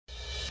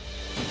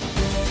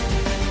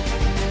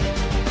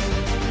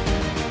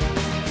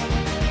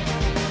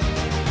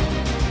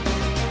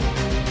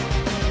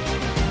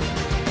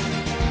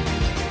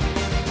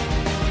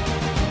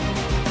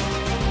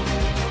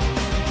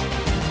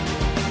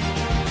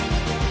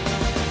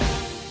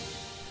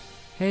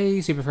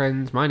Hey super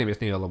friends, my name is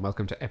Neil and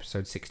welcome to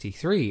episode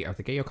 63 of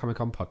the Get Your Comic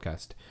Con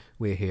podcast.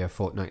 We're here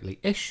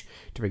fortnightly-ish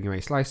to bring you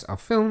a slice of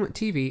film,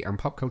 TV and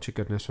pop culture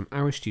goodness from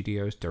our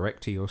studios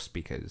direct to your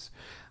speakers.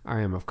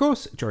 I am of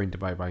course joined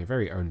by my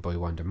very own boy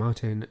wonder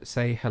Martin.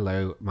 Say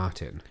hello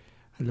Martin.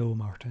 Hello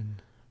Martin.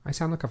 I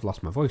sound like I've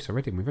lost my voice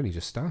already and we've only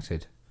just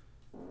started.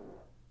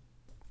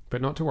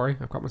 But not to worry,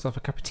 I've got myself a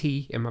cup of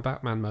tea in my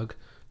Batman mug,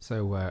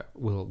 so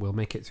we'll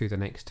make it through the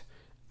next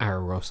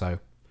hour or so.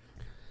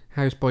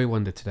 How's Boy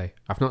Wonder today?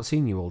 I've not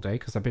seen you all day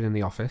because I've been in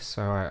the office,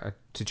 so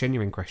it's a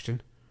genuine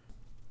question.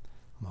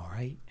 I'm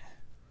alright.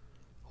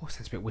 Oh,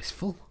 sounds a bit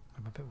wistful.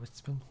 I'm a bit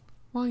wistful.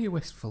 Why are you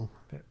wistful?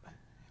 A bit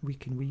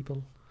weak and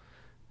weeble.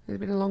 It's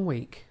been a long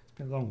week. It's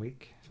been a long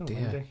week. It's not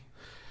Dear. Monday.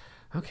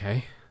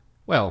 Okay.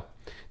 Well,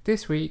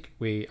 this week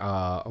we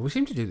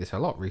seem to do this a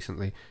lot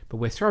recently, but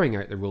we're throwing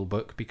out the rule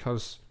book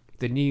because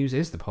the news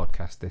is the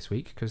podcast this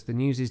week, because the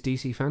news is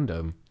DC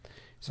Fandom.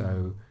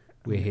 So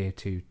we're here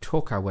to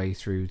talk our way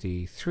through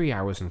the 3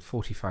 hours and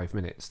 45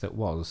 minutes that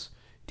was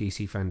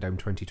DC Fandom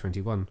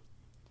 2021.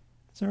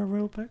 Is there a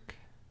rule book?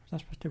 Was I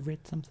supposed to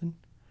read something?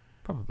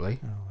 Probably.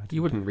 Oh, I didn't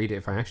You wouldn't read it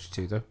if I asked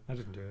you to, though. I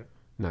didn't do it.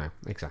 No,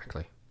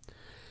 exactly.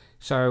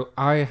 So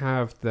I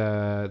have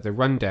the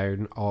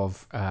rundown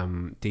of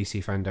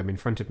DC Fandom in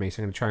front of me,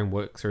 so I'm going to try and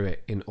work through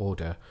it in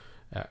order.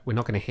 We're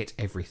not going to hit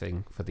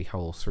everything for the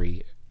whole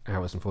 3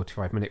 hours and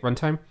 45 minute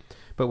runtime,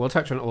 but we'll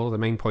touch on all of the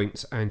main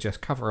points and just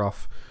cover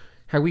off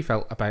how we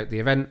felt about the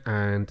event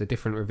and the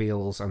different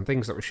reveals and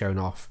things that were shown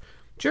off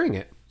during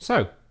it.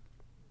 So,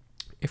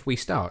 if we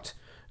start,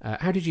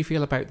 how did you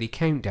feel about the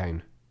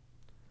countdown?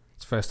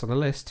 It's first on the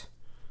list.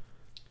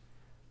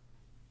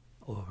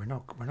 Oh, we're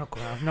not going.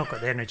 I've not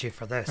got the energy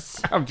for this.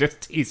 I'm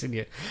just teasing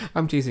you.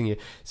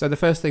 So the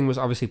first thing was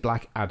obviously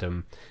Black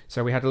Adam.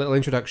 So we had a little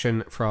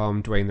introduction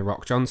from Dwayne "The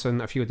Rock"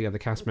 Johnson. A few of the other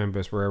cast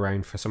members were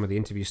around for some of the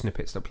interview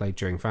snippets that played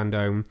during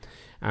Fandom.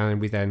 And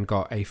we then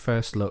got a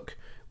first look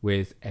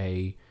with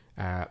a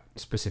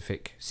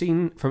specific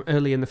scene from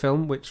early in the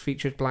film which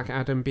featured Black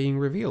Adam being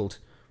revealed.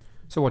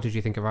 So what did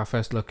you think of our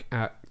first look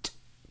at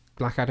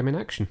Black Adam in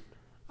action?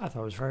 I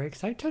thought it was very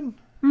exciting.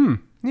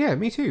 Yeah,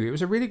 me too. It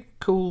was a really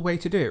cool way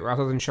to do it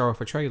rather than show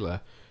off a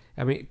trailer.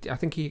 I mean, I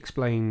think he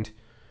explained,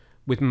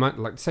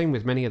 same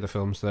with many of the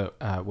films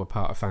that were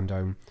part of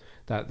Fandom,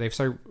 that they've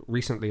so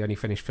recently only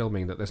finished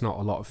filming that there's not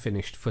a lot of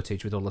finished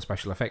footage with all the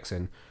special effects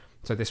in.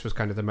 So this was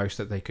kind of the most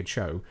that they could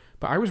show.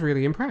 But I was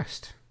really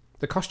impressed.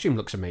 The costume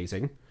looks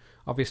amazing.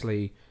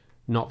 Obviously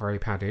not very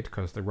padded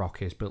because The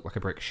Rock is built like a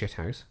brick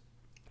shithouse.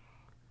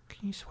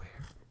 Can you swear?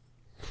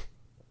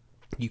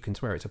 You can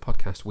swear, it's a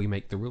podcast. We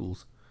make the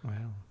rules.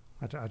 Well,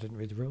 I didn't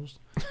read the rules.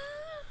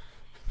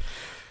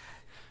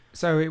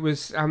 So it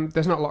was,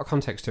 there's not a lot of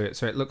context to it,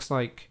 so it looks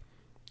like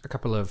a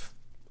couple of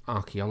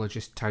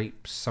archaeologist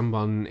types.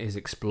 Someone is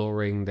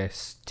exploring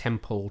this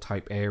temple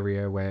type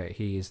area where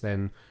he is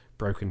then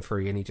broken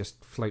free and he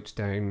just floats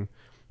down,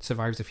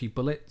 survives a few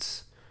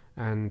bullets,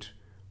 and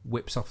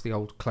whips off the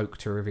old cloak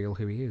to reveal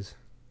who he is.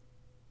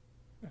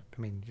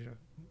 I mean,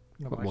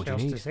 not What more much do you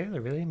else need? to say there,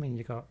 really. I mean,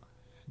 you got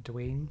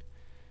Dwayne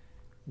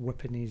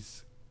whipping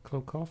his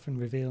cloak off and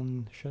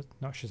revealing,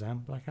 not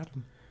Shazam, Black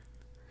Adam.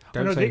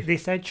 They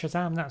said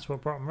Shazam, that's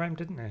what brought him around,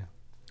 didn't they?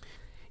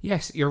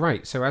 Yes, you're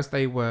right. So as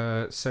they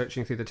were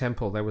searching through the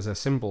temple, there was a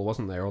symbol,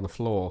 wasn't there, on the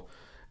floor?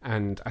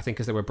 And I think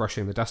as they were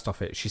brushing the dust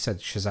off it, she said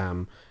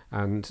Shazam.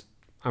 And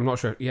I'm not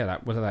sure,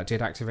 whether that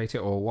did activate it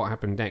or what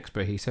happened next,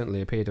 but he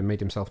certainly appeared and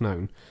made himself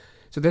known.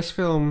 So this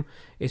film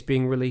is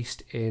being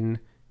released in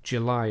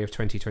July of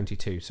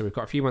 2022, so we've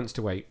got a few months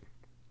to wait.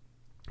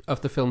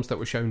 Of the films that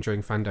were shown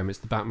during Fandom, it's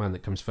the Batman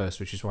that comes first,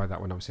 which is why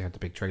that one obviously had the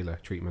big trailer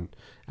treatment.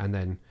 And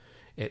then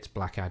it's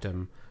Black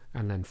Adam,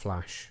 and then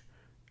Flash,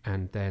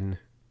 and then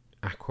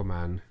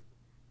Aquaman,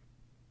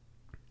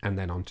 and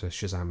then on to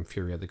Shazam!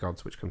 Fury of the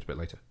Gods, which comes a bit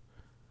later.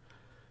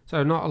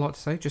 So not a lot to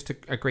say, just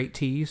a great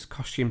tease.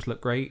 Costumes look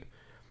great.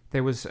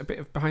 There was a bit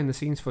of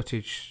behind-the-scenes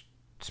footage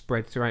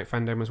spread throughout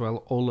Fandom as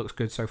well. All looks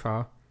good so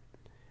far.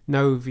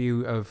 No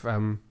view of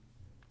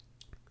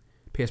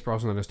Pierce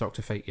Brosnan as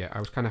Dr. Fate yet. I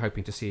was kind of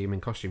hoping to see him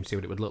in costume, see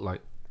what it would look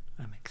like.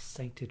 I'm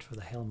excited for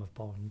the Helm of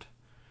Bond.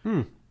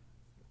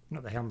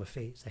 Not the Helm of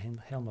Fate, it's the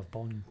Helm of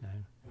Bond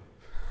now.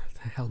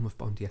 The Helm of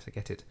Bond, yes, I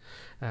get it.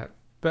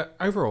 But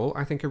overall,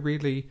 I think a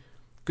really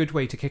good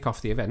way to kick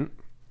off the event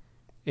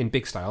in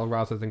big style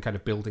rather than kind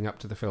of building up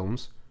to the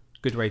films.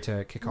 Good way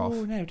to kick off.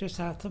 Oh, no, just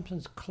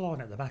something's clawing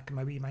at the back of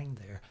my wee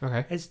mind there.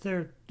 Okay.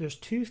 There's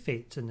 2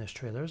 Fates in this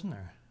trailer, isn't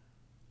there?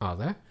 Are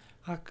there?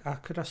 I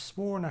could have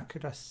sworn I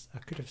could have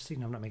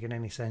seen. I'm not making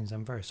any sense.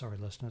 I'm very sorry,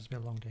 listeners. It's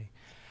been a long day.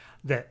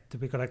 That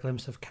we got a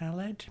glimpse of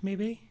Khaled,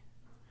 maybe.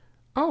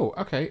 Oh,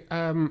 okay.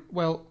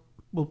 Well,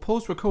 we'll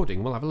pause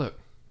recording. We'll have a look.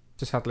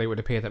 Just sadly, it would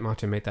appear that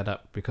Martin made that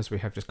up because we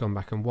have just gone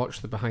back and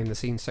watched the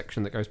behind-the-scenes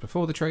section that goes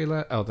before the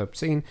trailer, or the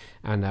scene,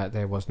 and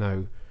there was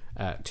no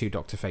 2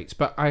 Dr. Fates.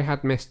 But I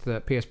had missed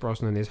that Pierce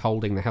Brosnan is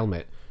holding the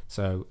helmet,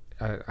 so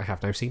I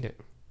have now seen it.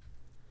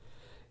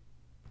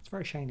 It's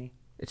very shiny.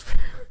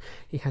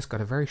 He has got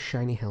a very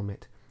shiny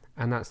helmet,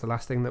 and that's the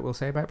last thing that we'll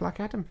say about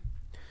Black Adam.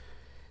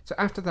 So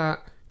after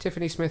that,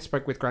 Tiffany Smith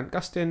spoke with Grant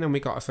Gustin, and we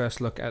got a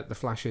first look at the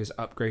Flash's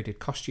upgraded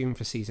costume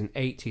for season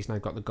 8. He's now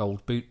got the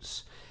gold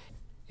boots.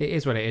 It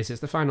is what it is.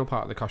 It's the final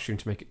part of the costume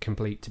to make it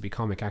complete, to be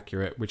comic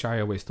accurate, which I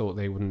always thought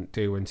they wouldn't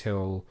do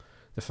until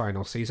the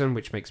final season,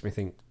 which makes me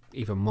think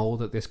even more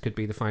that this could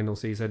be the final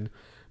season.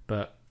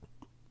 But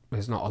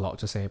there's not a lot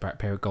to say about a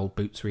pair of gold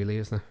boots, really,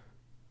 is there?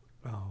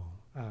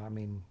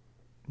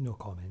 No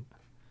comment.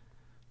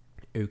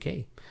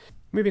 Okay.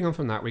 Moving on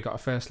from that, we got a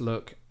first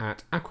look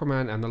at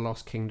Aquaman and the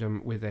Lost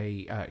Kingdom with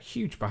a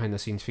huge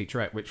behind-the-scenes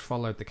featurette, which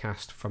followed the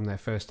cast from their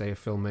first day of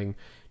filming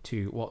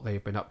to what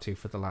they've been up to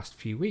for the last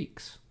few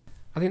weeks.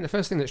 I think the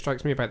first thing that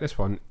strikes me about this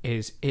one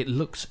is it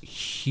looks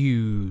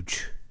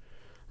huge.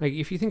 Like,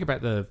 if you think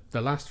about the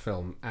last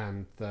film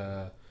and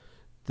the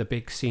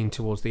big scene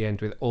towards the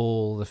end with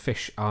all the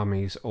fish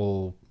armies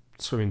all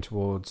swimming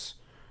towards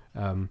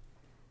Orm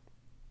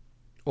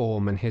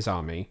and his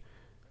army,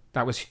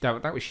 that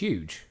was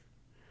huge.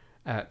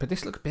 But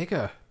this looks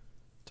bigger.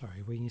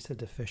 Sorry, when you said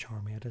the fish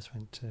army, I just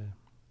went to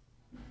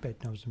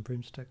Bedknobs and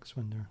Broomsticks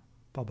when they're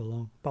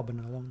bobbing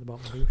along the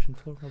bottom of the ocean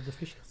floor of the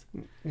fishes.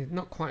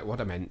 Not quite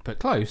what I meant, but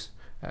close.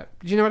 Do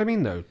you know what I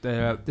mean, though?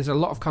 There's a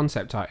lot of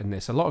concept art in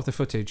this. A lot of the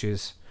footage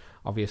is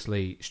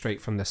obviously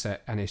straight from the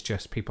set, and it's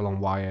just people on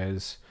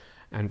wires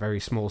and very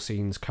small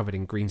scenes covered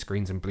in green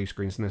screens and blue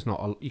screens, and there's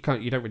not you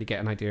don't really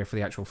get an idea for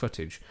the actual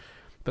footage.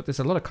 But there's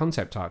a lot of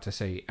concept art to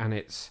see, and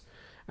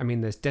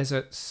there's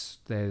deserts,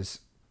 there's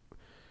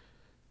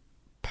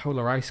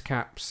polar ice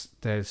caps,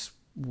 there's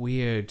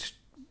weird,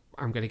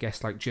 I'm going to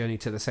guess, like Journey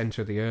to the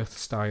Centre of the Earth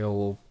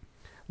style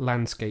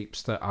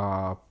landscapes that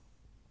are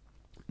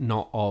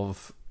not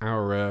of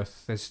our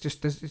Earth. There's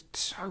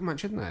so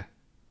much in there.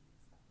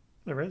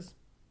 There is.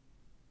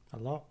 A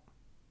lot.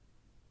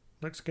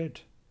 Looks good.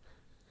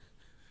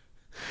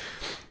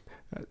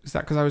 Is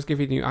that because I was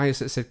giving you eyes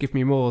that said, give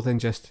me more than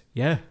just,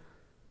 yeah?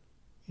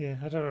 Yeah,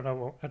 I don't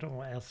know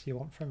what else you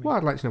want from me. Well,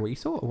 I'd like to know what you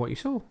thought or what you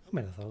saw.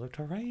 I thought it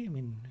looked alright.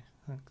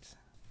 Thanks.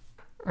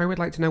 I would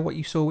like to know what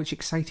you saw which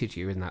excited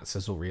you in that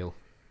sizzle reel.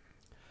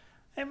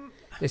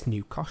 There's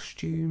new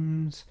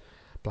costumes.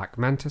 Black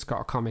Manta's got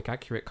a comic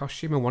accurate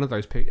costume, and one of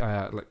those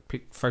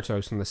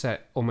photos from the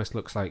set almost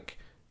looks like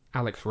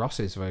Alex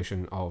Ross's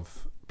version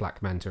of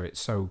Black Manta.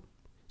 It's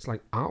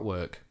like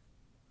artwork.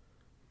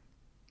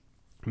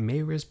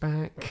 Mira's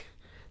back.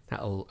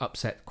 That'll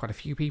upset quite a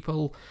few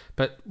people.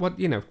 But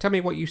tell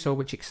me what you saw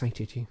which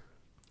excited you.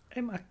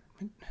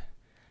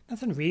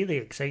 Nothing really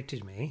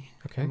excited me.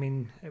 Okay.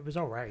 It was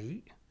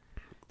alright.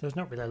 There's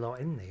not really a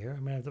lot in there.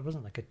 There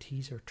wasn't like a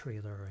teaser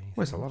trailer or anything.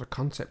 Well, there's a lot of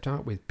concept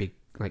art with big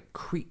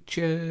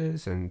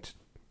creatures and...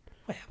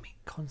 Well,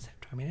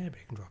 concept.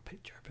 Anybody can draw a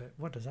picture, but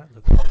what does that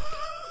look like?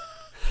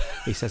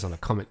 He says on a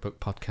comic book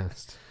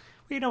podcast.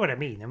 Well, you know what I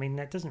mean.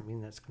 That doesn't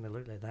mean that's going to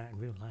look like that in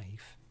real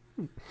life.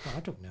 Well, I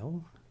don't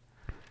know.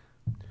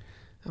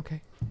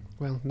 Okay.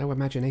 Well, no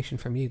imagination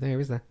from you there,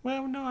 is there?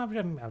 Well, no. I'd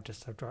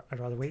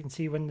rather wait and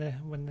see when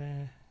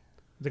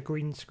the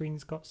green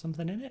screen's got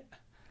something in it.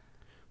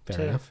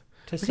 Fair enough.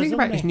 Think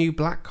about his new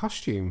black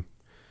costume.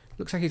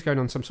 Looks like he's going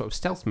on some sort of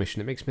stealth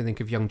mission. It makes me think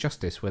of Young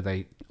Justice, where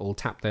they all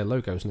tap their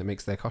logos and it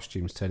makes their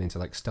costumes turn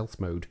into stealth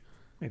mode.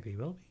 Maybe he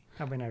will be.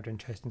 I'd be now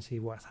interested to see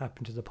what's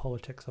happened to the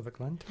politics of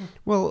Atlanta.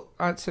 Well,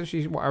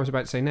 essentially what I was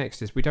about to say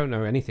next is we don't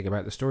know anything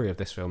about the story of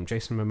this film.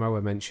 Jason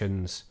Momoa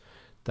mentions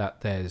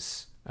that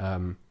there's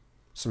some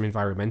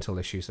environmental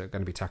issues that are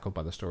going to be tackled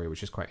by the story,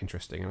 which is quite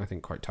interesting and I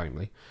think quite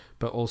timely.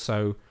 But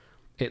also,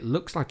 it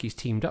looks like he's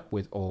teamed up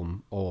with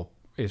Orm, or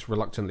is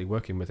reluctantly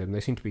working with him. They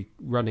seem to be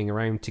running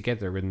around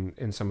together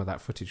in some of that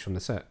footage from the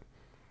set.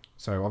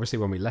 So obviously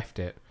when we left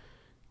it,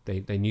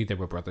 they knew they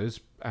were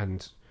brothers,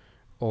 and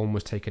Orm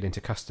was taken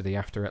into custody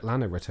after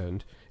Atlanta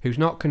returned, who's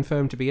not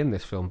confirmed to be in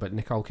this film, but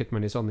Nicole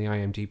Kidman is on the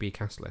IMDb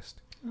cast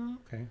list. Oh,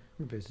 okay.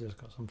 Maybe she's just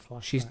got some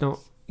flashbacks. She's not...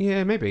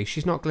 Yeah, maybe.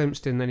 She's not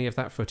glimpsed in any of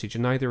that footage,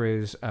 and neither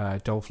is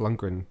Dolph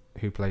Lundgren,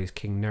 who plays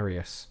King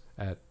Nereus,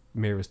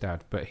 Mira's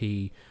dad, but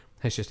he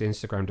has just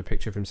Instagrammed a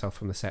picture of himself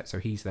from the set, so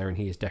he's there and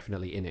he is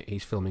definitely in it.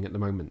 He's filming at the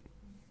moment.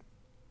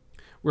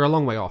 We're a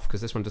long way off, because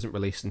this one doesn't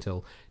release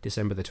until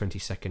December the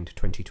 22nd,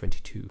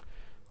 2022.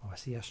 Oh, I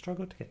see. I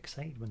struggle to get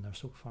excited when they're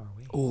so far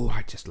away. Oh,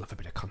 I just love a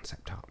bit of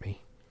concept art,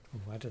 me.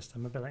 Oh,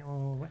 I'm a bit like,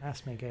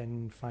 ask me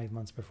again 5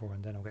 months before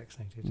and then I'll get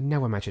excited.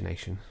 No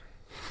imagination.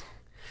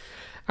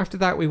 After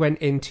that, we went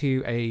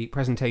into a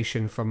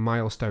presentation from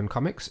Milestone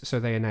Comics. So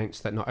they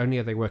announced that not only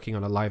are they working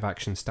on a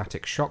live-action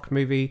Static Shock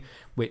movie,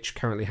 which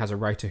currently has a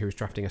writer who is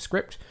drafting a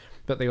script,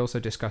 but they also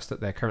discussed that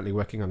they're currently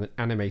working on an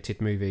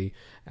animated movie.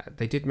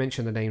 They did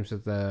mention the names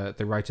of the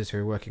writers who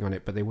are working on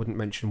it, but they wouldn't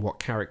mention what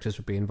characters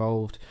would be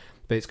involved.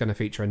 But it's going to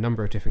feature a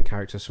number of different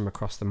characters from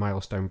across the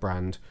Milestone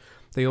brand.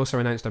 They also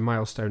announced a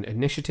Milestone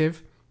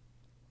initiative,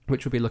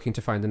 which will be looking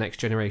to find the next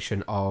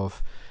generation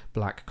of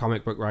black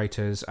comic book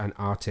writers and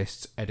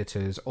artists,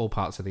 editors, all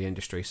parts of the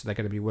industry. So they're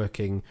going to be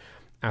working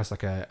as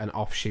an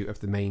offshoot of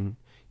the main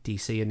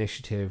DC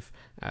initiative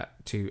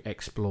to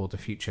explore the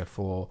future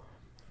for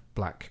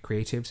black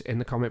creatives in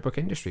the comic book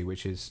industry,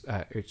 which is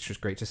it's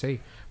just great to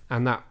see.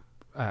 And that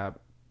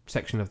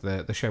section of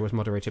the show was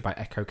moderated by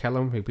Echo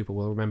Kellum, who people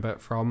will remember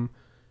from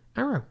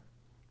Arrow.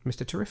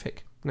 Mr.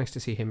 Terrific. Nice to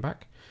see him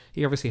back.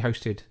 He obviously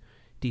hosted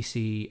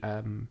DC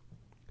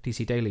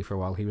Daily for a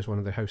while. He was one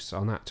of the hosts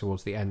on that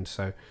towards the end,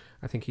 so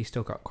I think he's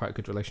still got quite a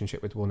good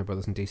relationship with Warner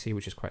Brothers and DC,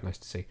 which is quite nice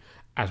to see,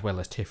 as well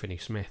as Tiffany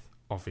Smith,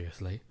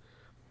 obviously,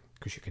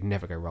 because you can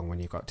never go wrong when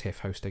you've got Tiff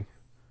hosting.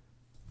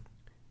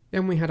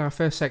 Then we had our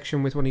first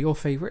section with one of your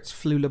favourites,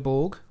 Flula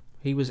Borg.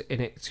 He was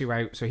in it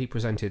throughout, so he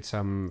presented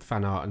some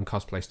fan art and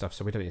cosplay stuff,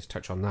 so we don't need to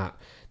touch on that.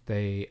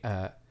 They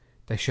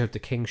showed the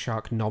King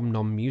Shark Nom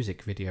Nom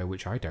music video,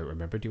 which I don't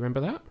remember. Do you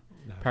remember that?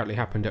 No. Apparently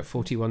happened at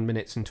 41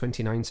 minutes and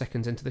 29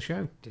 seconds into the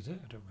show. Did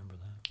it? I don't remember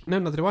that. No,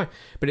 neither do I.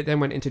 But it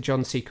then went into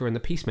John Seeker and the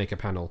Peacemaker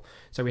panel.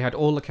 So we had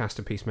all the cast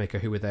of Peacemaker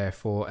who were there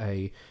for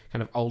a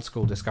kind of old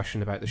school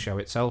discussion about the show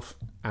itself,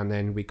 and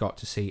then we got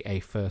to see a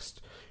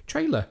first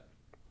trailer.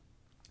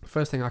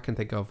 First thing I can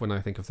think of when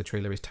I think of the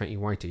trailer is Tighty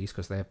Whities,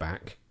 because they're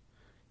back.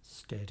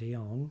 Steady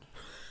on.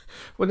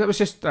 Well, that was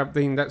just, I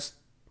mean, that's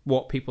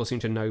what people seem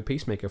to know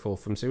Peacemaker for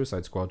from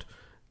Suicide Squad.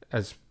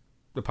 As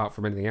apart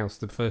from anything else,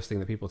 the first thing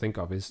that people think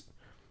of is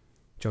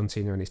John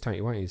Cena and his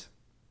Tighty Whities.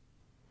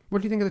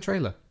 What do you think of the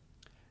trailer?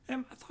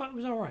 I thought it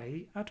was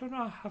alright. I don't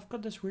know, I've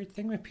got this weird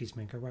thing with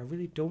Peacemaker where I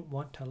really don't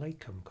want to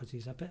like him because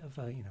he's a bit of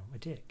a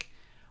dick.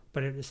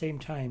 But at the same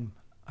time,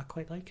 I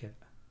quite like it.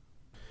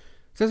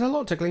 So there's a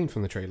lot to glean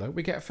from the trailer.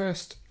 We get a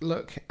first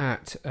look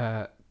at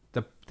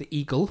the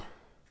eagle,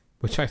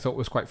 which I thought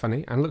was quite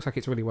funny, and looks like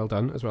it's really well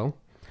done as well.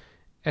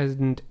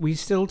 And we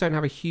still don't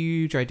have a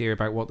huge idea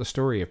about what the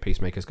story of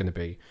Peacemaker is going to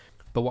be.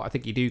 But what I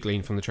think you do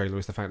glean from the trailer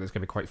is the fact that it's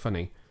going to be quite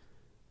funny.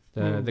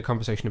 The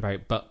conversation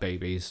about butt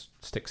babies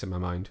sticks in my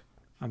mind.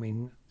 I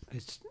mean,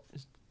 it's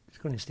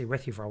going to stay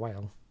with you for a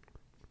while.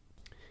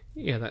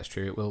 Yeah, that's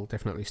true. It will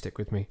definitely stick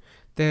with me.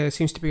 There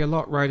seems to be a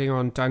lot riding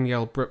on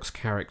Danielle Brooks'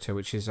 character,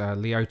 which is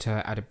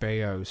Leota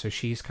Adebayo. So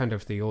she's kind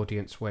of the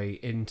audience way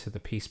into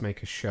the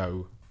Peacemaker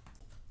show.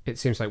 It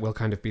seems like we'll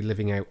kind of be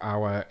living out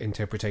our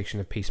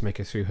interpretation of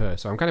Peacemaker through her.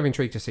 So I'm kind of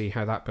intrigued to see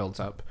how that builds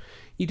up.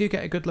 You do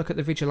get a good look at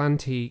the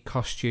Vigilante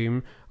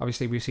costume.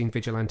 Obviously, we've seen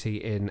Vigilante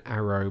in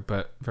Arrow,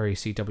 but very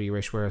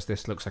CW-ish, whereas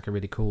this looks like a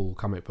really cool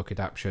comic book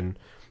adaptation.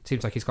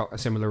 Seems like he's got a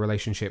similar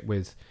relationship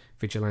with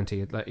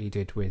Vigilante that he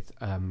did with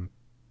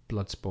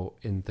Bloodsport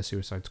in the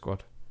Suicide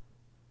Squad.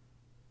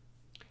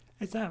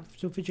 Is that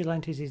so?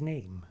 Vigilante's his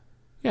name?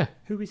 Yeah.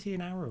 Who is he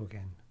in Arrow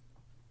again?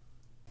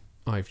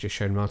 I've just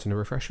shown Martin a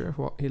refresher of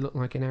what he looked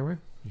like in Arrow.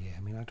 Yeah,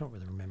 I mean, I don't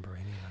really remember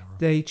any Arrow.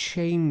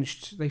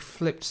 They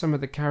flipped some of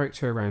the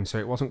character around, so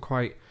it wasn't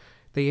quite...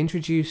 They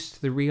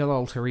introduced the real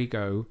alter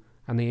ego,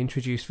 and they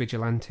introduced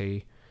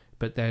Vigilante,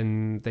 but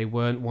then they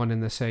weren't one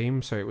and the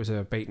same, so it was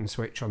a bait and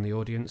switch on the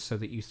audience, so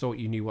that you thought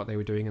you knew what they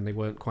were doing, and they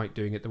weren't quite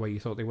doing it the way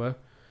you thought they were.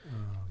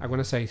 I want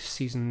to say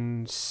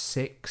season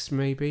 6,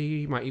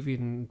 maybe, might have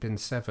even been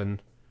 7,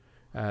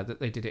 that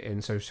they did it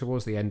in, so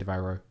towards the end of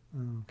Arrow.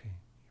 Oh, okay.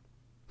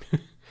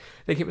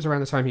 I think it was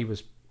around the time he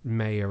was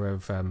mayor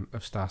of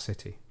Star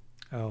City.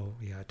 Oh,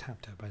 yeah, I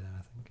tapped out by then,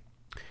 I think.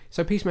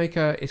 So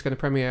Peacemaker is going to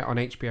premiere on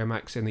HBO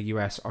Max in the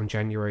US on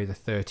January the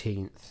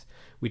 13th.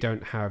 We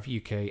don't have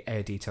UK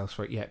air details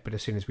for it yet, but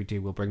as soon as we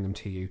do, we'll bring them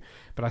to you.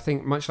 But I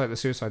think, much like the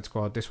Suicide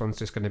Squad, this one's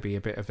just going to be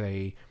a bit of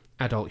a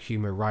adult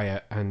humour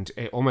riot, and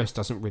it almost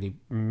doesn't really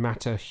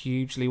matter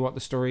hugely what the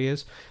story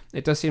is.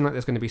 It does seem like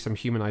there's going to be some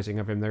humanising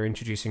of him. They're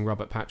introducing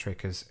Robert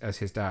Patrick as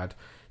his dad,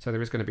 so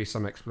there is going to be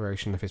some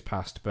exploration of his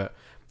past, but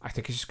I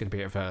think it's just going to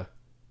be a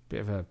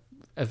bit of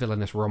a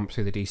villainous romp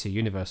through the DC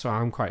universe, so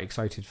I'm quite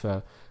excited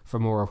for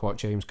more of what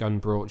James Gunn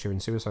brought during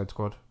Suicide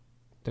Squad.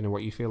 Don't know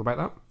what you feel about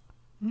that.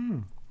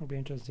 It'll be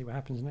interesting to see what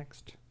happens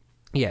next.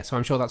 Yeah, so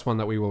I'm sure that's one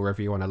that we will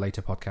review on a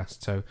later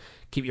podcast, so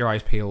keep your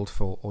eyes peeled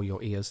for, or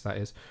your ears, that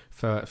is,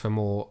 for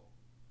more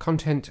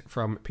content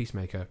from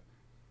Peacemaker.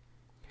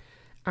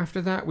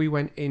 After that, we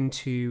went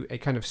into a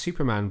kind of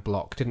Superman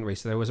block, didn't we?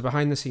 So there was a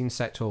behind-the-scenes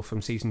set tour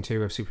from Season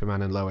 2 of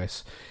Superman and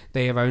Lois.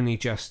 They have only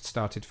just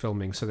started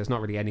filming, so there's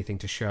not really anything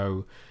to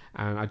show,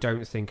 and I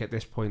don't think at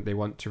this point they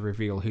want to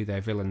reveal who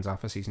their villains are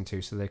for Season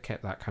 2, so they've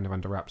kept that kind of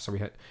under wraps. So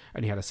we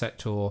only had a set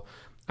tour,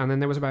 and then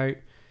there was about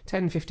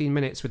 10-15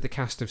 minutes with the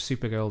cast of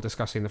Supergirl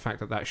discussing the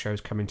fact that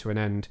show's coming to an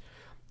end.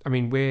 I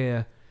mean,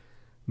 we're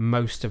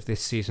most of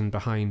this season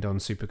behind on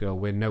Supergirl.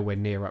 We're nowhere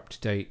near up to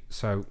date,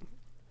 so...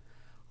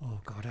 Oh,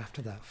 God,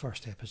 after that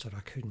first episode,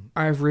 I couldn't.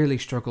 I've really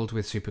struggled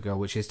with Supergirl,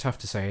 which is tough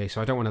to say,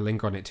 so I don't want to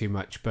linger on it too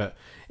much, but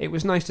it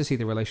was nice to see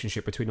the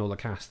relationship between all the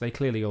cast. They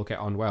clearly all get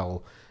on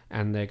well,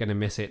 and they're going to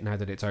miss it now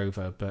that it's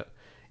over, but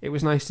it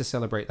was nice to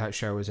celebrate that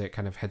show as it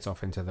kind of heads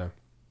off into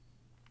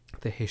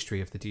the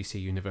history of the DC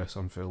Universe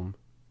on film.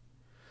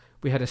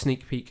 We had a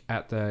sneak peek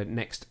at the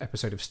next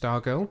episode of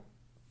Stargirl.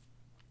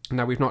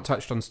 Now, we've not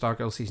touched on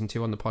Stargirl Season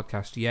 2 on the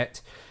podcast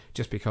yet,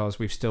 just because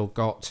we've still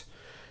got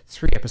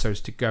 3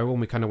 episodes to go,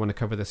 and we kind of want to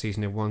cover the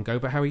season in one go.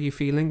 But how are you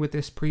feeling with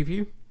this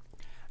preview? Do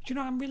you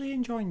know, I'm really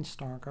enjoying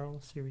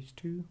Stargirl Series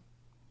 2.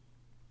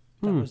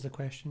 That was the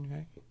question,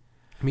 right?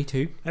 Me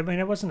too. I mean,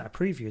 it wasn't a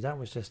preview. That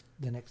was just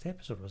the next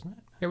episode, wasn't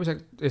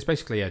it? It's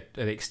basically an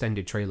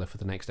extended trailer for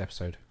the next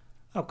episode.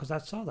 Oh, because I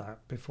saw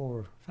that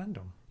before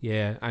Fandom.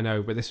 Yeah, I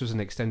know, but this was an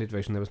extended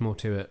version. There was more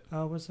to it.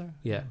 Oh, was there?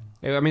 Yeah.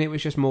 I mean, it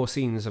was just more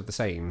scenes of the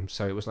same,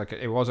 so it was like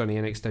it was only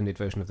an extended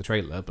version of the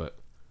trailer, but...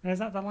 And is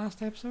that the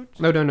last episode?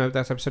 No,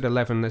 that's episode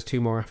 11. There's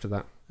 2 more after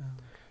that. Oh.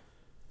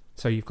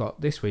 So you've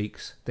got this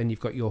week's, then you've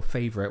got your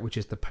favourite, which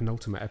is the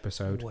penultimate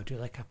episode. Oh, I do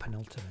like a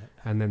penultimate.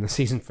 And then the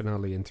season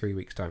finale in 3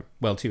 weeks' time.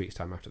 Well, 2 weeks'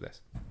 time after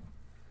this.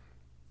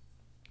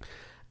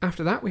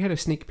 After that, we had a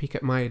sneak peek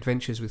at My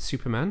Adventures with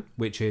Superman,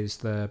 which is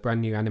the brand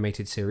new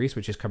animated series,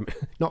 which is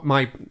not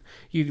my...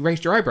 You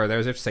raised your eyebrow there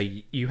as if to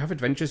say, you have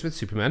adventures with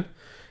Superman.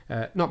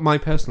 Not my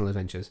personal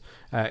adventures.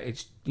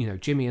 It's,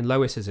 Jimmy and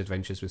Lois's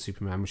Adventures with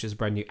Superman, which is a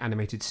brand new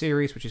animated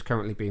series, which is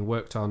currently being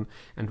worked on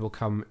and will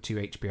come to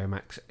HBO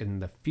Max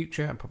in the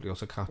future, and probably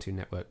also Cartoon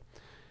Network.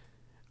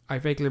 I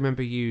vaguely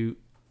remember you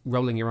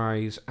rolling your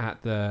eyes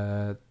at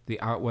the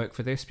artwork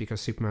for this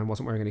because Superman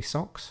wasn't wearing any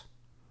socks.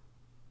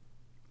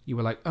 You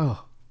were like,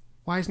 oh...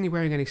 Why isn't he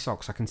wearing any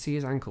socks? I can see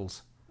his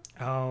ankles.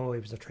 Oh, he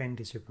was a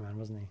trendy Superman,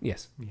 wasn't he?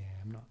 Yes. Yeah,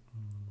 I'm not...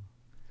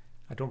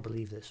 I don't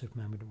believe that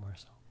Superman wouldn't wear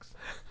socks.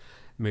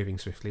 Moving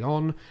swiftly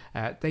on.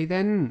 They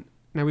then...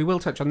 Now, we will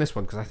touch on this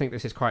one, because I think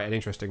this is quite an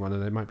interesting one,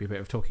 and there might be a bit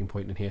of talking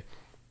point in here.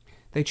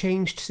 They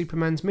changed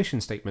Superman's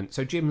mission statement.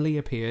 So Jim Lee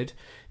appeared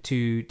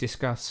to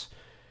discuss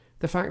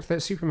the fact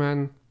that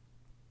Superman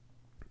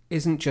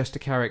isn't just a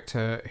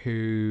character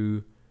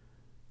who...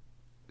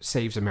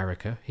 saves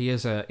America.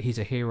 He's a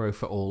hero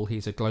for all.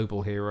 He's a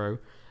global hero,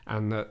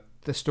 and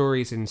the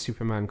stories in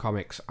Superman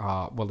comics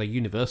are, well, they're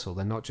universal.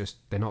 They're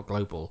not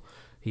global.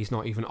 He's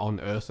not even on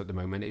Earth at the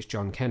moment. It's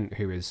John Kent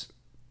who is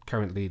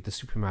currently the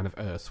Superman of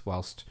Earth,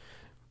 whilst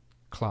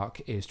Clark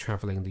is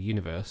traveling the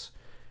universe.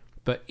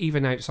 But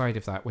even outside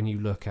of that, when you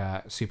look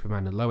at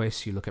Superman and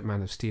Lois, you look at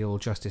Man of Steel,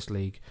 Justice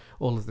League,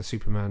 all of the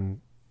Superman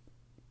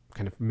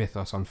kind of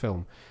mythos on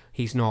film,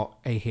 he's not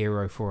a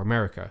hero for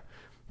America.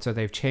 So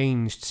they've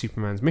changed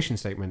Superman's mission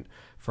statement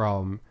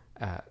from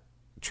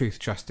truth,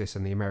 justice,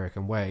 and the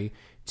American way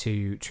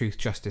to truth,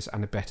 justice,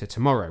 and a better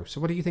tomorrow. So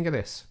what do you think of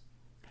this?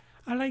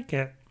 I like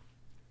it.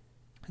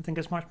 I think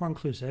it's much more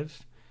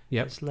inclusive.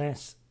 Yep. It's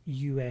less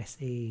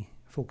USA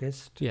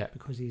focused. Yeah.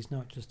 Because he's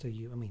not just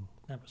when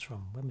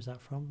was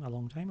that from? A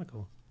long time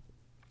ago.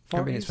 40s?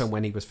 I mean, it's from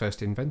when he was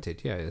first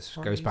invented. Yeah, it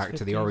goes back 50s.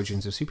 To the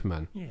origins of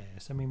Superman.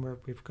 Yes, I mean,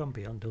 we've gone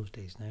beyond those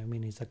days now. I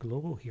mean, he's a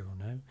global hero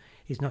now.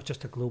 He's not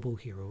just a global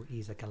hero,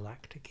 he's a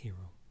galactic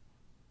hero.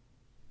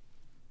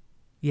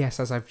 Yes,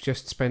 as I've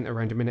just spent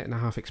around a minute and a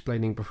half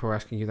explaining before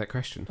asking you that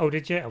question. Oh,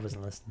 did you? I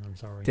wasn't listening, I'm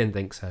sorry. Didn't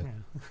think so.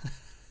 Yeah.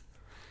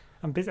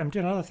 I'm busy. I'm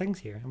doing other things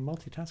here. I'm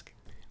multitasking.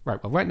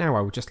 Right, well, right now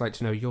I would just like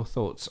to know your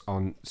thoughts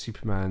on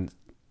Superman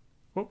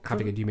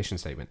having a new mission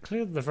statement.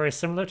 Clearly they're very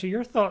similar to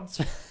your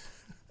thoughts.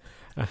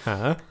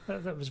 Uh-huh.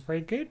 That was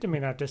very good. I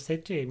mean, I just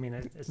said to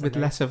you, it's with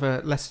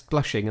less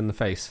blushing in the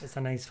face. It's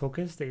a nice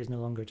focus that he's no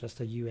longer just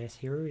a US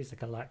hero, he's a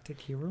galactic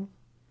hero.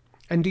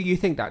 And do you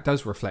think that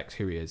does reflect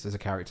who he is as a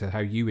character, how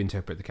you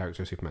interpret the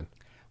character of Superman?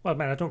 Well,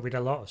 man, I don't read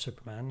a lot of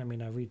Superman. I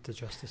mean, I read the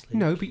Justice League.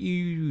 No, but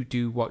you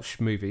do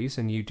watch movies,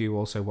 and you do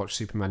also watch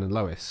Superman and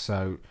Lois,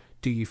 so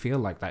do you feel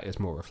like that is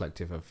more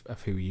reflective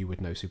of who you would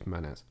know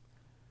Superman as?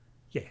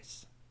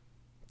 Yes.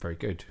 Very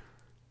good.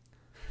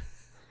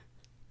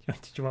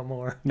 Did you want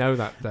more? No,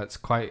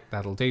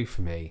 that'll do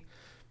for me.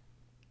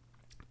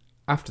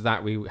 After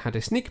that, we had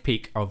a sneak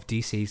peek of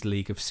DC's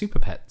League of Super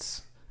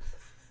Pets.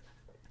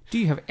 Do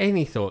you have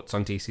any thoughts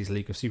on DC's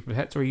League of Super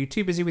Pets, or are you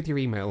too busy with your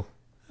email?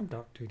 I'm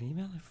not doing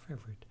email, I'm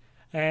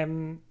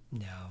forward.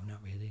 No, not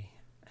really.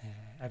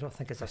 I don't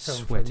think it's a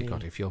film for me. I swear to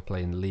God, if you're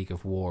playing League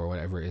of War or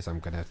whatever it is, I'm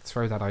going to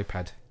throw that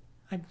iPad.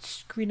 I'm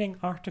screening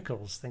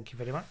articles, thank you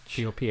very much.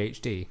 For your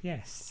PhD?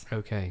 Yes.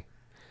 Okay.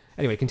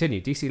 Anyway, continue.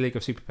 DC League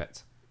of Super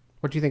Pets.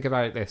 What do you think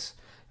about this?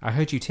 I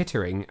heard you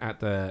tittering at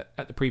the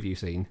preview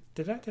scene.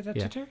 Did I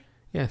titter?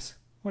 Yes.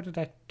 What did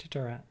I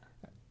titter at?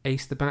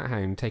 Ace the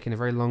Bat-Hound taking a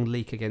very long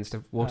leak against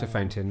a water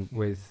fountain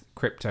with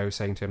Crypto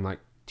saying to him, like,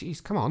 geez,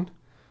 come on.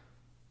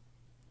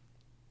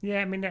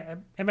 Yeah, I mean,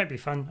 it might be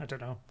fun. I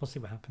don't know. We'll see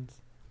what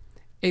happens.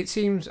 It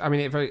seems, I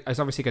mean, it's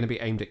obviously going to be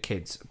aimed at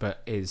kids,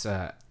 but is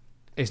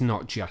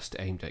not just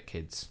aimed at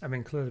kids. I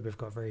mean, clearly we've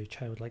got very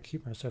childlike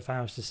humour. So if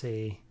I was to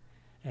say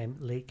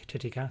Lake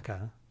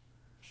Titicaca...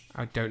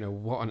 I don't know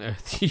what on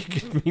earth you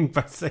could mean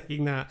by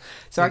saying that.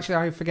 So actually,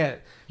 I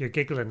forget. You're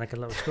giggling like a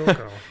little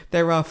schoolgirl.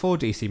 There are 4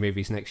 DC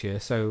movies next year,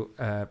 so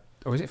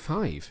or is it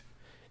 5?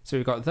 So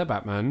we've got The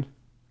Batman,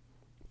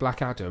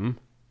 Black Adam,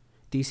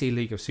 DC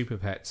League of Super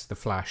Pets, The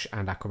Flash,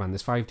 and Aquaman.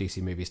 There's 5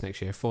 DC movies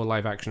next year, 4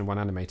 live action and 1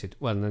 animated.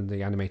 Well, and then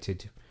the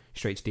animated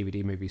straight to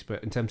DVD movies,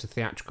 but in terms of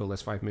theatrical,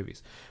 there's 5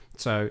 movies.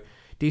 So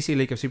DC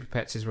League of Super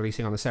Pets is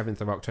releasing on the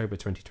 7th of October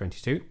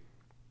 2022.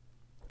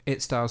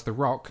 It stars The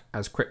Rock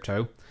as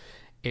Crypto.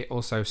 It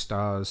also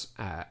stars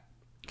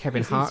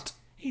Kevin Hart.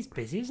 He's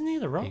busy, isn't he,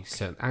 The Rock?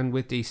 And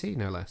with DC,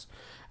 no less.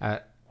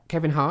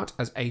 Kevin Hart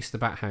as Ace the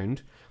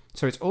Bat-Hound.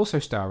 So it's also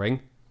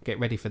starring, get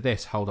ready for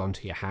this, hold on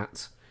to your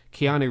hats,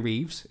 Keanu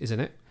Reeves is in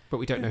it, but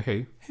we don't know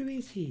who. Who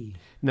is he?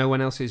 No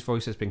one else's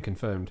voice has been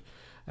confirmed.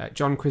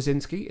 John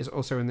Krasinski is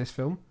also in this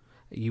film.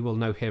 You will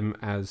know him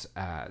as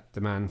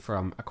the man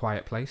from A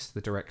Quiet Place,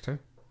 the director.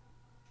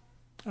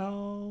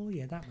 Oh,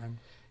 yeah, that man.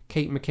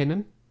 Kate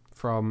McKinnon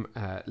from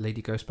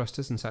Lady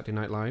Ghostbusters and Saturday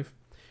Night Live.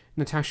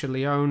 Natasha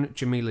Lyonne,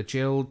 Jamila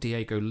Gill,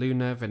 Diego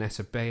Luna,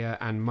 Vanessa Bayer,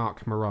 and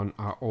Mark Maron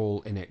are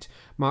all in it.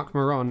 Mark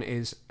Maron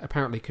is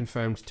apparently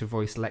confirmed to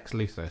voice Lex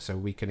Luthor, so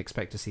we can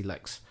expect to see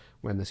Lex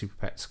when the Super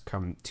Pets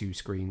come to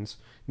screens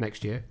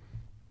next year.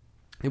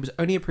 It was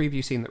only a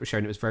preview scene that was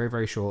shown. It was very,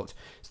 very short,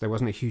 so there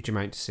wasn't a huge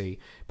amount to see.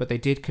 But they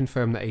did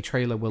confirm that a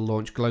trailer will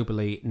launch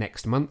globally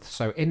next month.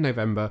 So in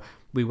November,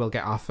 we will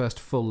get our first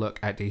full look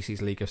at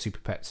DC's League of Super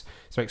Pets.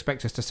 So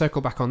expect us to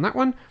circle back on that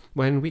one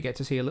when we get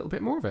to see a little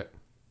bit more of it.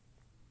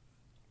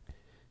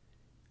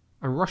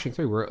 I'm rushing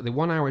through. We're at the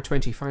 1 hour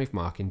 25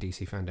 mark in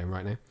DC fandom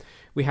right now.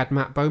 We had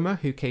Matt Bomer,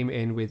 who came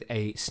in with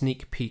a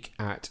sneak peek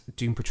at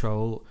Doom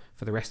Patrol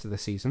for the rest of the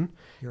season.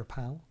 Your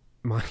pal?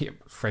 My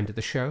friend of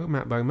the show,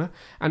 Matt Bomer.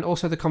 And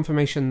also the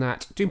confirmation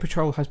that Doom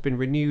Patrol has been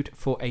renewed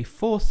for a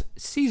 4th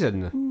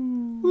season.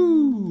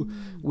 Ooh.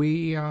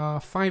 We are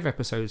 5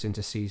 episodes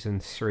into season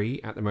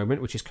 3 at the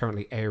moment, which is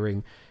currently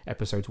airing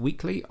episodes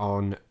weekly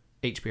on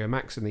HBO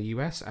Max in the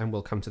US, and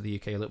will come to the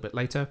UK a little bit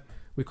later.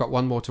 We've got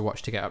one more to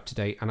watch to get up to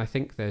date, and I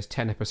think there's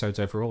 10 episodes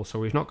overall, so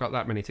we've not got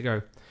that many to go.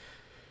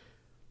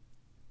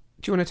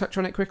 Do you want to touch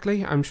on it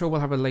quickly? I'm sure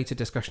we'll have a later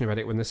discussion about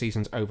it when the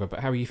season's over,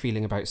 but how are you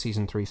feeling about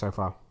season 3 so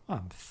far?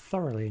 I'm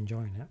thoroughly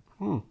enjoying it.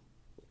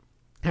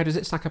 How does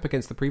it stack up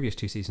against the previous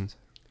 2 seasons?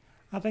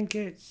 I think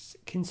it's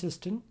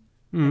consistent.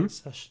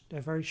 It's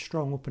a very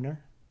strong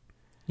opener.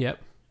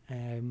 Yep.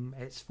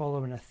 It's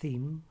following a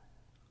theme.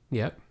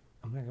 Yep.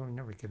 I'm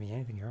not really giving you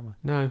anything here, am I?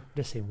 No.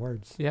 Just saying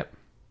words. Yep.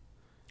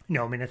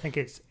 No, I mean, I think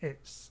it's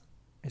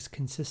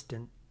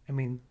consistent. I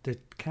mean, the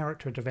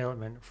character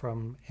development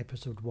from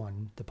episode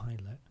 1, the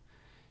pilot,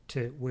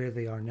 to where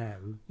they are now,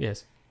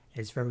 yes,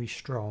 is very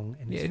strong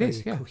and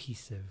it's very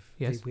cohesive.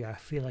 Yes. I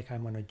feel like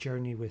I'm on a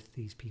journey with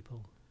these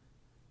people.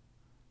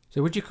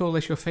 So would you call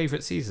this your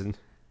favourite season?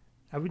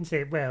 I wouldn't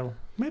say, well,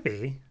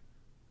 maybe.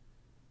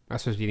 I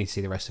suppose you need to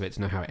see the rest of it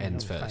to know how it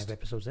ends first. 5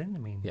 episodes in, I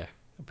mean, yeah.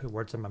 I'll put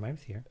words in my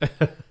mouth here.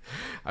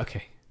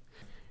 Okay.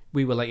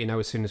 We will let you know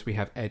as soon as we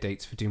have air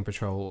dates for Doom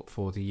Patrol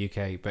for the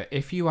UK. But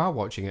if you are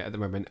watching it at the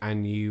moment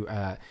and you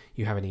have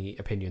any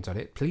opinions on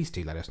it, please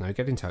do let us know.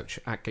 Get in touch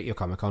at Get Your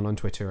Comic Con on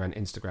Twitter and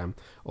Instagram,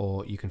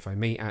 or you can find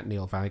me at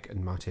Neil Vag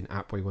and Martin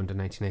at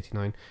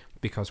BoyWonder1989,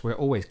 because we're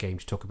always game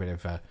to talk a bit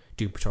of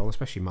Doom Patrol,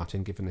 especially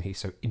Martin, given that he's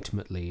so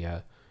intimately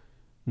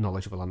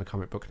knowledgeable on the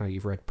comic book. Now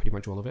you've read pretty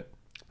much all of it.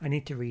 I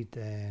need to read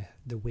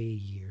the Way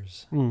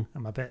Years.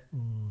 I'm a bit...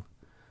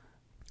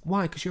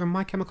 Why? Because you're a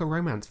My Chemical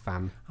Romance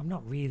fan. I'm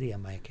not really a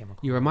My Chemical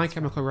You're a My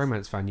Chemical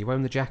Romance fan. You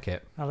own the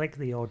jacket. I like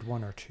the odd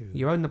one or two.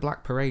 You own the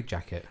Black Parade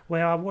jacket.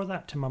 Well, I wore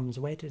that to Mum's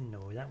wedding,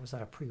 though. That was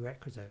a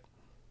prerequisite.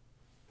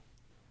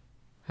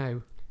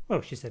 How? Well,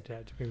 she said it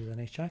had to be with a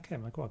nice jacket.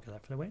 I'm like, well, I'll get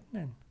that for the wedding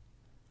then.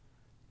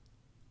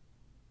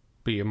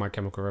 But you're a My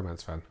Chemical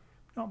Romance fan?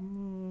 Not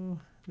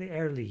the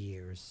early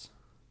years.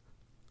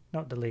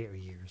 Not the later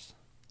years.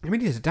 I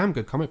mean, he's a damn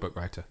good comic book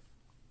writer.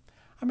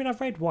 I mean,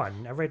 I've read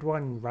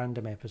one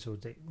random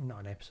episode,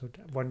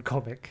 one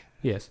comic.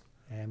 Yes.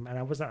 And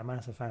I wasn't a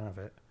massive fan of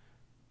it.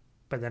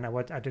 But then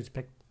I did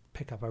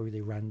pick up a really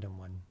random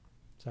one.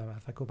 So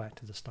if I go back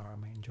to the start, I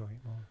might enjoy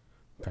it more.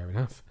 Fair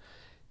enough.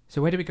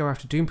 So where do we go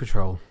after Doom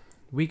Patrol?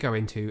 We go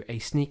into a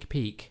sneak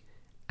peek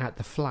at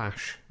the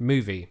Flash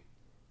movie.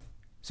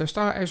 So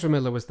star Ezra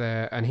Miller was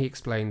there, and he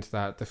explained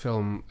that the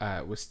film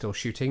was still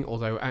shooting,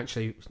 although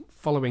actually,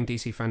 following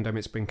DC fandom,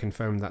 it's been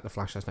confirmed that the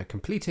Flash has now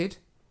completed.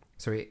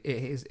 So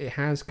it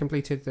has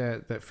completed,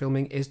 that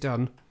filming is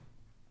done,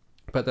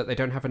 but that they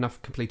don't have enough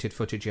completed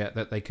footage yet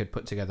that they could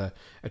put together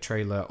a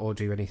trailer or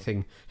do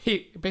anything.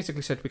 He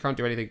basically said we can't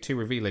do anything too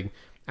revealing,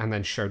 and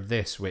then showed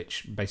this,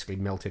 which basically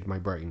melted my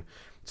brain.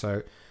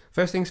 So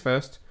first things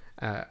first,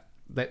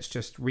 let's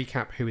just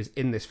recap who is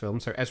in this film.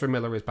 So Ezra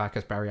Miller is back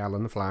as Barry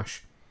Allen, the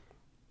Flash,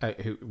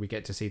 who we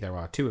get to see there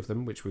are 2 of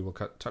them, which we will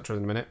touch on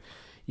in a minute.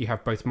 You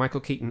have both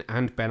Michael Keaton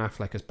and Ben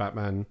Affleck as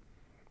Batman.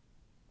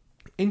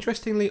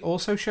 Interestingly,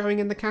 also showing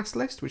in the cast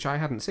list, which I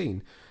hadn't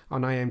seen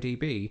on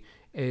IMDb,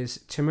 is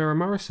Tamura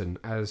Morrison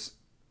as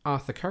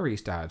Arthur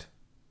Curry's dad,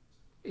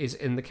 is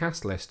in the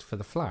cast list for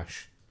The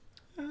Flash.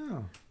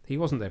 Oh. He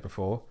wasn't there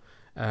before.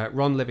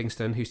 Ron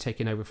Livingston, who's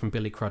taken over from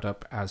Billy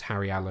Crudup as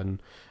Harry Allen.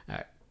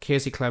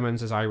 Kiersey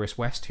Clemens as Iris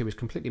West, who is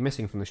completely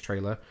missing from this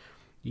trailer.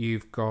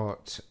 You've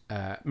got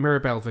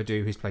Mirabelle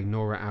Verdú, who's playing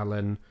Nora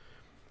Allen.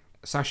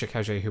 Sasha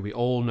Calle, who we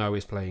all know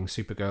is playing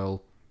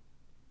Supergirl.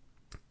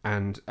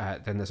 And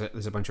then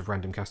there's a bunch of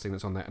random casting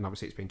that's on there, and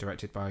obviously it's being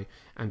directed by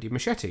Andy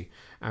Muschietti.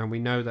 And we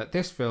know that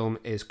this film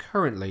is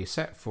currently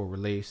set for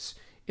release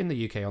in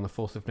the UK on the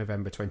 4th of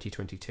November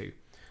 2022.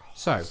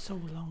 So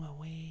long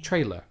away.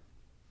 Trailer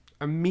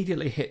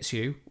immediately hits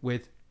you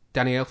with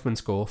Danny Elfman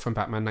score from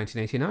Batman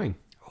 1989.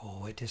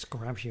 Oh, it just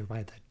grabs you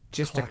by the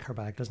clacker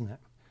bag, doesn't it?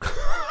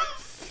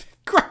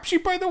 Grabs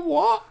you by the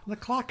what? The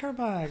clacker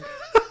bag.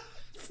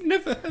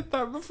 Never heard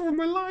that before in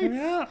my life.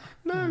 Yeah.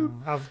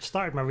 No. I've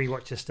started my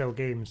rewatch of Still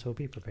Games, so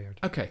be prepared.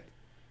 Okay.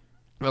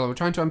 Well, we're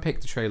trying to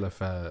unpick the trailer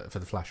for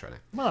The Flash right now.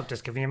 Well, I've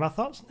just given you my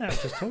thoughts now.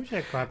 I've just told you.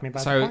 It grabbed me by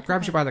the So, clacker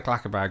grabs you bag. by the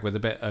clacker bag with a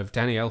bit of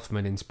Danny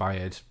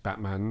Elfman-inspired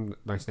Batman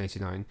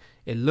 1989.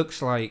 It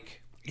looks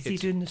like... Is he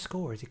doing the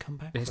score? Has he come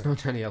back? It's not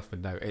Danny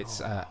Elfman, no. It's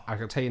I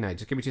can tell you now.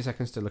 Just give me 2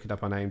 seconds to look it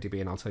up on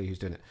IMDb and I'll tell you who's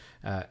doing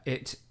it.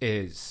 It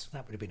is...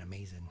 That would have been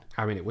amazing.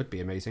 I mean, it would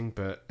be amazing,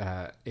 but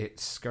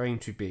it's going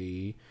to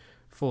be,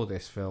 for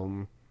this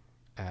film,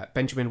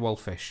 Benjamin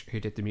Wallfish,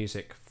 who did the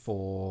music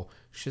for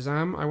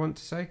Shazam, I want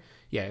to say.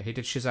 Yeah, he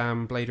did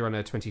Shazam, Blade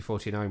Runner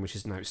 2049, which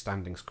is an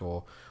outstanding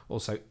score.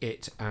 Also,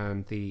 It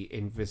and The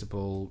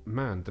Invisible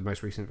Man, the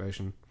most recent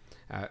version.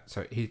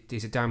 So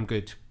he's a damn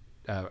good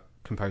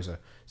composer.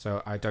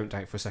 So I don't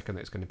doubt for a second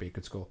that it's going to be a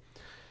good score.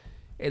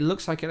 It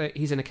looks like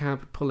he's in a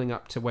cab pulling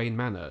up to Wayne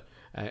Manor.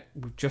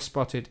 We've just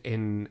spotted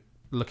in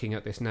looking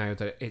at this now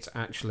that it's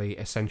actually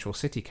a Central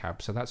City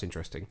cab, so that's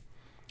interesting.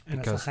 And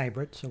it's a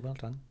hybrid, so well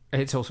done.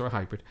 It's also a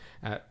hybrid,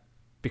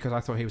 because I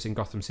thought he was in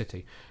Gotham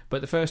City.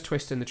 But the first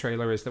twist in the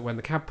trailer is that when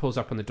the cab pulls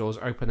up and the doors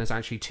open, there's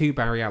actually 2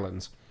 Barry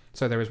Allens.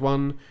 So there is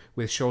one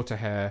with shorter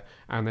hair,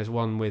 and there's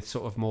one with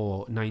sort of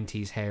more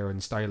 90s hair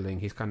and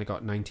styling. He's kind of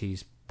got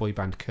 90s boy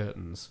band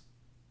curtains.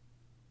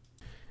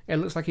 It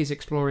looks like he's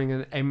exploring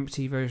an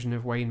empty version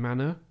of Wayne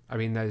Manor. I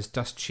mean, there's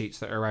dust sheets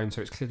that are around,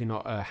 so it's clearly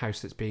not a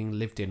house that's being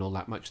lived in all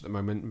that much at the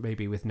moment,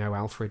 maybe with no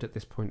Alfred at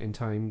this point in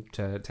time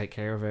to take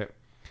care of it.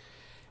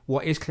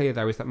 What is clear,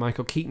 though, is that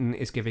Michael Keaton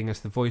is giving us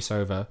the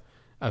voiceover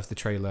of the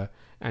trailer,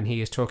 and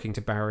he is talking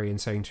to Barry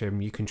and saying to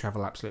him, you can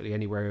travel absolutely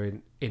anywhere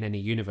in any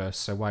universe,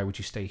 so why would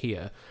you stay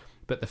here?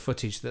 But the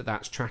footage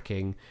that's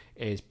tracking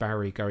is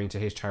Barry going to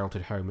his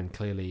childhood home and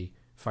clearly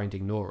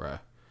finding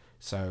Nora.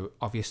 So,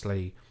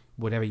 obviously,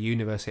 whatever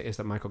universe it is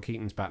that Michael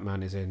Keaton's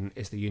Batman is in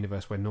is the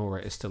universe where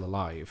Nora is still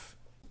alive.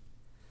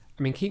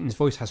 I mean, Keaton's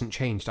voice hasn't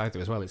changed either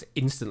as well. It's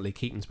instantly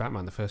Keaton's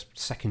Batman the first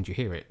second you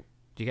hear it.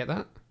 Do you get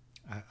that?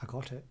 I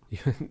got it.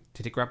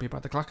 Did it grab you by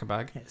the clacker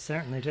bag? It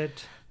certainly did.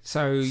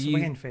 So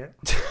Swinging for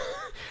it.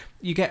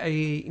 You get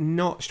a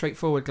not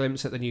straightforward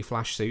glimpse at the new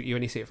Flash suit. You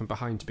only see it from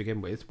behind to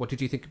begin with. What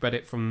did you think about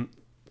it from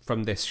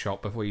this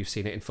shot before you've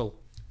seen it in full?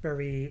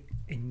 Very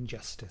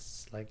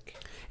Injustice-like.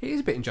 It is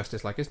a bit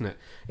Injustice-like, isn't it?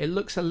 It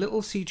looks a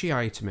little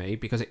CGI to me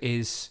because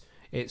it's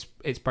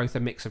both a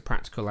mix of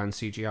practical and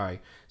CGI.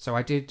 So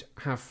I did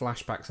have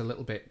flashbacks a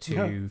little bit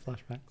to...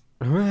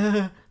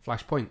 flashbacks.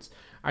 Flashpoints.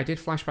 I did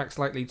flashback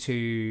slightly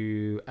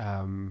to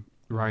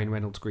Ryan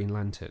Reynolds' Green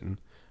Lantern,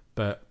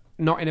 but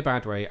not in a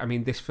bad way. I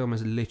mean, this film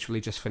has literally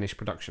just finished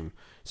production,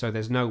 so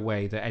there's no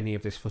way that any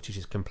of this footage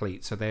is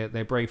complete, so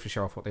they're brave to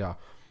show off what they are.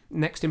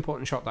 Next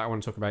important shot that I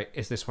want to talk about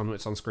is this one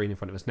that's on screen in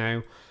front of us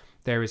now.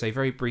 There is a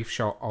very brief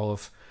shot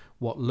of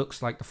what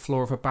looks like the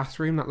floor of a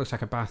bathroom. That looks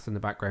like a bath in the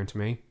background to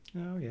me.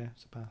 Oh, yeah,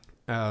 it's a bath.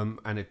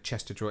 And a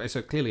chest of drawers.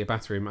 It's clearly a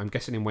bathroom, I'm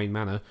guessing in Wayne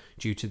Manor,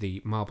 due to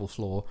the marble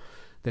floor.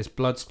 There's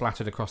blood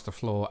splattered across the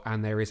floor,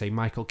 and there is a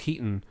Michael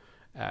Keaton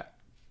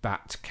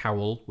bat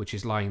cowl, which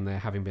is lying there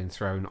having been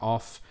thrown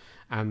off,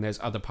 and there's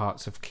other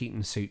parts of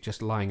Keaton's suit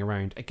just lying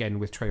around, again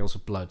with trails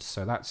of blood.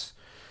 So that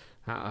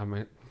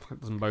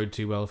doesn't bode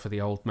too well for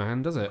the old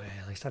man, does it?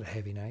 Well, he's had a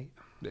heavy night.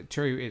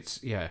 True,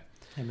 it's, yeah.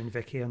 Him and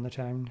Vicky on the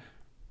town.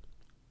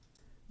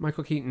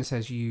 Michael Keaton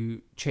says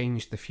you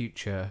changed the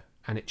future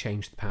and it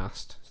changed the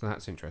past, so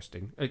that's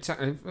interesting.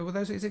 Were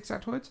those his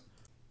exact words?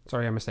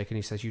 Sorry, I'm mistaken.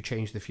 He says you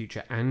changed the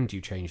future and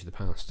you changed the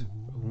past.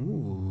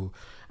 Ooh.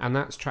 And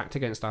that's tracked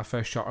against our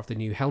first shot of the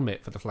new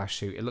helmet for the Flash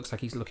suit. It looks like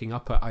he's looking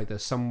up at either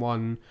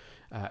someone,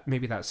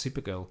 maybe that's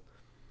Supergirl.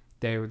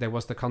 There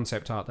was the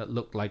concept art that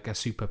looked like a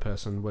super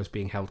person was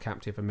being held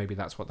captive, and maybe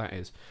that's what that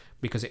is,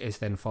 because it is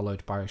then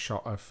followed by a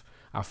shot of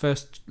our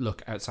first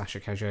look at Sasha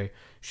Calle.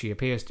 She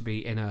appears to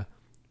be in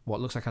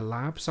what looks like a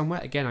lab somewhere.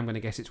 Again, I'm going to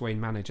guess it's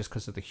Wayne Manor just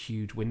because of the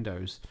huge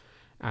windows.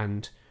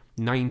 And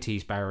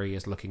 90s Barry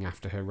is looking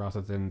after her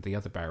rather than the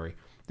other Barry.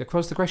 Of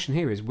course, the question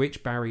here is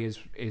which Barry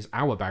is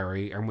our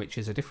Barry and which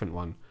is a different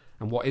one,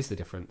 and what is the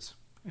difference?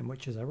 And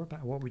which is our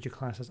Barry? What would you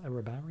class as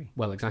our Barry?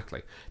 Well,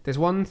 exactly. There's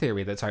one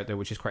theory that's out there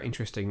which is quite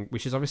interesting,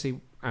 which is obviously,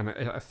 and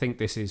I think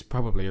this is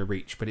probably a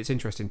reach, but it's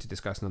interesting to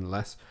discuss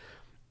nonetheless.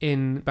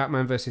 In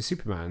Batman vs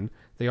Superman,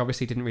 they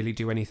obviously didn't really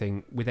do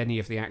anything with any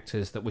of the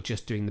actors that were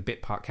just doing the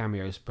bit part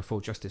cameos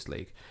before Justice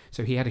League.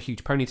 So he had a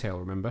huge ponytail,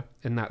 remember,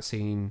 in that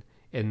scene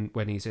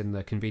when he's in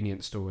the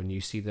convenience store and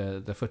you see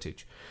the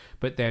footage.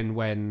 But then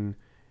when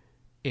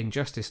in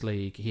Justice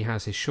League he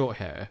has his short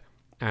hair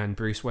and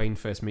Bruce Wayne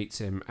first meets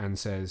him and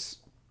says,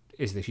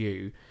 "Is this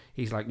you?"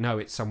 He's like, "No,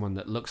 it's someone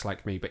that looks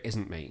like me but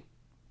isn't me."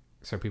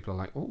 So people are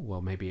like, "Oh,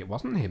 well, maybe it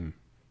wasn't him.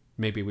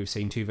 Maybe we've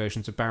seen 2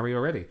 versions of Barry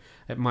already."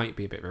 It might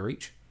be a bit of a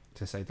reach,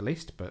 to say the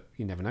least, but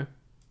you never know.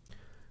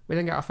 We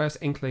then get our first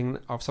inkling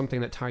of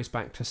something that ties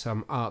back to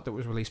some art that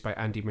was released by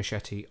Andy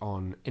Muschietti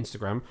on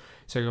Instagram.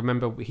 So you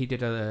remember he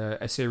did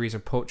a series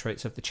of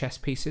portraits of the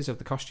chest pieces of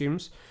the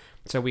costumes.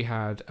 So we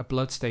had a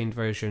blood-stained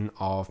version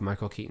of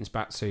Michael Keaton's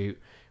Batsuit.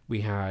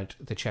 We had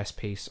the chest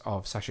piece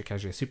of Sasha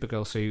Calle's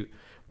Supergirl suit.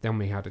 Then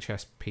we had a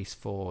chest piece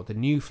for the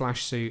new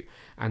Flash suit.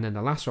 And then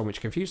the last one,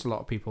 which confused a lot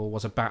of people,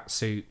 was a bat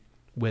suit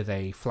with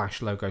a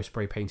Flash logo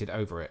spray painted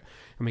over it.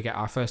 And we get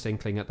our first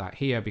inkling at that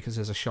here because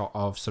there's a shot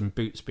of some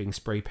boots being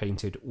spray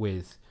painted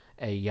with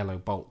a yellow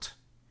bolt.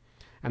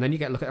 And then you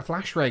get a look at a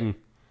Flash ring.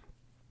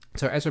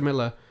 So Ezra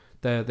Miller,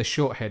 the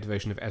short-haired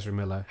version of Ezra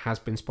Miller, has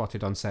been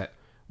spotted on set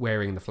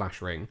wearing the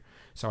Flash ring.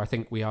 So I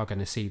think we are going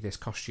to see this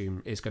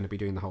costume is going to be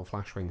doing the whole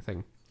Flash ring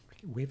thing.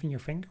 Waving your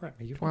finger at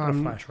me. You've got a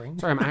Flash ring.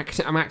 Sorry,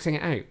 I'm acting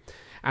it out.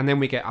 And then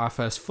we get our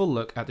first full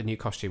look at the new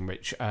costume,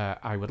 which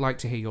I would like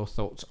to hear your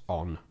thoughts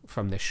on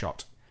from this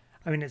shot.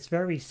 I mean, it's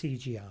very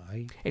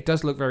CGI. It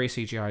does look very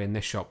CGI in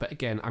this shot, but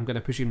again, I'm going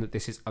to presume that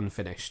this is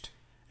unfinished.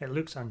 It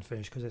looks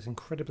unfinished because it's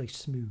incredibly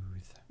smooth.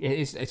 It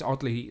is. It's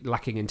oddly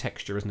lacking in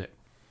texture, isn't it?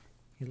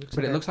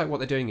 It looks like what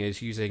they're doing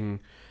is using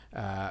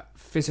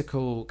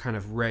physical kind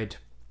of red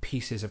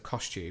pieces of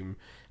costume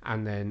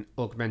and then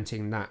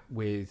augmenting that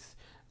with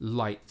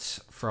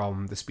lights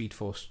from the Speed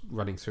Force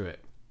running through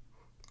it.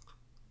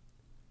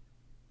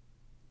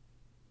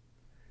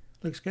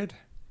 Looks good.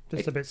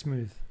 Just a bit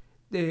smooth.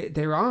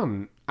 There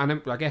aren't,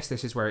 and I guess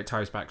this is where it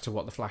ties back to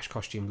what the Flash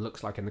costume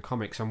looks like in the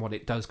comics and what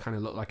it does kind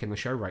of look like in the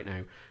show right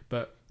now,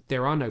 but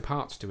there are no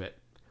parts to it.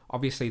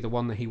 Obviously, the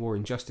one that he wore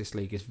in Justice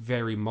League is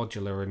very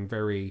modular and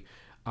very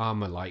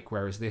armor-like,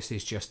 whereas this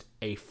is just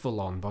a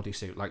full-on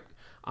bodysuit. Like,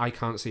 I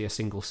can't see a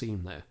single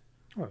seam there.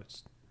 Well,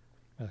 it's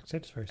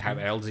very smooth. How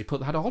the hell does he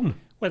put that on?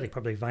 Well, he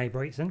probably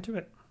vibrates into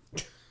it.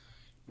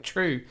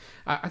 True.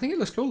 I think it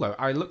looks cool, though.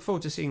 I look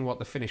forward to seeing what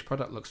the finished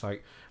product looks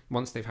like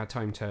once they've had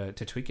time to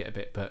tweak it a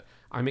bit, but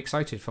I'm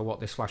excited for what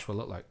this Flash will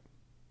look like.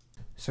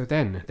 So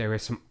then, there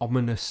is some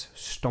ominous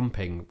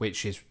stomping,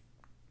 which is,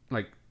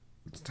 like,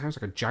 it sounds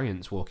like a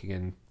giant's walking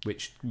in,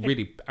 which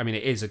really, I mean,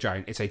 it is a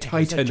giant. It's a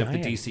titan of the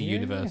DC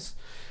universe.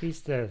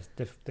 He's the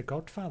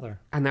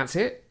godfather. And that's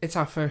it. It's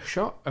our first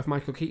shot of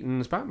Michael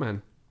Keaton's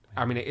Batman.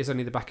 I mean, it is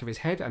only the back of his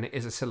head, and it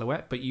is a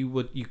silhouette, but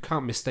you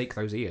can't mistake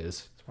those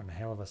ears. It's one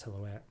hell of a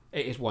silhouette.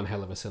 It is one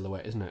hell of a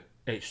silhouette, isn't it?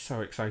 It's so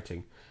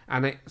exciting.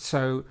 And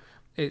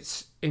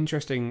it's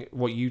interesting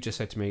what you just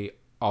said to me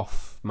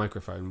off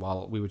microphone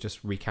while we were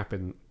just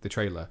recapping the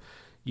trailer.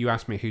 You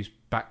asked me whose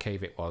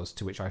Batcave it was,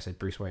 to which I said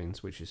Bruce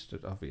Wayne's, which is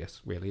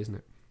obvious, really, isn't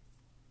it?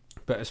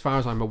 But as far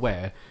as I'm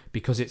aware,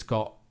 because it's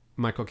got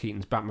Michael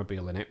Keaton's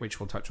Batmobile in it, which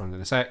we'll touch on in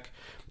a sec,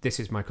 this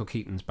is Michael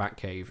Keaton's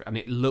Batcave, and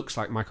it looks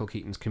like Michael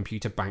Keaton's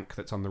computer bank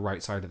that's on the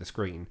right side of the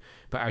screen.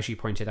 But as you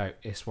pointed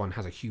out, this one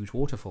has a huge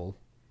waterfall.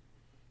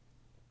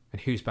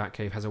 And whose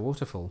Batcave has a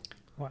waterfall?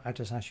 Well, I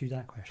just asked you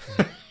that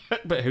question.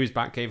 But whose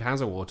Batcave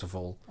has a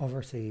waterfall?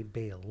 Obviously,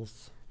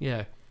 Bale's.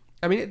 Yeah.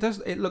 I mean,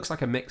 it looks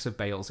like a mix of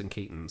Bale's and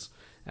Keaton's.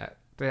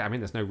 I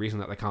mean, there's no reason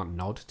that they can't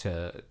nod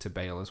to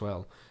Bale as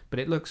well. But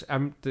it looks...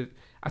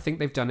 I think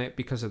they've done it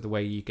because of the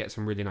way you get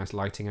some really nice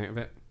lighting out of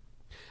it.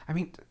 I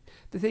mean,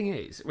 the thing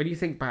is, when you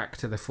think back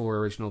to the 4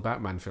 original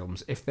Batman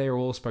films, if they're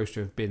all supposed to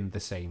have been the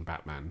same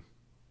Batman,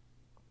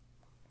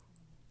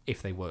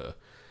 if they were,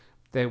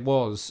 there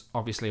was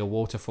obviously a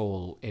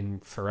waterfall in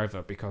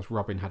Forever because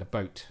Robin had a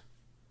boat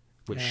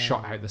which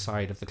shot out the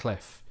side of the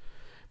cliff.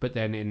 But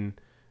then in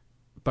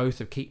both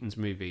of Keaton's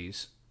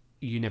movies,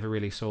 you never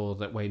really saw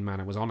that Wayne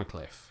Manor was on a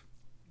cliff.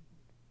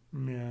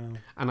 Yeah.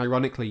 And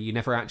ironically, you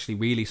never actually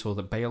really saw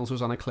that Bale's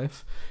was on a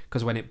cliff,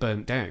 because when it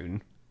burnt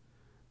down,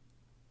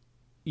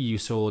 you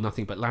saw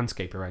nothing but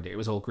landscape around it. It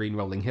was all green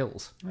rolling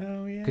hills.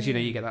 Oh, yeah. Because,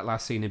 you get that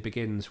last scene in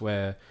Begins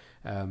where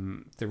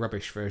the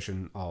rubbish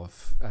version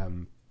of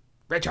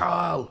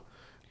Rachel!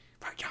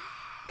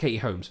 Katie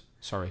Holmes.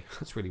 Sorry,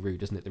 that's really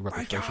rude, isn't it? The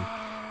rubbish version.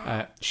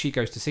 She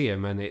goes to see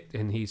him,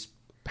 and he's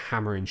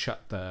hammering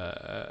shut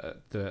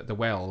the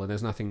well, and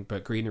there's nothing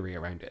but greenery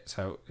around it,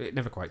 so it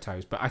never quite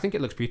ties. But I think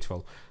it looks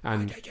beautiful.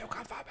 And why did you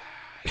come for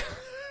me?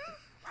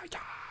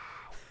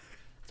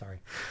 Sorry.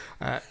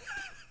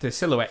 The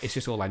silhouette is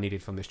just all I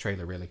needed from this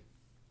trailer, really.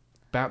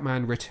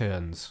 Batman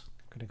Returns.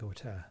 I'm gonna go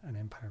to an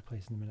Empire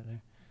place in a minute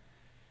now.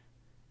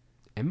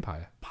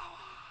 Empire? Power.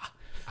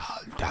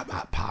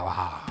 Ultimate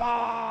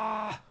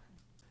power.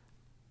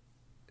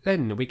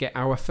 Then we get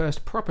our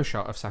first proper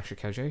shot of Sasha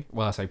Calle.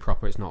 Well, I say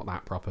proper, it's not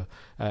that proper.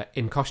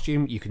 In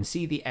costume, you can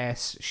see the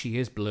S. She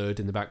is blurred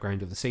in the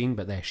background of the scene,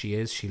 but there she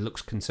is. She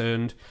looks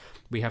concerned.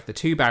 We have the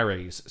 2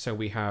 Barrys. So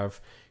we have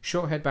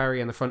Shorthead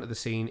Barry in the front of the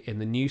scene in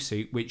the new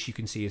suit, which you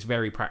can see is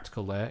very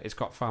practical there. It's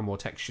got far more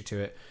texture to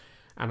it.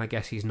 And I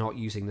guess he's not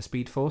using the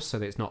Speed Force, so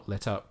that it's not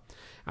lit up.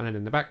 And then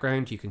in the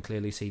background, you can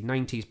clearly see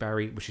 90s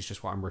Barry, which is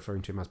just what I'm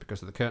referring to him as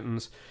because of the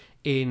curtains,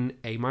 in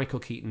a Michael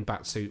Keaton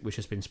batsuit, which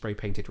has been spray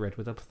painted red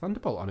with a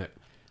thunderbolt on it.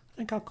 I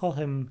think I'll call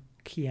him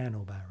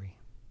Keanu Barry.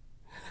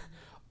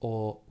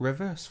 Or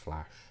Reverse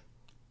Flash.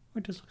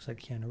 It just looks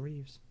like Keanu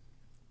Reeves.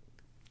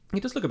 He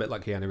does look a bit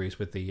like Keanu Reeves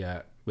with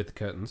the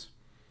curtains.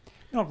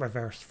 Not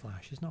Reverse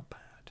Flash, he's not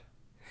bad.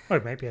 Or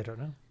maybe, I don't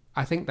know.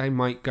 I think they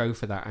might go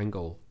for that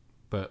angle,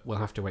 but we'll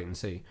have to wait and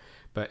see.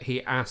 But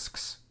he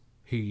asks,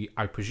 who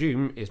I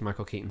presume is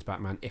Michael Keaton's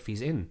Batman, if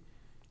he's in.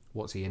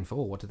 What's he in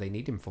for? What do they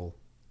need him for?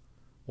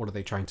 What are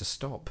they trying to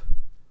stop?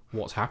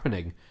 What's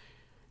happening?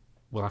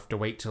 We'll have to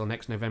wait till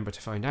next November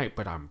to find out,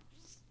 but I'm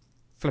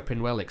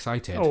flipping well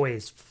excited.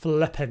 Always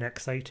flipping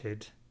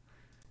excited.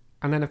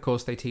 And then, of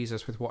course, they tease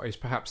us with what is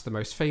perhaps the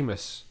most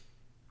famous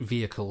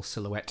vehicle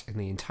silhouette in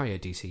the entire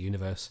DC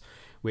universe,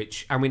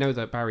 and we know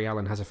that Barry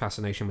Allen has a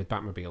fascination with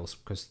Batmobiles,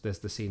 because there's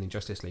the scene in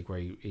Justice League where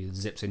he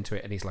zips into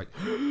it and he's like,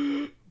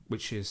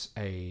 which is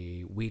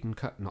a Whedon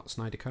cut, not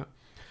Snyder cut.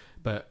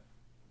 But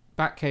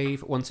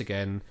Batcave, once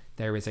again,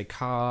 there is a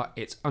car,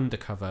 it's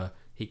undercover,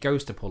 he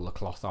goes to pull the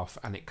cloth off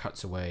and it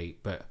cuts away,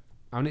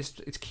 and it's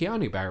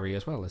Keanu Barry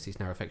as well, as he's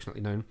now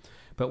affectionately known.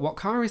 But what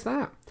car is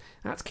that?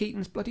 That's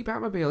Keaton's bloody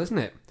Batmobile, isn't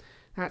it?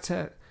 That's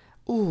a...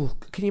 Oh,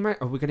 can you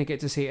imagine? Are we going to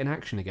get to see it in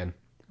action again?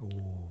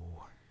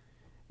 Oh.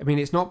 I mean,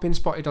 it's not been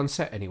spotted on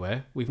set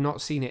anywhere. We've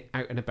not seen it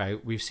out and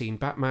about. We've seen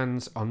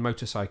Batmans on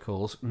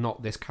motorcycles,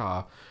 not this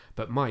car.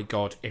 But my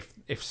God,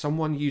 if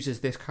someone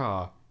uses this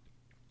car,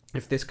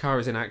 if this car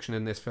is in action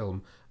in this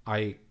film,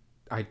 I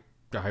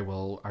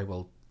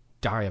will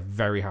die a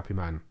very happy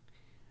man.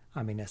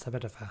 I mean, it's a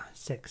bit of a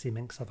sexy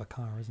minx of a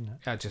car, isn't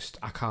it?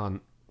 I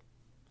can't.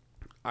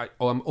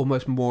 I'm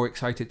almost more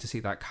excited to see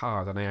that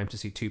car than I am to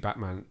see two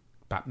Batmen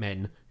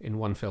in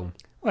one film.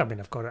 Well, I mean,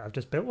 I've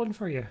just built one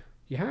for you.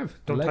 You have.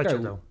 Don't touch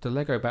it, though. The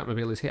Lego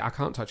Batmobile is here. I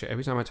can't touch it.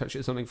 Every time I touch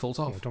it, something falls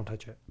off. Yeah, don't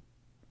touch it.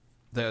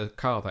 The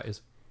car, that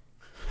is.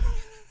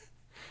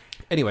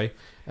 Anyway,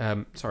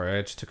 sorry,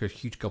 I just took a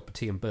huge gulp of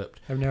tea and burped.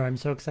 Oh no, I'm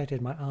so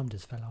excited my arm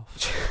just fell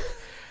off.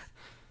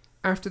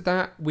 After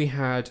that, we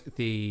had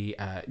the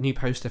new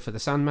poster for The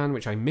Sandman,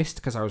 which I missed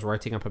because I was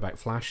writing up about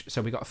Flash.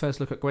 So we got a first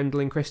look at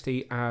Gwendolyn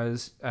Christie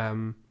as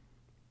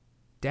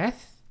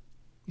Death?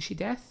 Is she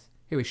Death?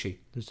 Who is she?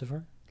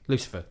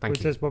 Lucifer,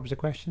 thank you. What was the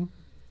question?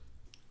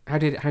 How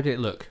did it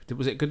look?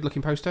 Was it a good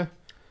looking poster?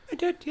 I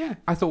did, yeah.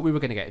 I thought we were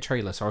going to get a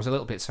trailer, so I was a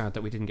little bit sad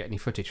that we didn't get any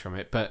footage from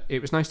it. But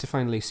it was nice to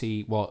finally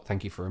see what,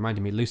 thank you for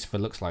reminding me, Lucifer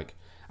looks like.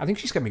 I think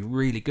she's going to be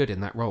really good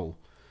in that role.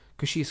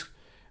 Because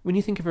when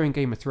you think of her in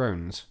Game of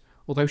Thrones,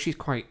 although she's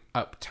quite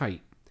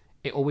uptight,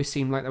 it always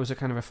seemed like there was a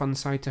kind of a fun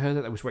side to her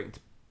that I was waiting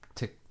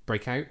to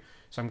break out.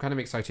 So I'm kind of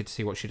excited to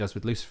see what she does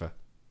with Lucifer.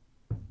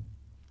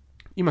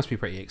 You must be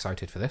pretty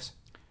excited for this.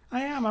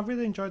 I am. I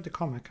really enjoyed the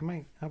comic.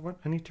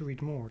 I need to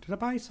read more. Did I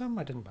buy some?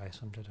 I didn't buy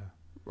some, did I?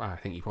 Well, I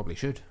think you probably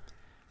should.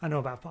 I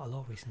know, but I've bought a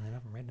lot recently and I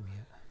haven't read them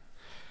yet.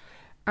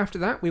 After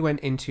that, we went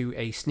into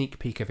a sneak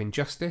peek of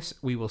Injustice.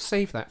 We will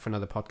save that for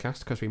another podcast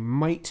because we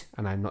might,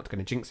 and I'm not going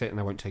to jinx it and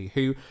I won't tell you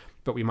who,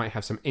 but we might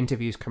have some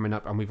interviews coming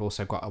up, and we've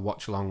also got a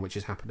watch-along which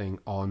is happening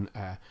on...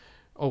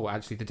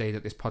 actually the day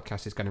that this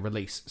podcast is going to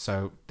release.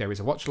 So there is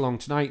a watch-along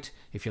tonight.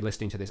 If you're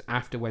listening to this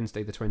after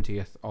Wednesday the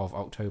 20th of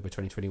October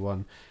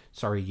 2021,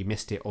 sorry you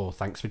missed it, or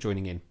thanks for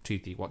joining in to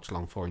the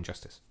watch-along for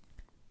Injustice.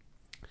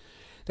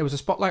 There was a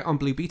spotlight on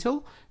Blue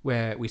Beetle,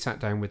 where we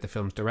sat down with the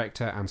film's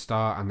director and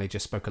star, and they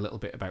just spoke a little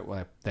bit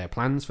about their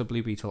plans for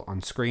Blue Beetle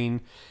on screen.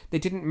 They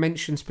didn't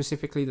mention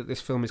specifically that this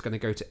film is going to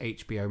go to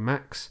HBO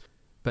Max,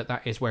 but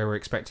that is where we're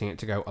expecting it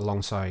to go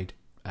alongside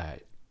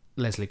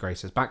Leslie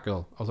Grace as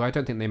Batgirl, although I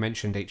don't think they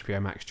mentioned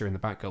HBO Max during the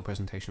Batgirl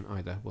presentation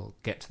either. We'll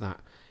get to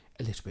that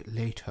a little bit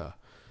later.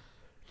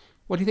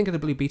 What do you think of the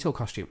Blue Beetle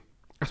costume?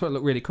 I thought it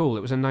looked really cool.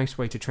 It was a nice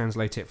way to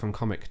translate it from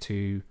comic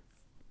to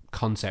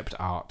concept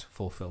art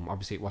for film.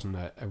 Obviously it wasn't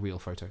a real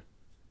photo.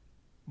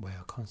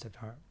 Well, concept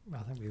art, I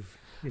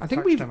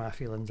think we've touched on my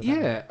feelings about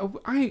it.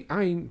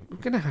 I'm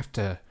going to have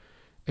to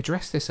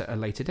address this at a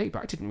later date,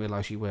 but I didn't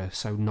realise you were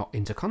so not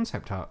into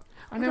concept art.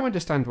 I now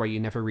understand why you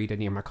never read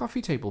any of my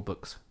coffee table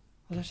books.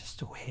 Well, they're just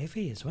so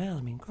heavy as well.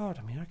 I mean,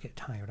 I get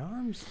tired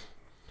arms.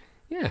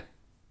 Yeah.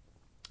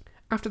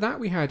 After that,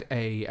 we had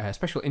a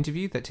special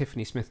interview that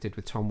Tiffany Smith did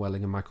with Tom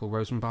Welling and Michael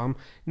Rosenbaum.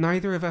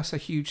 Neither of us are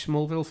huge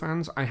Smallville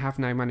fans. I have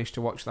now managed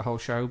to watch the whole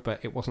show,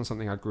 but it wasn't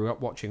something I grew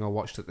up watching or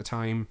watched at the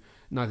time.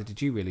 Neither did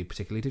you really,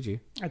 particularly, did you?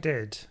 I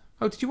did.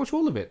 Oh, did you watch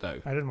all of it,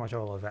 though? I didn't watch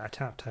all of it. I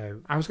tapped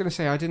out. I was going to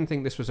say, I didn't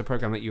think this was a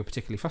programme that you were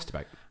particularly fussed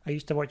about. I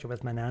used to watch it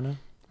with my nana.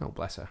 Oh,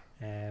 bless her.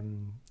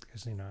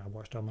 Because, I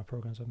watched all my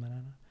programmes with my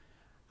nana.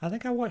 I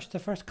think I watched the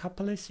first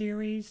couple of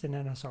series, and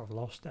then I sort of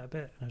lost it a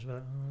bit. And I was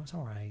like, it's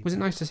all right. Was it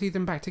nice to see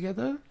them back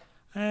together?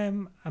 I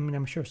mean,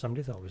 I'm sure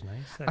somebody thought it was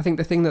nice. I think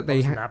the thing that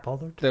they that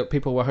bothered. That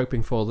people were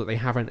hoping for, that they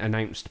haven't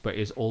announced but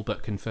is all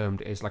but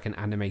confirmed, is like an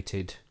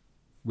animated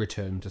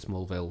return to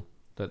Smallville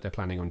that they're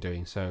planning on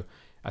doing. So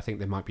I think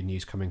there might be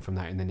news coming from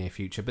that in the near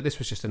future. But this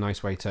was just a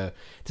nice way to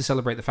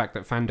celebrate the fact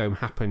that fandom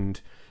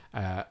happened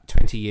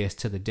 20 years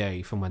to the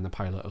day from when the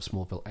pilot of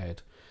Smallville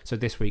aired. So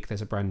this week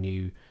there's a brand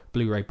new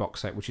Blu-ray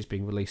box set which is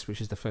being released,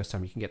 which is the first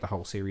time you can get the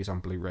whole series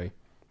on Blu-ray.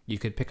 You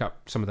could pick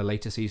up some of the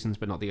later seasons,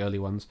 but not the early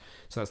ones.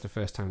 So that's the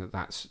first time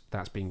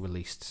that's being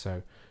released.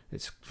 So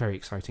it's very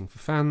exciting for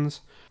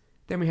fans.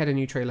 Then we had a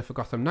new trailer for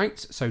Gotham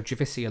Knights. So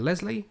Javicia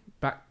Leslie,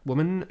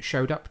 Batwoman,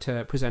 showed up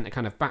to present a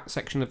kind of Bat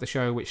section of the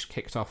show, which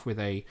kicked off with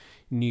a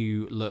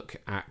new look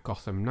at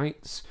Gotham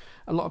Knights.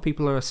 A lot of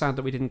people are sad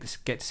that we didn't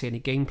get to see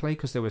any gameplay,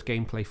 because there was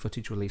gameplay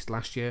footage released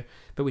last year,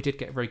 but we did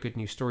get a very good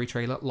new story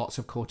trailer, lots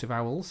of Court of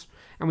Owls,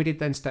 and we did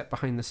then step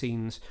behind the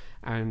scenes,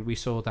 and we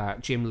saw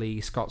that Jim Lee,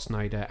 Scott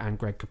Snyder, and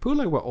Greg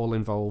Capullo were all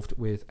involved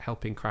with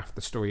helping craft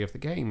the story of the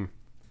game.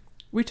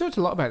 We talked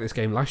a lot about this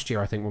game last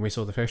year, I think, when we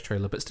saw the first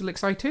trailer, but still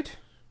excited?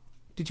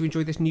 Did you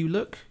enjoy this new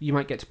look? You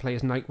might get to play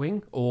as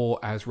Nightwing, or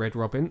as Red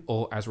Robin,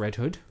 or as Red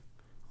Hood.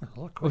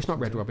 Oh, it's not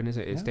Red Robin, is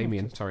it? It's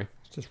Damien, sorry.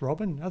 It's just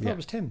Robin. I thought it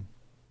was Tim.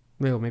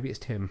 Well, maybe it's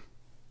Tim.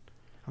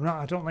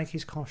 I don't like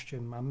his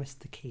costume. I missed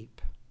the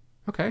cape.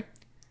 Okay.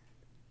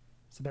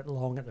 It's a bit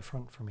long at the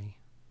front for me.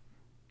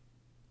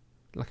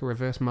 Like a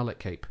reverse mullet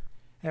cape.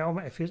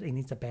 It feels he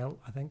needs a belt,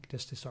 I think,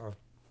 just to sort of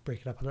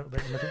break it up a little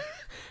bit in the middle.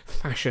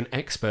 Fashion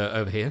expert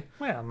over here.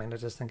 Well, I mean, I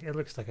just think it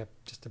looks like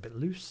just a bit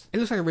loose. It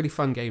looks like a really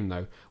fun game,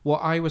 though. What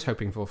I was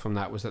hoping for from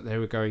that was that they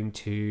were going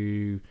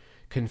to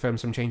confirm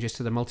some changes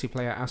to the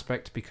multiplayer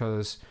aspect,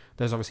 because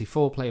there's obviously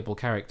 4 playable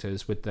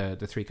characters with the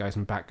 3 guys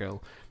and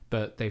Batgirl,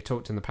 but they've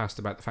talked in the past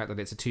about the fact that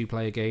it's a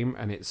 2-player game,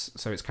 and it's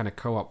kind of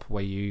co-op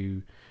where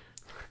you...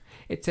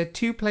 It's a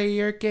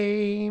 2-player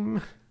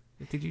game.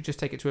 Did you just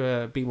take it to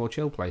a Be More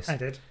Chill place? I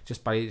did.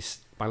 Just by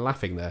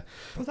laughing there.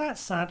 Well, that's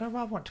sad. I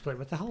want to play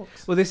with the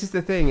Hulks. Well, this is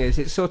the thing, is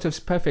it's sort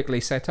of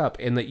perfectly set up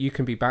in that you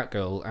can be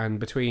Batgirl, and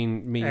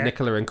between me,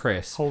 Nicola and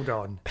Chris... Hold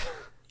on.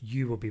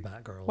 You will be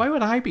Batgirl. Why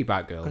would I be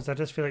Batgirl? Because I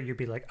just feel like you'd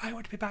be like, I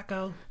want to be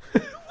Batgirl.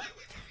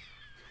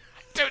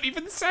 Don't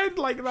even sound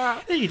like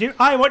that. Yeah, you do.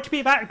 I want to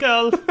be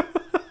Batgirl.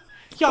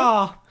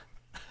 Yeah.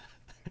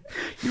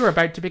 You're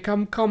about to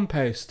become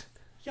compost.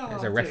 Yeah.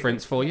 There's a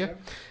reference for you.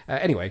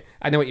 Anyway,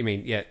 I know what you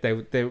mean. Yeah,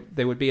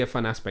 there would be a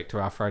fun aspect to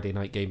our Friday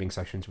night gaming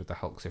sessions with the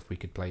Hulks if we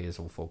could play as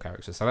all 4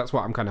 characters. So that's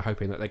what I'm kind of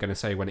hoping that they're going to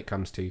say when it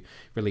comes to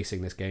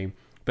releasing this game.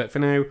 But for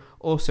now,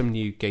 awesome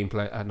new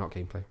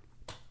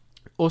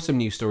awesome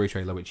new story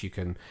trailer, which you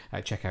can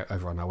check out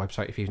over on our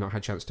website if you've not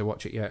had a chance to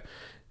watch it yet.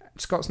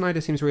 Scott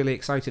Snyder seems really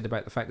excited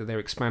about the fact that they're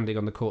expanding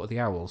on the Court of the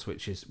Owls,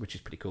 which is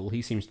pretty cool.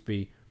 He seems to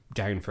be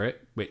down for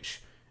it,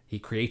 which he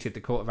created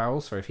the Court of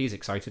Owls, so if he's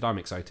excited, I'm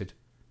excited.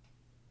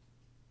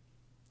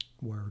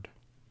 Word.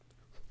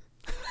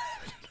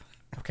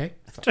 Okay.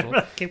 That's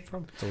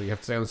all you have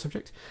to say on the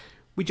subject.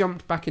 We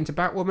jumped back into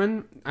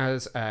Batwoman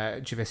as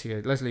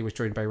Javicia Leslie was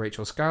joined by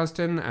Rachel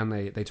Scarsden, and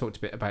they talked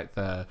a bit about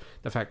the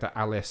fact that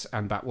Alice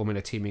and Batwoman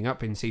are teaming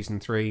up in season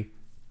 3.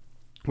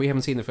 We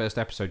haven't seen the first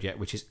episode yet,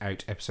 which is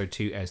out. Episode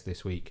 2 airs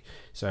this week,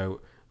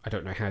 so I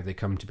don't know how they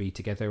come to be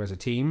together as a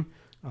team.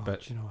 Oh,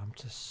 but do you know, I'm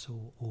just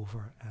so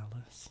over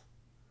Alice.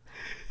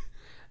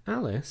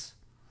 Alice?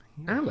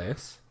 Yeah.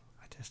 Alice?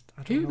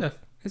 I don't know.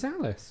 Is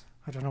Alice?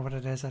 I don't know what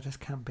it is. I just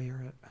can't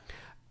bear it.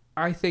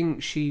 I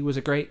think she was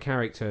a great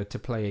character to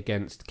play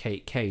against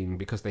Kate Kane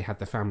because they had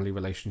the family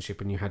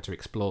relationship and you had to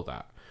explore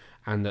that.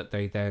 And that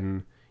they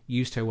then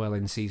used her well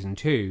in season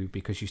 2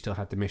 because you still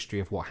had the mystery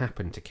of what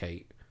happened to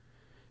Kate.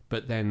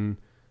 But then,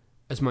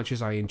 as much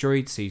as I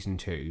enjoyed season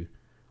 2,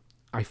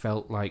 I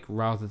felt like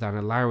rather than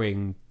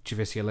allowing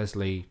Javicia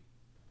Leslie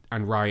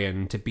and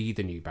Ryan to be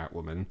the new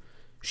Batwoman,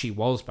 she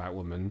was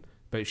Batwoman,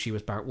 but she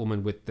was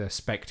Batwoman with the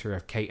spectre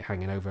of Kate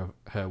hanging over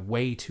her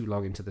way too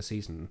long into the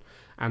season.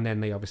 And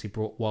then they obviously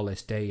brought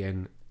Wallace Day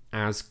in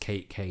as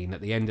Kate Kane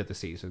at the end of the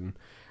season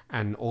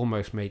and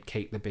almost made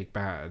Kate the big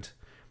bad.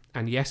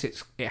 And yes,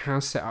 it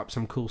has set up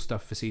some cool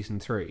stuff for season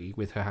 3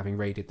 with her having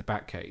raided the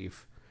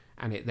Batcave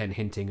and it then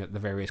hinting at the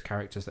various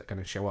characters that are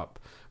going to show up.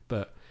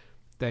 But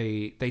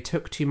they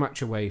took too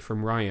much away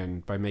from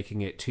Ryan by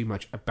making it too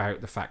much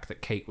about the fact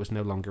that Kate was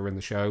no longer in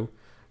the show.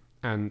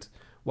 And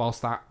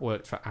whilst that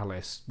worked for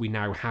Alice, we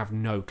now have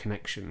no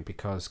connection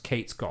because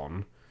Kate's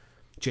gone,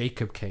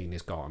 Jacob Kane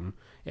is gone.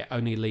 It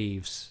only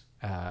leaves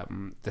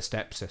the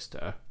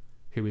stepsister,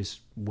 who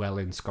is well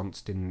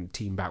ensconced in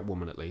Team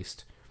Batwoman at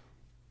least.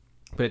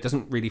 But it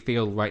doesn't really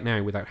feel right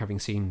now, without having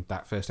seen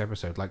that first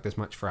episode, like there's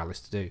much for Alice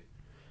to do.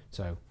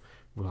 So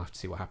we'll have to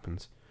see what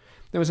happens.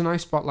 There was a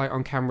nice spotlight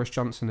on Cameron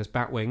Johnson as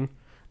Batwing.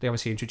 They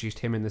obviously introduced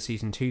him in the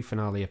season 2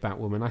 finale of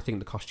Batwoman. I think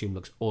the costume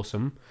looks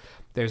awesome.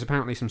 There's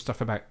apparently some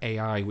stuff about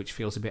AI which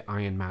feels a bit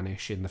Iron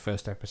Man-ish in the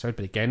first episode,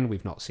 but again,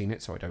 we've not seen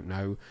it, so I don't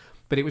know.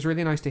 But it was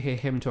really nice to hear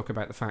him talk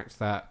about the fact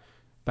that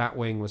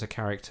Batwing was a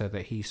character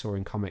that he saw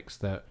in comics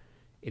that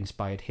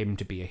inspired him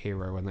to be a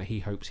hero, and that he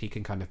hopes he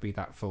can kind of be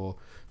that for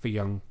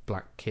young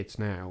black kids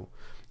now.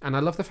 And I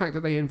love the fact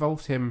that they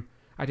involved him.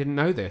 I didn't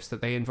know this,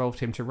 that they involved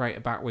him to write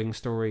a Batwing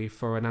story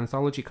for an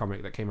anthology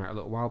comic that came out a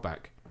little while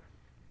back.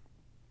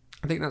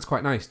 I think that's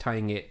quite nice,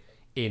 tying it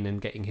in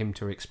and getting him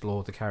to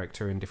explore the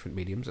character in different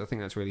mediums. I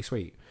think that's really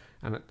sweet.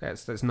 And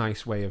that's a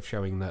nice way of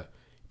showing that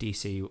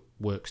DC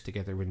works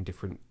together in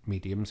different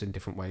mediums in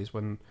different ways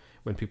when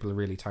people are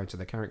really tied to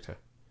their character.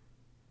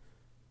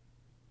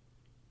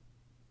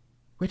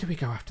 Where do we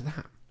go after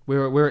that?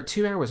 We're at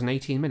 2 hours and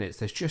 18 minutes.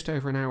 There's just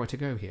over an hour to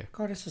go here.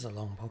 God, this is a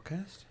long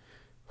podcast.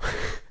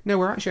 No,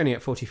 we're actually only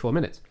at 44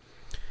 minutes.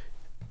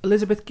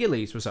 Elizabeth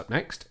Gillies was up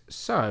next,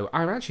 so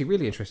I'm actually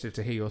really interested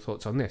to hear your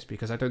thoughts on this,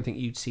 because I don't think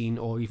you'd seen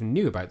or even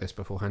knew about this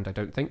beforehand, I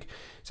don't think.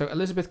 So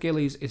Elizabeth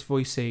Gillies is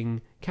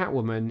voicing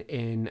Catwoman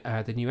in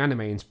the new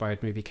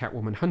anime-inspired movie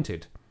Catwoman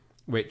Hunted,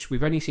 which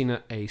we've only seen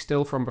a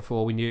still from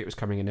before. We knew it was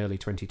coming in early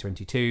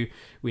 2022.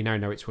 We now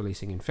know it's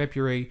releasing in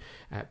February.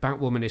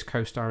 Batwoman is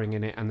co-starring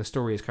in it, and the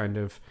story is kind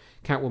of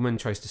Catwoman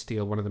tries to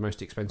steal one of the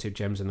most expensive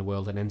gems in the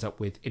world and ends up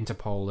with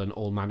Interpol and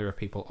all manner of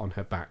people on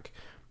her back.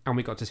 And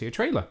we got to see a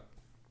trailer.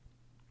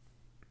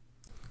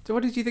 So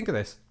what did you think of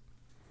this?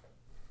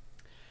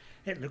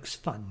 It looks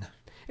fun.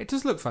 It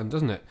does look fun,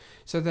 doesn't it?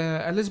 So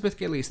Elizabeth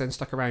Gillies then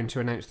stuck around to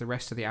announce the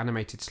rest of the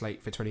animated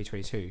slate for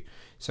 2022.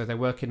 So they're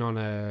working on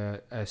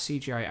a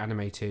CGI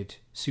animated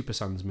Super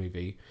Sons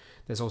movie.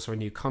 There's also a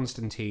new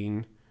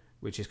Constantine,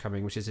 which is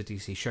coming, which is a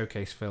DC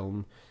showcase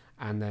film.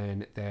 And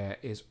then there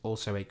is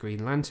also a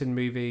Green Lantern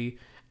movie.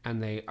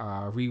 And they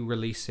are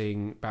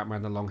re-releasing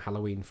Batman The Long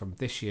Halloween from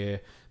this year,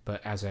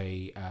 but as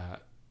a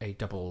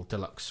double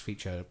deluxe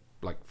feature,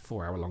 like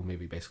 4-hour-long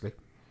movie, basically.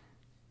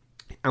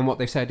 And what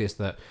they've said is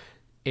that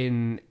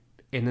in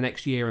the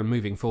next year and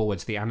moving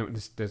forwards,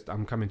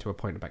 I'm coming to a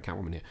point about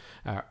Catwoman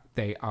here.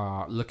 They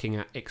are looking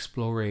at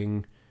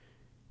exploring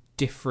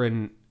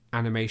different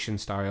animation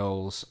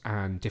styles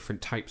and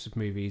different types of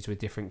movies with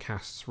different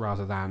casts,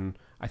 rather than,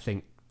 I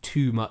think,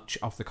 too much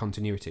of the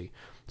continuity.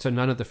 So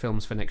none of the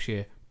films for next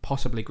year,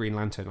 possibly Green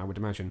Lantern, I would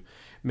imagine,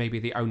 maybe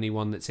the only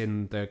one that's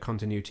in the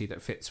continuity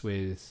that fits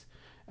with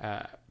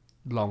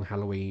Long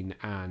Halloween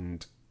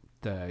and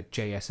the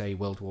JSA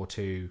World War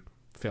II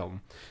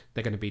film.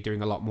 They're going to be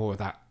doing a lot more of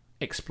that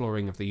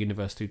exploring of the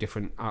universe through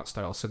different art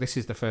styles. So this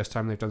is the first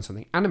time they've done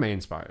something anime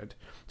inspired.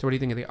 So what do you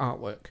think of the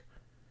artwork?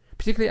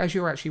 Particularly as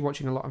you're actually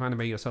watching a lot of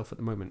anime yourself at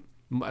the moment,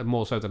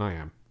 more so than I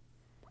am.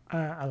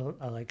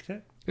 I liked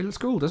it. It looks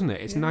cool, doesn't it?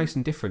 It's nice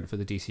and different for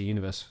the DC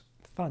universe.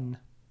 Fun.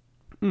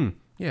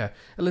 Yeah.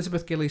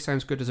 Elizabeth Gillies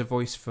sounds good as a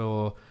voice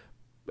for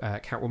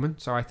Catwoman,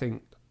 so I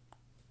think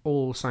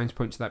all signs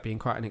point to that being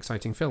quite an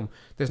exciting film.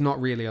 There's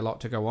not really a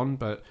lot to go on,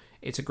 but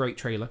it's a great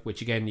trailer,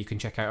 which again you can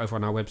check out over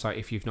on our website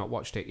if you've not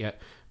watched it yet.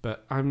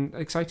 But I'm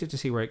excited to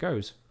see where it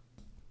goes.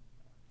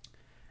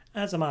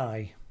 As am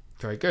I.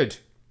 Very good.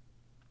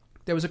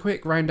 There was a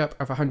quick roundup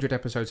of 100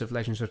 episodes of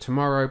Legends of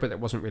Tomorrow, but there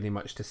wasn't really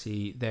much to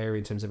see there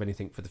in terms of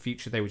anything for the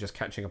future. They were just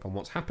catching up on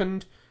what's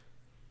happened.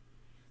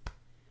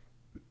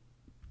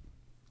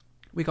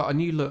 We got a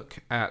new look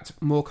at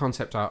more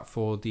concept art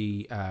for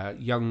the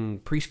young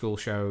preschool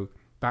show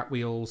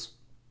Batwheels.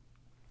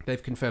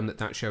 They've confirmed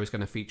that show is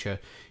going to feature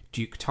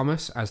Duke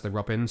Thomas as the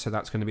Robin, so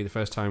that's going to be the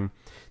first time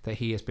that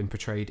he has been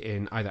portrayed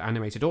in either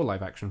animated or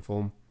live action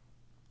form.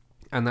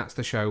 And that's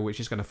the show which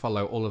is going to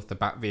follow all of the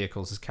Bat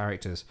vehicles as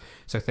characters.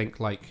 So think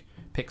like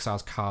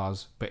Pixar's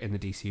Cars, but in the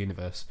DC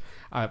universe.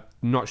 I'm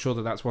not sure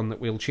that that's one that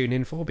we'll tune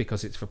in for,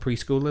 because it's for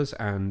preschoolers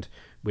and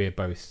we're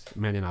both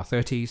men in our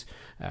 30s.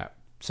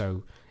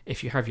 So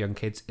if you have young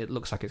kids, it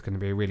looks like it's going to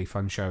be a really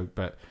fun show,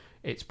 but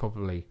it's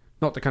probably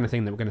not the kind of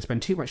thing that we're going to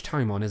spend too much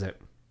time on, is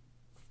it?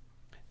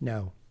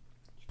 No.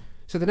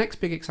 So the next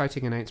big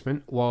exciting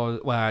announcement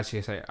was, well,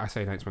 actually I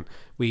say announcement.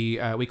 We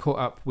caught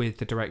up with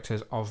the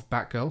directors of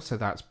Batgirl, so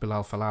that's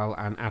Bilal Falal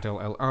and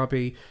Adil El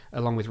Arbi,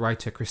 along with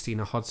writer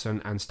Christina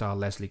Hodson and star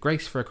Leslie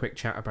Grace, for a quick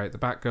chat about the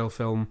Batgirl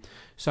film.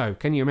 So,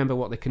 can you remember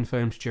what they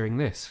confirmed during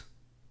this?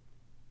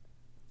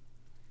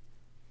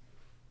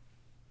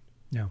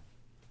 No.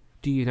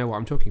 Do you know what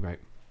I'm talking about?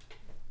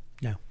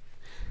 No.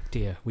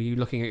 Dear, were you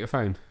looking at your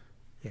phone?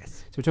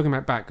 Yes. So we're talking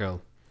about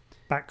Batgirl.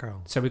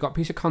 So we got a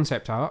piece of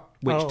concept art,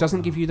 which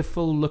doesn't give you the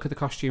full look of the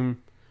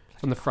costume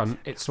from the front.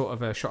 It's sort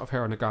of a shot of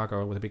her on a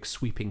gargoyle with a big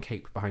sweeping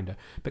cape behind her.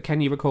 But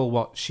can you recall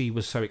what she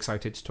was so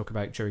excited to talk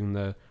about during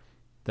the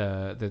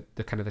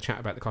kind of the chat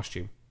about the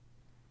costume?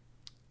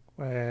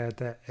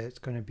 That it's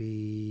going to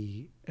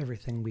be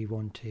everything we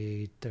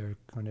wanted. They're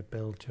going to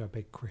build to a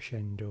big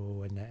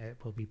crescendo, and that it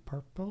will be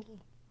purple.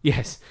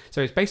 Yes.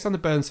 So it's based on the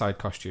Burnside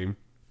costume.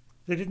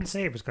 They didn't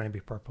say it was going to be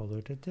purple,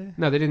 though, did they?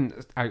 No, they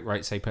didn't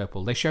outright say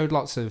purple. They showed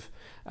lots of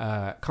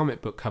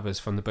comic book covers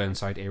from the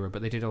Burnside era,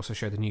 but they did also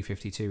show the New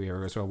 52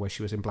 era as well, where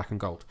she was in black and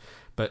gold.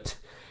 But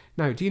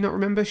no, do you not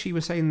remember? She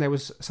was saying there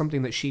was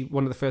something that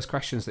one of the first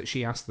questions that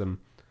she asked them,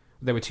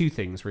 there were two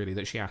things really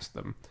that she asked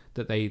them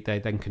that they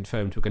then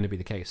confirmed were going to be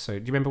the case. So do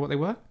you remember what they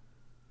were?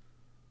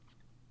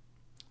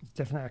 It's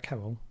definitely a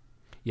cowl.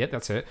 Yeah,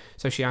 that's it.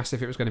 So she asked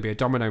if it was going to be a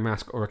domino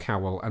mask or a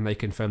cowl, and they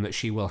confirmed that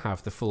she will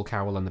have the full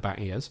cowl and the bat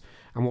ears.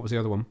 And what was the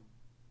other one?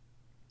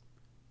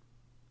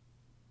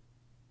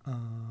 Can't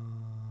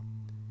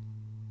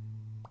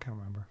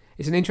remember.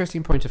 It's an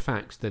interesting point of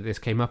fact that this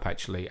came up,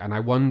 actually, and I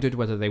wondered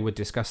whether they would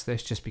discuss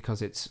this just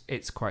because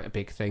it's quite a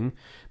big thing.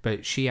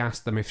 But she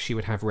asked them if she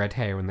would have red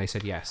hair, and they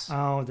said yes.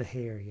 Oh, the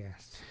hair,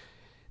 yes.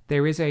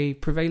 There is a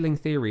prevailing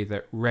theory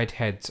that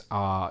redheads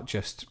are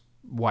just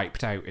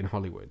wiped out in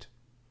Hollywood.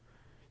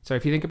 So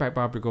if you think about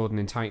Barbara Gordon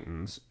in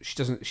Titans,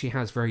 she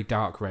has very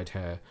dark red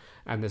hair,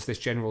 and there's this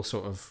general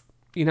sort of,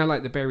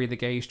 like the bury the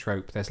gays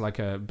trope, there's like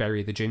a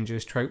bury the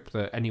gingers trope,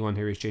 that anyone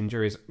who is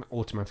ginger is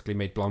automatically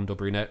made blonde or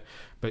brunette,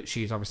 but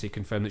she's obviously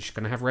confirmed that she's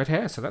going to have red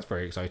hair, so that's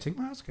very exciting.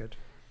 Well, that's good.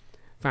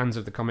 Fans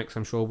of the comics,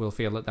 I'm sure, will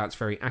feel that that's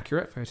very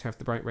accurate for her to have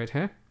the bright red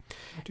hair.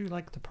 I do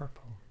like the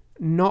purple.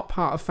 Not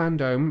part of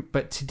fandom,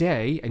 but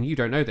today, and you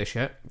don't know this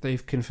yet,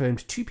 they've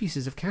confirmed 2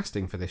 pieces of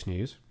casting for this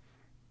news.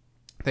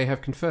 They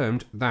have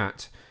confirmed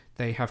that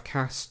they have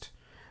cast,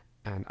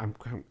 and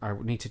I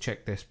need to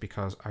check this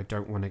because I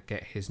don't want to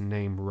get his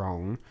name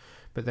wrong,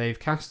 but they've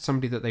cast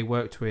somebody that they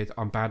worked with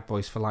on Bad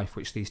Boys for Life,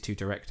 which these two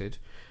directed,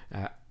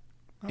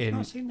 I've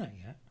not seen that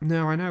yet.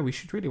 No, I know. We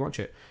should really watch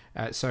it.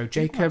 So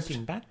Jacob... You've not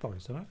seen Bad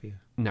Boys, though, have you?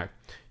 No.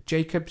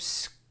 Jacob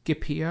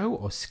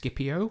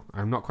Scipio,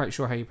 I'm not quite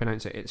sure how you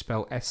pronounce it. It's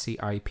spelled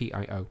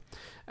Scipio.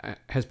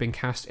 Has been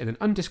cast in an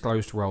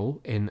undisclosed role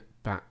in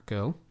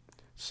Batgirl.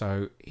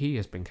 So he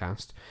has been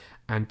cast.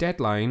 And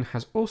Deadline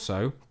has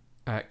also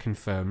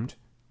confirmed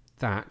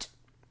that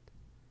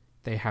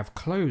they have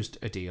closed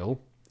a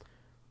deal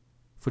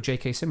for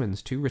J.K.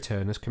 Simmons to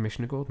return as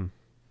Commissioner Gordon.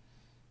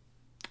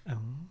 Oh.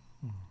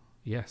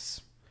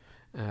 Yes.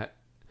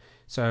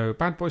 So,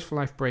 Bad Boys for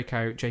Life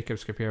breakout. Jacob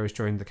Scipio has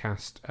joined the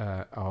cast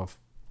of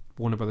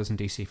Warner Brothers and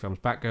DC Films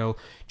Batgirl.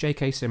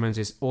 J.K. Simmons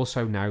is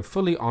also now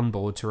fully on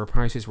board to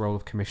reprise his role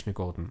of Commissioner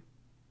Gordon.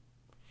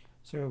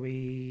 So are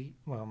we...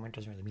 Well, it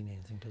doesn't really mean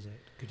anything, does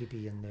it? Could he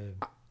be in the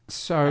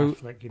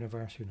Affleck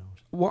universe? Who knows?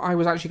 What I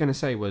was actually going to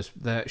say was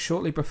that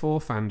shortly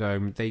before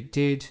Fandom, they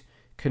did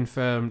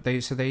confirm...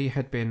 They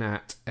had been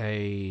at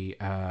a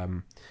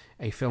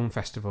film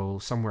festival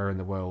somewhere in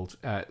the world.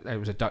 It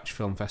was a Dutch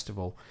film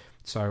festival.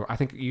 So I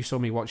think you saw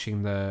me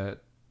watching the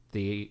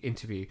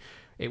interview.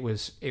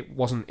 It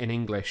wasn't in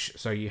English,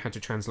 so you had to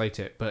translate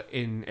it. But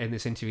in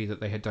this interview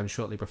that they had done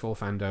shortly before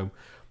Fandom,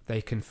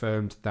 they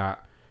confirmed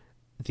that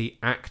the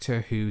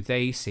actor who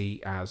they see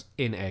as,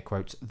 in air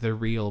quotes, the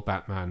real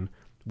Batman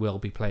will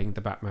be playing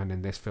the Batman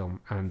in this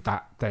film. And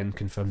that then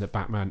confirmed that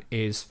Batman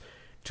is,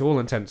 to all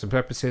intents and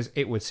purposes,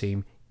 it would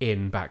seem,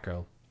 in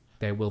Batgirl.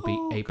 There will be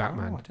a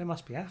Batman. It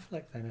must be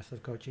Affleck then if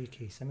they've got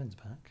J.K. Simmons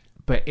back.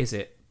 But is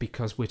it?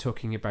 Because we're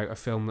talking about a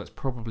film that's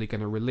probably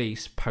going to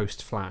release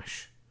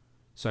post-Flash.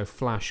 So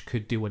Flash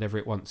could do whatever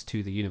it wants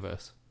to the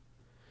universe.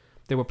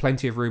 There were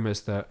plenty of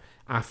rumours that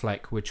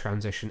Affleck would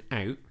transition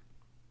out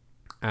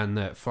and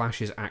that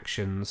Flash's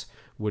actions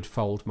would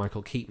fold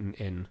Michael Keaton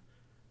in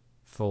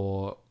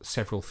for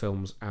several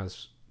films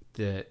as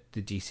the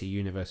DC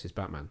Universe's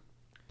Batman.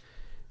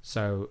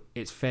 So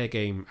it's fair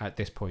game at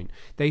this point.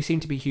 They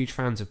seem to be huge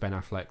fans of Ben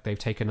Affleck.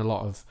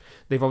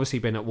 They've obviously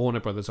been at Warner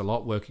Brothers a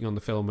lot working on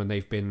the film, and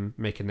they've been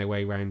making their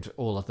way around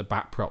all of the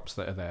bat props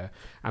that are there,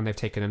 and they've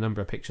taken a number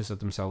of pictures of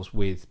themselves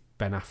with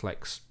Ben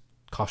Affleck's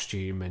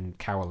costume and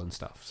cowl and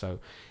stuff. So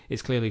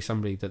it's clearly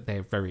somebody that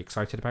they're very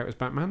excited about as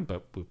Batman,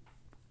 but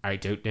I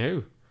don't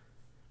know.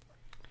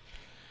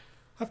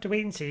 Have to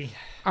wait and see.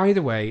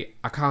 Either way,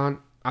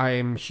 I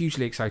am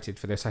hugely excited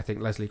for this. I think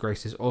Leslie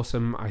Grace is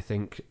awesome. I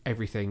think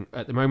everything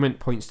at the moment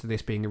points to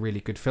this being a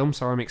really good film,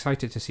 so I'm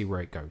excited to see where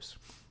it goes.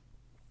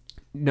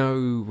 No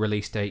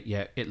release date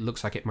yet. It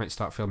looks like it might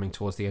start filming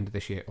towards the end of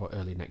this year or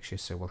early next year,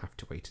 so we'll have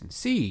to wait and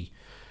see.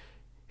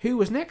 Who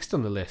was next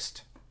on the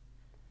list?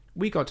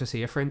 We got to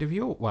see a friend of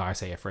yours. Well, I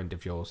say a friend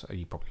of yours.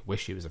 You probably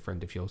wish he was a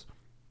friend of yours.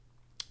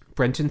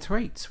 Brenton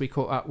Thwaites. We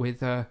caught up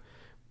with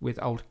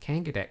old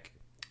Kangadek.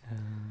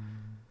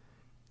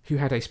 Who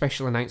had a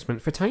special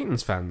announcement for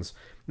Titans fans.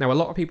 Now, a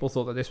lot of people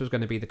thought that this was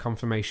going to be the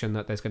confirmation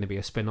that there's going to be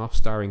a spin-off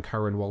starring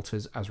Cohen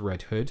Walters as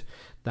Red Hood.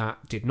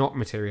 That did not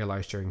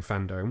materialise during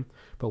Fandom,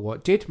 but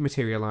what did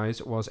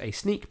materialise was a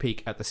sneak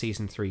peek at the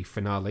Season 3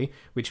 finale,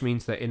 which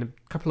means that in a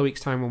couple of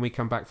weeks' time when we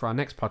come back for our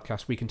next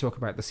podcast, we can talk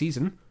about the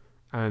season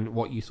and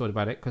what you thought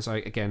about it, because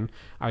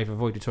I've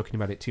avoided talking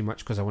about it too much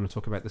because I want to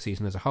talk about the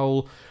season as a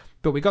whole.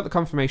 But we got the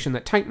confirmation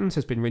that Titans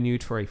has been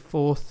renewed for a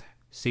 4th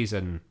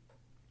season.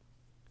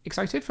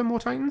 Excited for more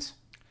Titans?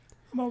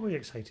 I'm always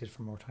excited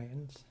for more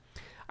Titans.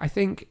 I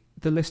think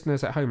the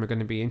listeners at home are going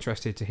to be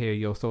interested to hear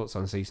your thoughts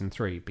on Season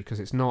 3, because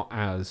it's not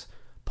as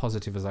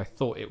positive as I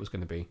thought it was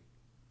going to be.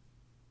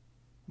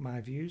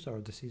 My views or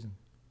the season?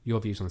 Your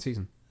views on the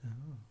season.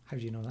 Oh, how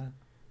do you know that?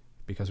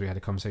 Because we had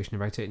a conversation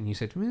about it and you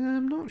said,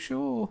 I'm not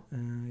sure.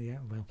 Yeah,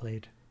 well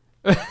played.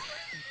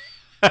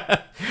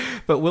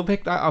 But we'll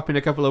pick that up in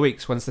a couple of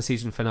weeks once the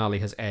season finale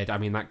has aired. I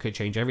mean, that could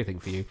change everything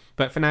for you.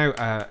 But for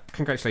now,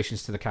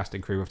 congratulations to the cast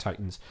and crew of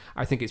Titans.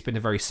 I think it's been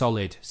a very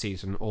solid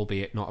season,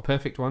 albeit not a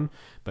perfect one,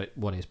 but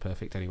one is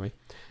perfect anyway.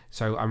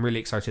 So I'm really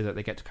excited that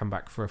they get to come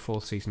back for a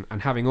 4th season.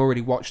 And having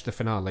already watched the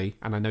finale,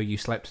 and I know you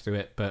slept through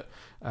it, but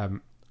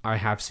I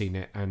have seen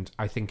it, and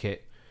I think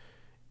it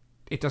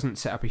doesn't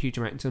set up a huge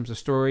amount in terms of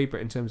story,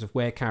 but in terms of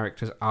where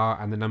characters are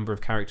and the number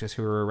of characters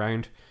who are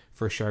around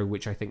for a show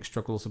which I think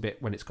struggles a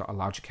bit when it's got a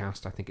larger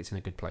cast, I think it's in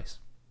a good place.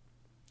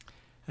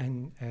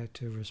 And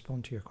to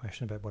respond to your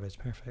question about what is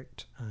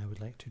perfect, I would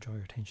like to draw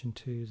your attention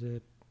to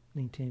the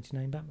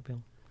 1989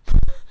 Batmobile.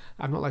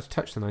 I'm not allowed to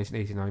touch the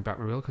 1989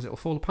 Batmobile because it'll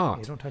fall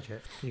apart. You don't touch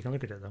it. You can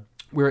look at it though.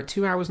 We're at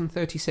 2 hours and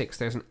 36.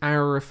 There's an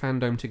hour of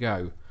Fandom to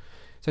go.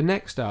 So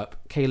next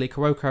up, Kaylee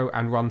Cuoco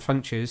and Ron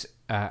Funches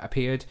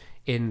appeared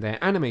in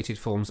their animated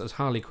forms as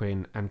Harley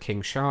Quinn and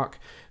King Shark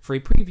for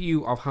a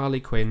preview of Harley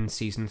Quinn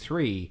Season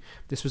 3.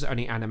 This was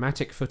only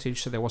animatic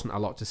footage, so there wasn't a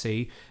lot to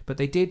see, but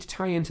they did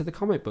tie into the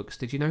comic books.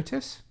 Did you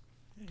notice?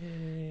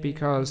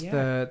 Because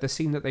the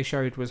scene that they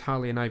showed was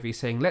Harley and Ivy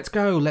saying, "Let's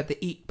go, let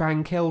the Eat,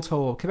 Bang, Kill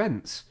tour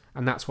commence."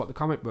 And that's what the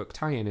comic book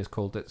tie-in is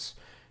called. That's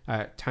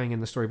tying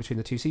in the story between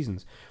the two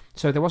seasons.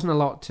 So there wasn't a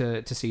lot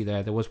to see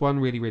there. There was one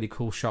really, really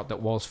cool shot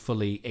that was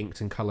fully inked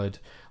and coloured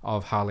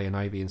of Harley and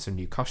Ivy in some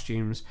new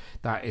costumes.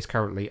 That is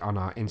currently on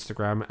our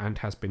Instagram and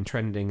has been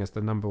trending as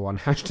the #1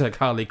 hashtag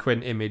Harley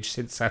Quinn image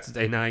since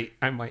Saturday night,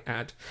 I might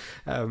add.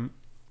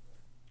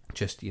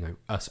 Just,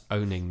 us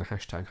owning the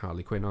hashtag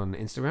Harley Quinn on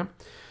Instagram.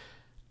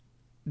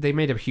 They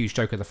made a huge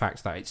joke of the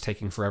fact that it's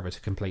taking forever to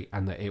complete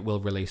and that it will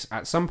release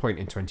at some point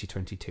in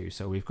 2022.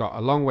 So we've got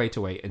a long way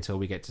to wait until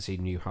we get to see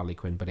new Harley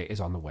Quinn, but it is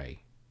on the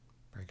way.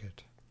 Very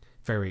good.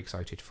 Very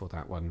excited for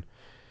that one.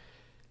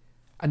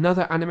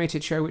 Another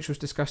animated show which was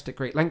discussed at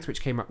great length,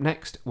 which came up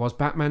next, was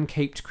Batman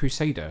Caped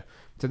Crusader.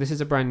 So this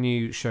is a brand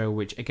new show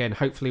which, again,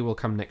 hopefully will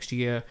come next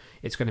year.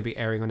 It's going to be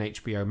airing on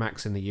HBO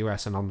Max in the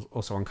US and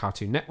also on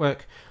Cartoon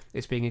Network.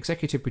 It's being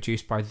executive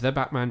produced by the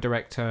Batman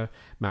director,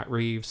 Matt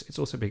Reeves. It's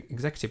also being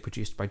executive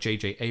produced by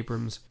J.J.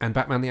 Abrams. And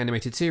Batman the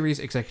Animated Series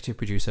executive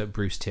producer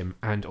Bruce Timm,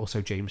 and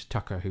also James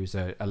Tucker, who's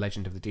a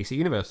legend of the DC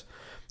Universe.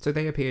 So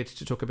they appeared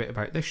to talk a bit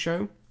about this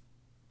show.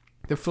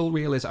 The full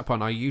reel is up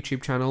on our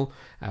YouTube channel.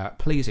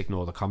 Please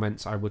ignore the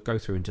comments. I would go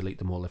through and delete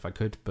them all if I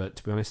could, but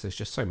to be honest, there's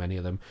just so many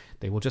of them.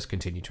 They will just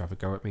continue to have a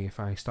go at me if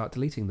I start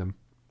deleting them.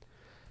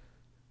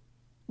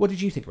 What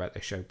did you think about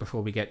this show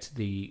before we get to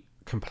the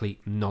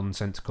complete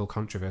nonsensical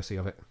controversy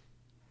of it?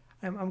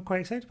 I'm quite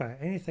excited about it.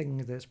 Anything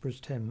that's Bruce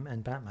Timm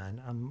and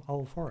Batman, I'm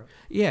all for it.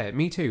 Yeah,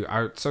 me too.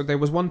 So there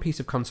was one piece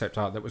of concept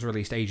art that was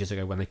released ages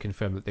ago when they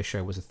confirmed that this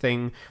show was a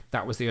thing.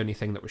 That was the only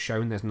thing that was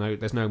shown. There's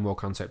no more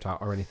concept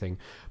art or anything.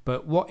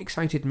 But what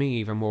excited me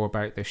even more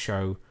about this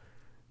show,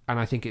 and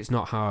I think it's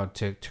not hard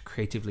to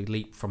creatively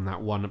leap from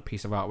that one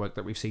piece of artwork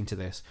that we've seen to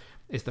this,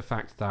 is the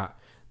fact that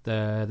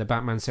the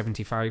Batman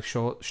 75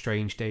 short,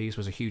 Strange Days,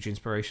 was a huge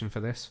inspiration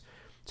for this.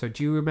 So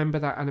do you remember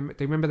that?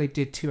 Remember they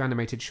did 2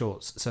 animated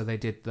shorts. So they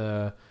did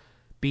the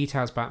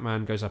BTAS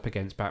Batman goes up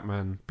against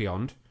Batman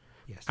Beyond.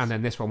 Yes. And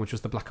then this one, which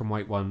was the black and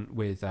white one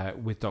with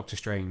Doctor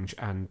Strange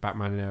and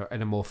Batman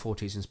in a more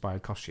 40s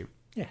inspired costume.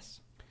 Yes.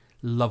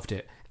 Loved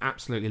it.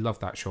 Absolutely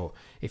loved that short.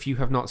 If you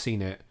have not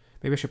seen it,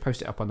 maybe I should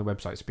post it up on the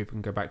website so people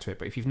can go back to it.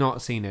 But if you've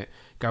not seen it,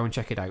 go and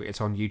check it out. It's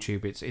on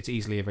YouTube. It's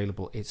easily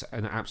available. It's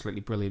an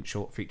absolutely brilliant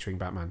short featuring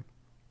Batman.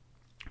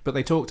 But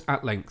they talked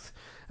at length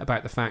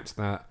about the fact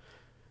that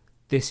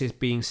this is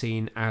being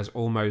seen as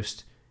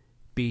almost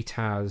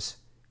BTAS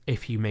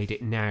if you made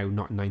it now,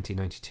 not in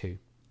 1992.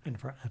 And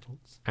for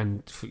adults.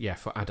 And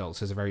for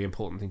adults is a very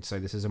important thing to say.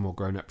 This is a more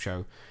grown-up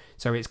show.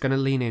 So it's going to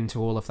lean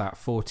into all of that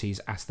 40s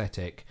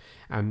aesthetic.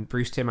 And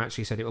Bruce Timm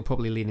actually said it will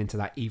probably lean into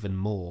that even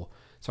more.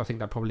 So I think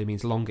that probably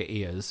means longer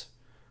ears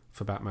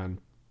for Batman.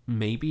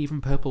 Maybe even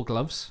purple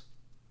gloves,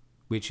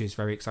 which is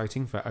very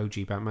exciting for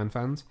OG Batman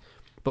fans.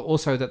 But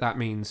also that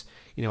means,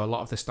 a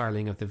lot of the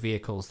styling of the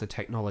vehicles, the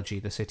technology,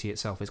 the city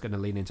itself is going to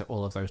lean into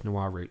all of those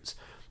noir roots.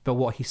 But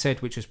what he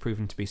said, which has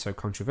proven to be so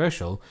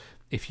controversial,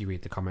 if you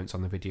read the comments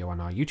on the video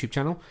on our YouTube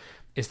channel,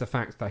 is the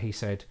fact that he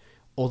said,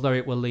 although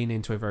it will lean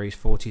into a very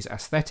 40s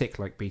aesthetic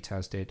like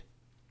BTAS did,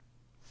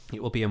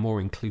 it will be a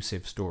more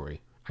inclusive story.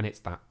 And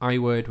it's that I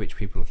word which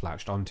people have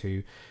latched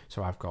onto.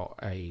 So I've got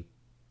a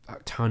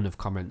ton of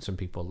comments from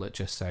people that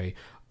just say,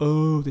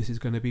 oh, this is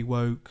going to be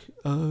woke,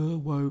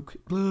 woke,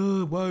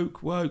 blah,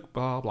 woke,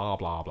 blah, blah,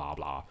 blah, blah,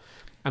 blah.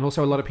 And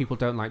also a lot of people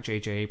don't like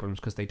J.J. Abrams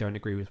because they don't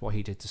agree with what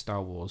he did to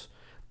Star Wars.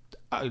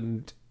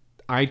 And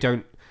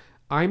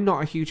I'm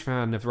not a huge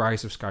fan of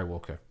Rise of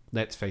Skywalker.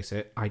 Let's face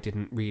it, I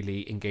didn't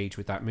really engage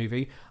with that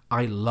movie.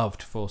 I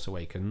loved Force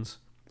Awakens.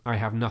 I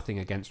have nothing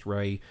against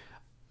Rey.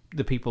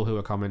 The people who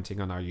are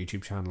commenting on our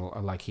YouTube channel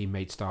are like, he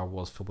made Star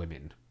Wars for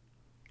women.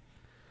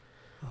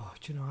 Oh,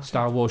 do you know,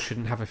 Star Wars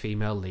shouldn't have a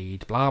female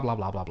lead, blah, blah,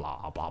 blah, blah,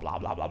 blah, blah, blah,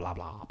 blah, blah, blah,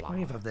 blah, blah. I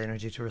don't even have the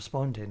energy to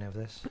respond to any of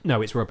this.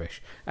 No, it's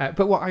rubbish.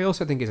 But what I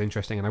also think is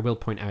interesting, and I will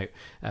point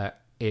out,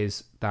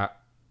 is that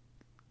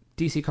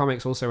DC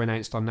Comics also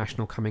announced on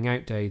National Coming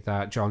Out Day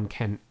that John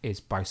Kent is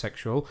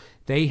bisexual.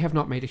 They have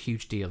not made a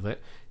huge deal of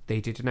it.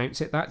 They did announce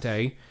it that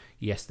day.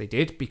 Yes, they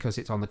did, because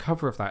it's on the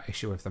cover of that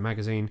issue of the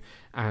magazine,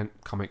 and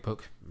comic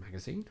book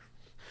magazine.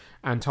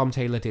 And Tom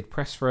Taylor did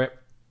press for it.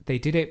 They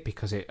did it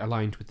because it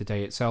aligned with the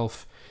day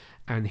itself,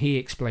 and he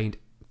explained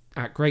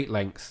at great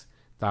length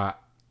that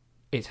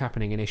it's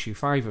happening in issue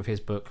 5 of his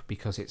book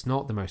because it's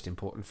not the most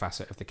important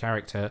facet of the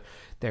character.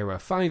 There were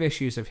 5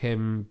 issues of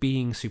him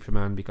being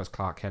Superman because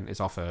Clark Kent is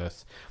off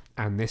Earth,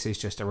 and this is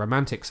just a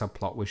romantic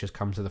subplot which has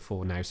come to the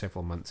fore now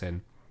several months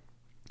in.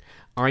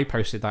 I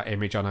posted that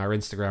image on our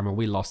Instagram and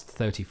we lost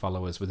 30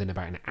 followers within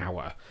about an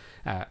hour.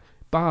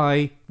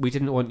 Bye, we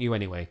didn't want you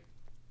anyway.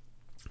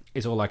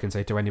 Is all I can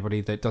say to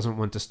anybody that doesn't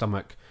want to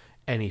stomach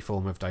any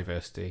form of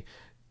diversity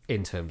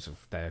in terms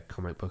of their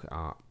comic book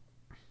art.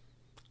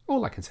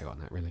 All I can say on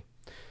that, really.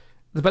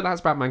 But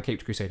that's Batman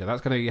Caped Crusader.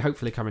 That's going to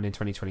hopefully come in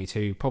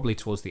 2022, probably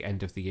towards the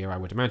end of the year, I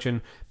would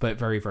imagine, but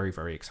very, very,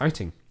 very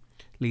exciting.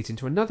 Leads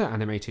into another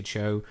animated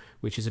show,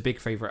 which is a big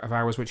favourite of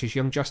ours, which is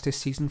Young Justice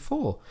Season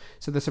 4.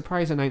 So the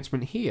surprise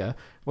announcement here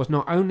was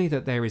not only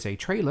that there is a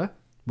trailer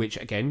which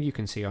again you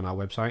can see on our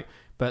website,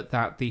 but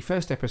that the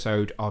first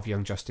episode of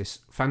Young Justice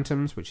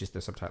Phantoms, which is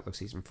the subtitle of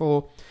Season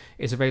 4,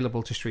 is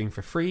available to stream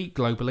for free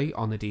globally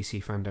on the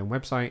DC Fandom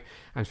website,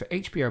 and for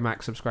HBO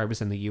Max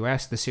subscribers in the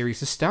US, the series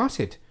has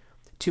started.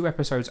 2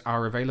 episodes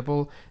are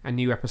available, and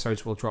new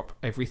episodes will drop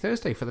every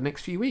Thursday for the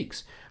next few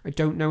weeks. I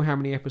don't know how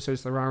many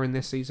episodes there are in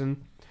this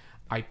season.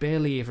 I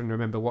barely even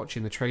remember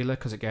watching the trailer,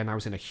 because again, I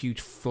was in a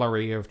huge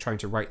flurry of trying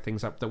to write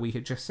things up that we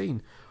had just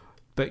seen.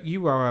 But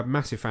you are a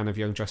massive fan of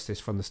Young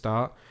Justice from the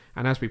start,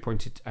 and as we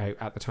pointed out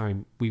at the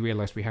time, we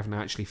realised we haven't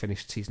actually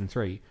finished Season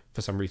 3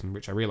 for some reason,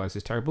 which I realise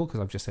is terrible, because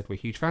I've just said we're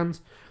huge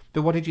fans.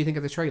 But what did you think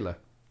of the trailer?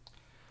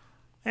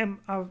 When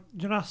I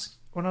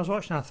was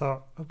watching, I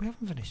thought, we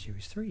haven't finished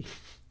Series 3.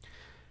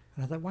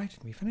 And I thought, why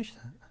didn't we finish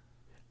that?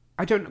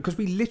 I don't know, because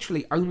we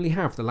literally only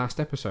have the last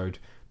episode,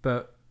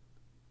 but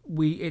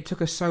it took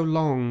us so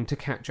long to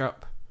catch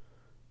up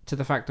to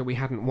the fact that we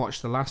hadn't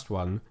watched the last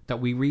one that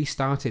we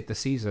restarted the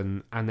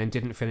season and then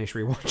didn't finish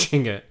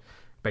rewatching it,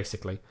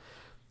 basically.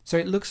 So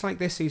it looks like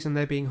this season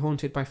they're being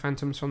haunted by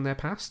phantoms from their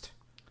past.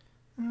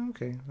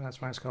 Okay,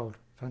 that's why it's called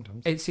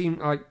Phantoms. It seemed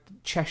like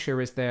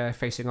Cheshire is there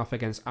facing off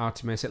against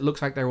Artemis. It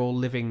looks like they're all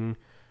living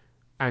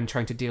and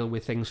trying to deal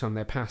with things from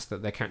their past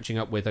that they're catching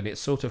up with, and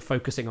it's sort of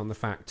focusing on the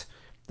fact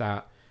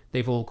that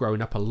they've all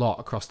grown up a lot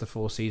across the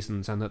 4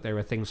 seasons and that there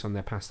are things from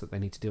their past that they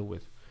need to deal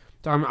with.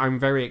 So I'm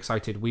very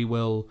excited. We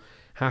will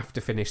have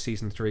to finish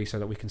Season 3 so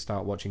that we can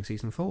start watching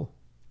Season 4.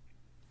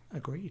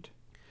 Agreed.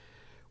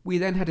 We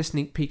then had a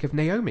sneak peek of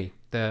Naomi,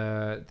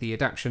 the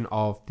adaptation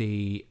of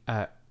the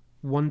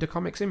Wonder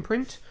Comics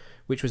imprint,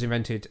 which was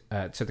invented,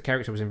 so the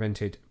character was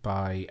invented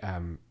by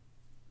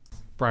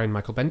Brian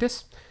Michael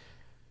Bendis.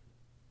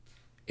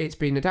 It's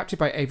been adapted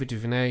by Ava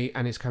DuVernay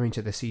and is coming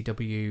to the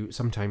CW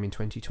sometime in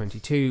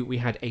 2022. We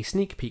had a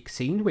sneak peek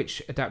scene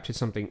which adapted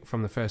something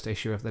from the first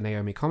issue of the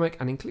Naomi comic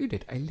and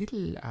included a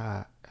little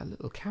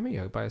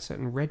cameo by a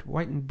certain red,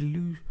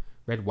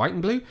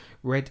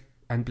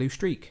 and blue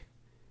streak.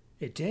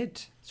 It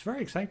did. It's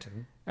very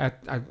exciting.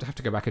 I'd have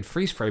to go back and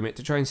freeze frame it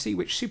to try and see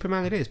which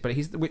Superman it is, but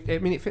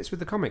it fits with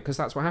the comic because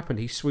that's what happened.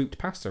 He swooped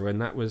past her, and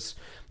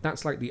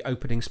that's like the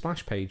opening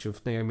splash page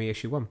of Naomi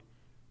issue 1.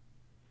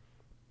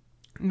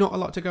 Not a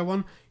lot to go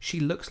on. She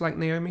looks like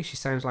Naomi. She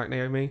sounds like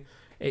Naomi.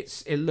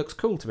 It looks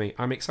cool to me.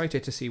 I'm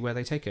excited to see where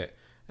they take it.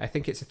 I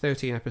think it's a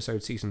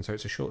 13-episode season, so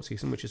it's a short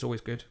season, which is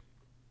always good.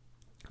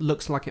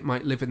 Looks like it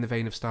might live in the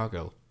vein of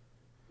Stargirl.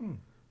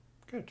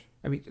 Good.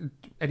 I mean,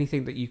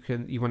 anything that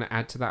you want to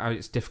add to that?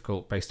 It's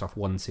difficult based off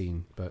one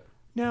scene, but...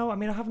 No, I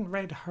mean, I haven't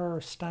read her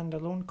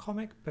standalone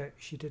comic, but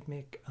she did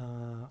make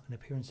an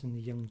appearance in the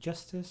Young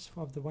Justice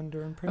of the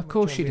Wonder imprint. Of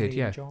course she did, really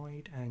yeah.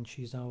 Enjoyed, and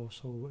she's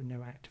also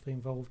now actively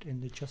involved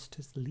in the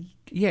Justice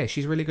League. Yeah,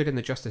 she's really good in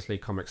the Justice League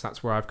comics.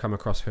 That's where I've come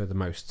across her the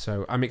most.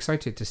 So I'm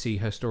excited to see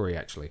her story,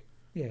 actually.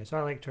 Yeah, so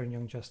I liked her in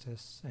Young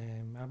Justice.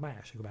 I might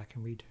actually go back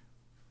and read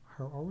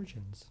her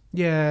origins.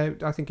 Yeah,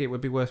 I think it would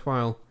be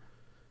worthwhile.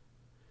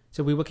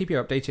 So we will keep you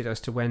updated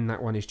as to when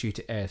that one is due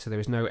to air. So there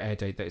is no air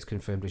date that is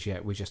confirmed as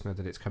yet. We just know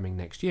that it's coming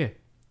next year.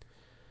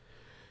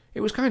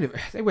 It was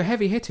they were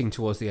heavy hitting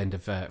towards the end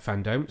of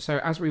fandom. So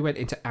as we went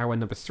into hour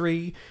number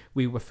 3,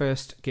 we were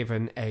first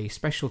given a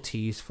special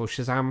tease for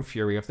Shazam!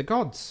 Fury of the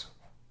Gods.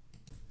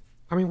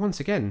 I mean, once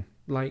again,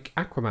 like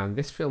Aquaman,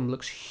 this film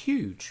looks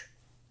huge.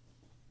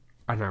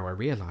 And now I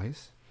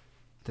realise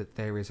that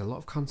there is a lot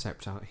of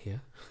concept art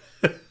here.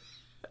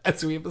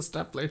 As we have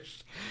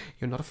established,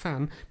 you're not a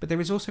fan, but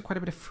there is also quite a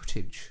bit of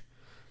footage.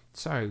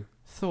 So,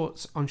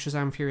 thoughts on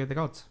Shazam! Fury of the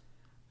Gods?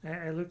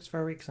 It looks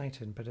very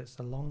exciting, but it's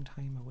a long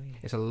time away.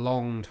 It's a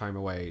long time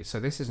away, so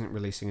this isn't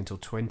releasing until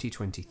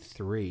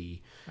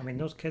 2023. I mean,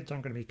 those kids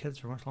aren't going to be kids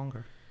for much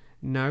longer.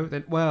 No,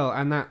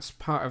 and that's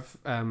part of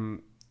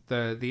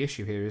the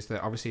issue here, is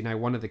that obviously now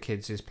one of the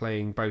kids is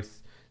playing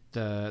both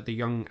the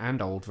young and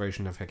old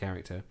version of her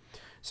character.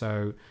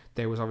 So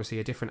there was obviously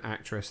a different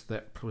actress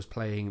that was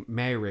playing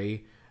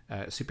Mary,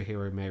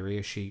 superhero Mary,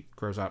 as she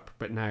grows up,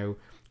 but now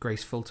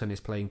Grace Fulton is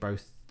playing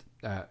both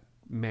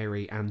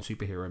Mary and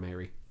superhero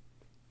Mary.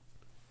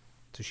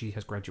 So she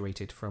has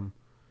graduated from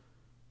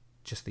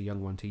just the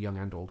young one to young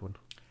and old one.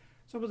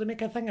 So will they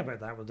make a thing about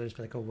that? Will they just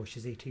be like, oh, well,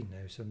 she's 18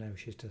 now, so now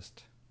she's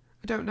just...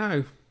 I don't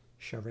know.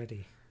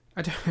 Ready.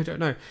 I don't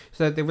know.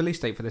 So the release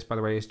date for this, by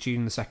the way, is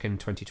June the 2nd,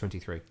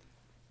 2023.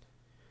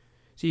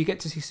 So you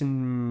get to see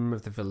some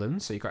of the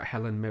villains. So you've got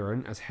Helen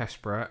Mirren as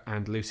Hespera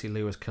and Lucy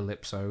Liu as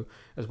Calypso,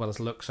 as well as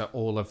looks at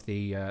all of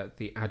the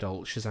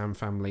adult Shazam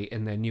family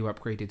in their new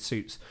upgraded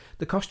suits.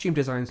 The costume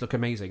designs look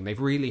amazing. They've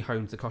really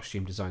honed the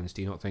costume designs,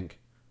 do you not think?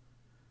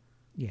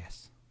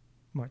 Yes.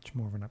 Much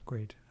more of an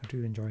upgrade. I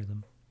do enjoy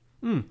them.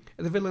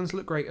 The villains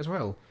look great as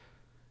well.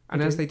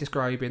 And as they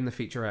describe in the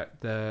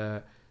featurette,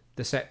 the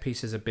set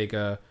pieces are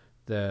bigger,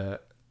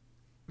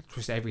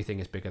 just everything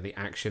is bigger, the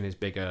action is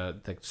bigger,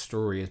 the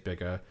story is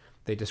bigger.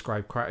 They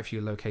describe quite a few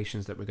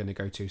locations that we're going to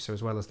go to. So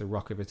as well as the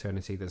Rock of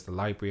Eternity, there's the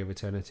Library of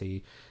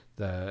Eternity,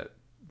 the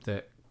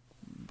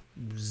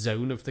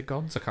zone of the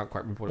gods. I can't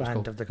quite remember what it's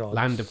called. Land of the Gods.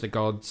 Land of the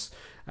Gods.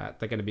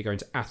 They're going to be going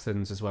to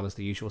Athens as well as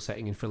the usual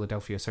setting in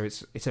Philadelphia. So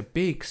it's a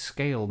big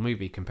scale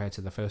movie compared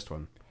to the first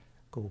one.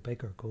 Go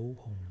big or go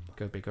home.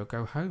 Go big or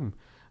go home.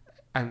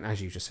 And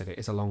as you just said, it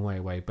is a long way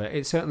away, but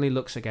it certainly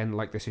looks again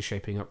like this is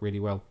shaping up really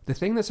well. The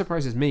thing that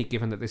surprises me,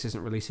 given that this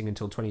isn't releasing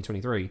until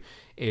 2023,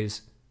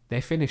 is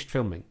they're finished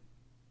filming.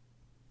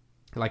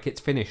 Like, it's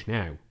finished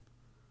now.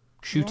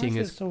 Shooting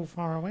Why is it so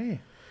far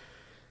away?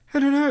 I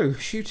don't know.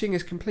 Shooting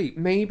is complete.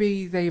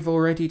 Maybe they've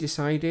already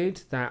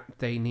decided that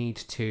they need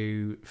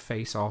to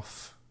face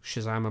off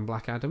Shazam and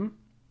Black Adam.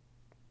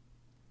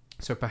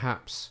 So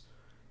perhaps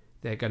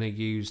they're going to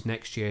use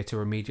next year to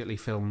immediately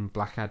film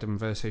Black Adam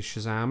versus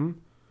Shazam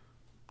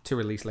to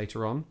release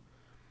later on.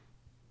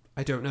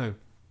 I don't know.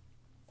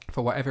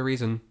 For whatever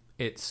reason,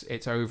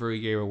 it's over a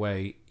year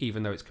away,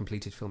 even though it's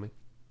completed filming.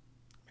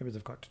 Maybe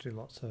they've got to do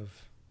lots of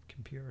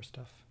computer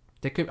stuff.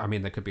 There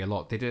could be a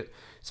lot. They did.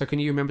 So can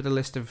you remember the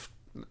list of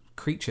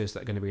creatures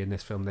that are going to be in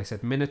this film? They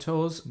said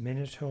minotaurs,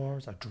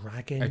 a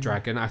dragon. A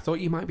dragon. I thought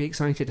you might be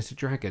excited at a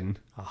dragon.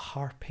 A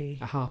harpy.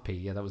 A harpy.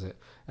 Yeah, that was it.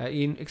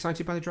 You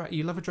excited by the dragon?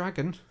 You love a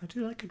dragon? I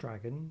do like a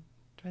dragon.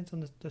 Depends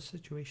on the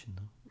situation,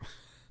 though.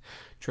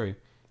 True.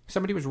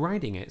 Somebody was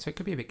riding it, so it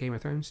could be a bit Game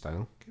of Thrones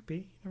style. Could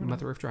be.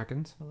 Mother of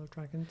Dragons. Mother of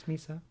Dragons.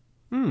 Misa.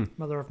 Mm.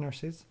 Mother of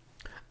Nurses.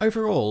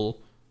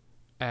 Overall,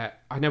 I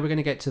know we're going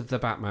to get to the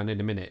Batman in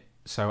a minute,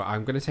 so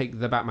I'm going to take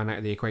the Batman out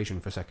of the equation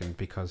for a second,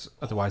 because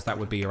otherwise that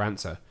would be your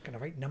answer. Going to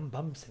write num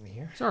bums in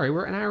here. Sorry,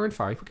 we're at an hour and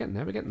 5. We're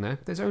getting there.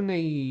 There's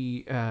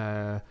only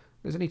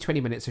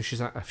 20 minutes of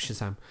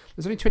Shazam.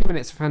 There's only 20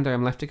 minutes of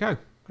Fandom left to go. I'm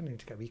going to need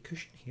to get a wee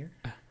cushion here.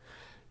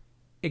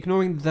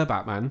 Ignoring the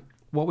Batman,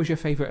 what was your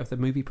favourite of the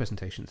movie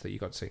presentations that you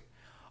got to see?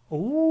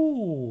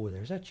 Oh,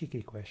 there's a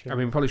cheeky question. I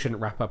mean, we probably shouldn't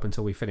wrap up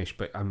until we finish,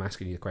 but I'm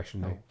asking you the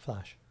question now.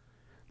 Flash.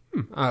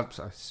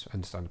 That's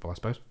understandable, I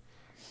suppose.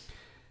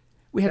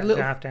 We had a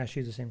little. I have to ask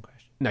you the same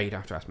question. No, you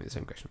don't have to ask me the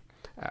same question.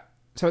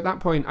 So at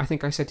that point, I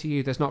think I said to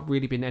you, there's not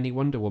really been any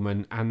Wonder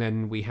Woman, and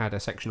then we had a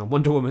section on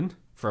Wonder Woman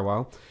for a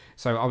while.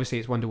 So obviously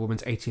it's Wonder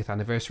Woman's 80th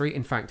anniversary.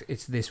 In fact,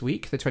 it's this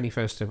week, the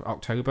 21st of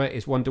October,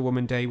 is Wonder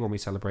Woman Day, when we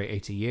celebrate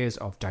 80 years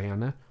of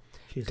Diana.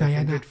 She's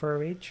 100 for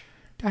her age.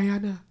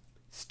 Diana.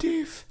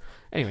 Steve.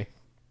 Anyway,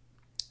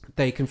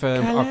 they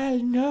confirmed...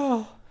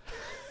 no.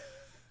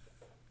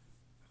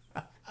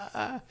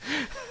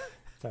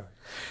 Sorry.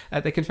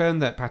 They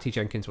confirmed that Patty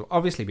Jenkins will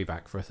obviously be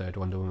back for a third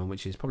Wonder Woman,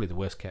 which is probably the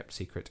worst kept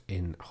secret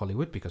in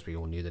Hollywood, because we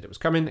all knew that it was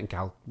coming, and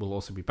Gal will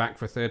also be back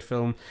for a third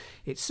film.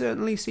 It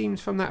certainly seems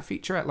from that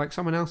featurette like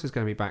someone else is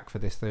going to be back for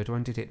this third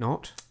one, did it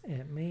not?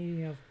 It may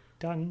have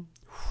done.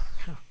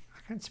 I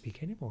can't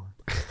speak anymore.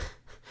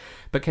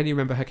 But can you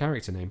remember her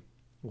character name?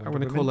 I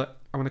want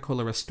to call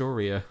her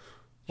Astoria.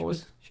 She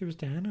was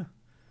Diana.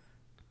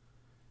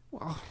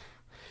 Well,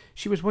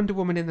 she was Wonder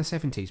Woman in the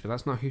 70s, but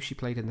that's not who she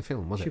played in the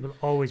film, was it? She will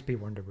always be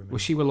Wonder Woman. Well,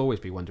 she will always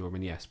be Wonder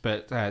Woman, yes.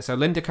 But so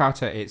Linda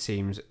Carter, it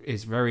seems,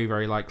 is very,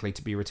 very likely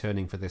to be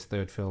returning for this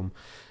third film.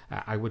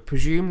 I would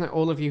presume that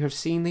all of you have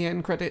seen the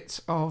end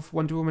credits of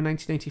Wonder Woman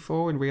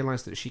 1984 and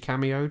realised that she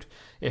cameoed.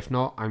 If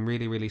not, I'm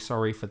really, really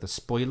sorry for the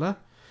spoiler.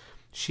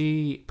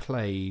 She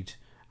played...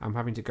 I'm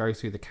having to go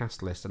through the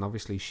cast list, and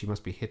obviously she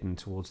must be hidden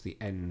towards the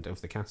end of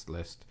the cast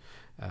list,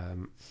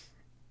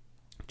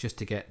 just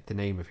to get the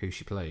name of who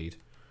she played.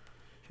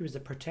 She was the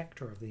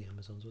protector of the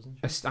Amazons, wasn't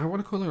she? I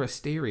want to call her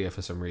Asteria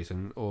for some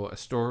reason, or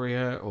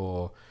Astoria,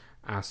 or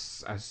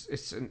as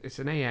it's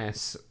an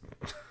AS.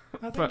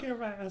 I think you're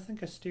right. I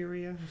think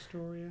Astoria.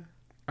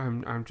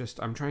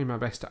 I'm trying my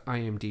best to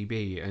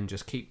IMDb and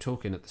just keep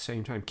talking at the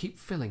same time. Keep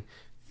filling.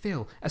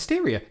 Phil.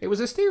 Asteria. It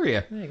was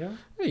Asteria. There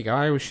you go.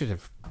 I should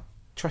have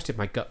trusted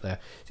my gut there.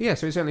 So yeah,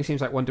 so it certainly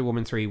seems like Wonder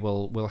Woman 3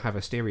 will have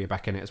Asteria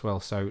back in it as well.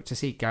 So to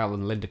see Gal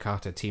and Linda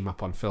Carter team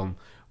up on film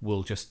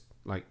will just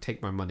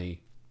take my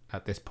money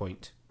at this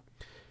point.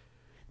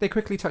 They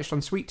quickly touched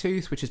on Sweet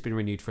Tooth, which has been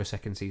renewed for a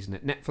second season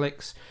at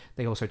Netflix.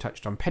 They also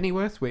touched on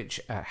Pennyworth,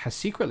 which has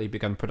secretly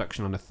begun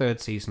production on a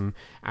third season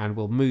and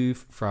will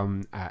move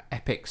from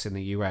Epix in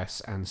the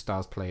US and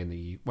Stars Play in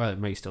the... Well, it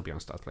may still be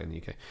on Stars Play in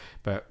the UK,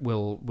 but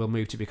will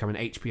move to become an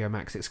HBO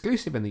Max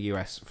exclusive in the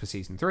US for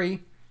season 3.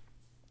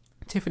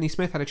 Tiffany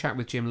Smith had a chat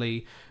with Jim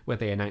Lee where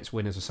they announced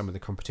winners of some of the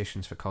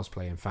competitions for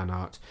cosplay and fan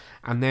art.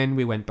 And then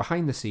we went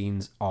behind the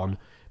scenes on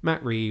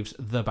Matt Reeves'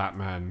 The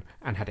Batman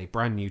and had a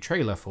brand new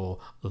trailer for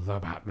The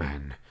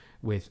Batman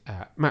with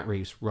Matt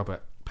Reeves,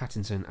 Robert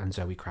Pattinson and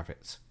Zoe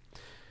Kravitz.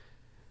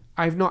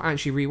 I've not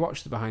actually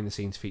rewatched the behind the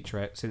scenes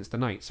featurette since the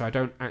night, so I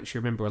don't actually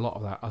remember a lot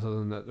of that other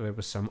than that there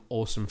was some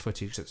awesome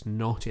footage that's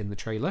not in the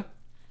trailer.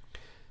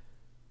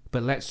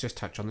 But let's just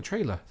touch on the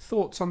trailer.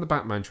 Thoughts on the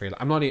Batman trailer?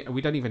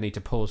 We don't even need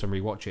to pause and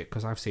rewatch it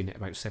because I've seen it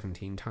about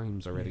 17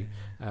 times already.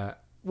 Yeah.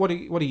 What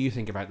do you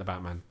think about the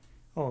Batman?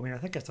 Oh, I mean, I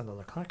think it's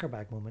another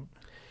clackerbag moment.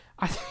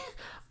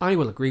 I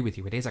will agree with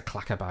you. It is a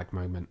clackerbag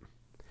moment.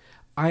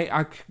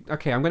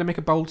 Okay, I'm going to make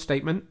a bold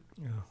statement,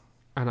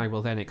 and I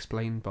will then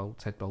explain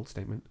said bold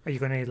statement. Are you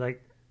going to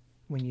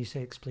when you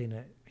say explain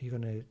it? Are you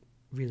going to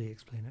really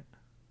explain it?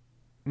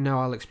 No,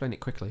 I'll explain it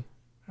quickly.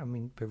 I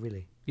mean, but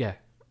really. Yeah.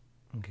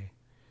 Okay.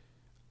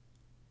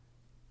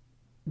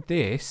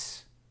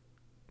 This,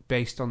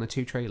 based on the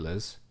 2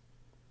 trailers,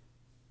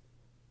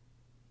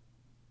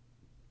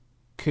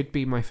 could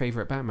be my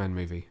favourite Batman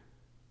movie.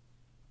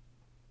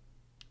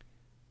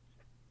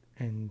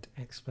 And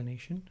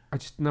explanation? I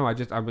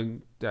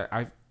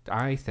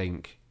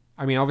think...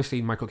 I mean,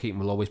 obviously, Michael Keaton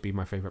will always be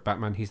my favourite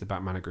Batman. He's the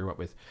Batman I grew up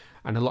with.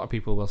 And a lot of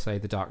people will say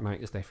The Dark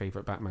Knight is their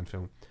favourite Batman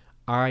film.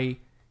 I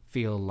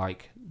feel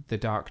like The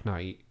Dark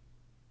Knight,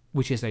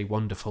 which is a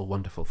wonderful,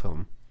 wonderful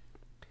film,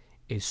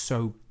 is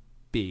so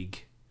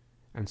big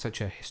and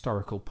such a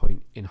historical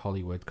point in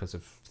Hollywood because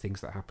of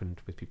things that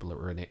happened with people that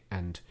were in it,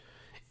 and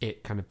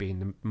it kind of being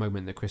the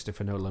moment that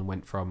Christopher Nolan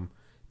went from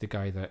the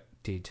guy that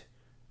did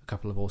a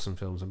couple of awesome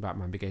films and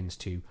Batman Begins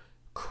to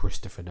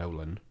Christopher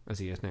Nolan, as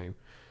he is now.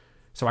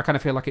 So I kind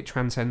of feel like it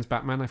transcends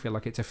Batman. I feel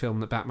like it's a film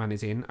that Batman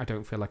is in. I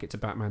don't feel like it's a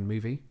Batman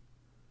movie.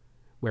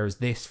 Whereas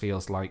this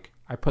feels like...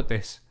 I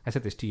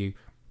said this to you,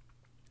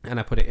 and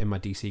I put it in my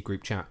DC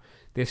group chat.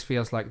 This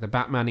feels like the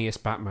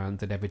Batmaniest Batman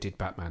that ever did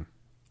Batman.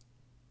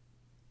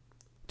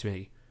 To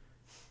me.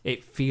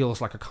 It feels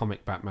like a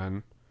comic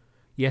Batman.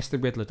 Yes, the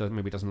Riddler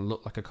maybe doesn't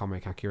look like a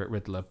comic accurate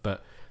Riddler,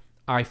 but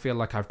I feel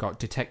like I've got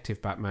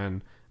Detective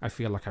Batman. I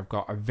feel like I've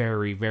got a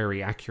very,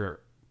 very accurate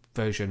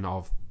version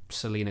of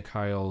Selina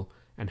Kyle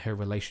and her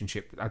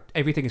relationship.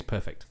 Everything is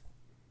perfect.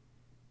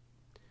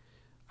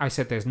 I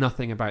said there's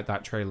nothing about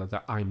that trailer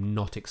that I'm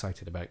not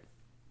excited about.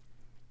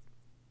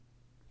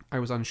 I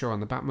was unsure on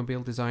the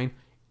Batmobile design.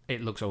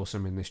 It looks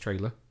awesome in this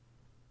trailer.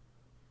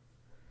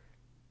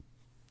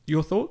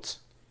 Your thoughts?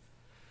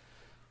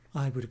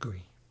 I would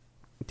agree.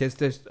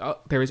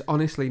 There is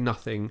honestly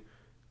nothing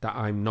that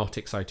I'm not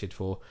excited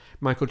for.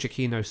 Michael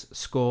Giacchino's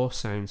score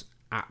sounds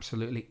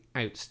absolutely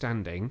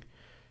outstanding.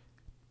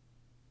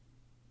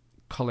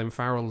 Colin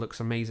Farrell looks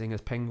amazing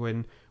as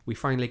Penguin. We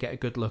finally get a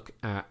good look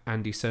at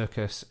Andy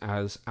Serkis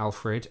as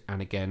Alfred,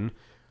 and again,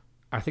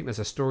 I think there's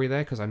a story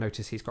there because I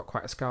notice he's got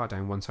quite a scar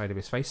down one side of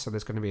his face, so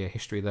there's going to be a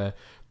history there,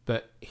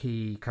 but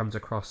he comes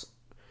across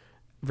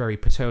very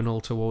paternal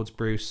towards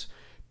Bruce.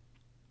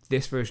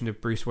 This version of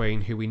Bruce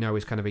Wayne, who we know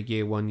is kind of a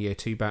year 1, year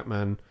 2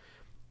 Batman,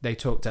 they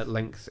talked at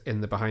length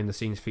in the behind the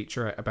scenes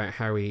feature about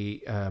how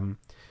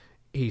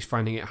he's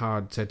finding it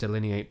hard to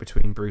delineate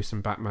between Bruce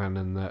and Batman,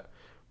 and that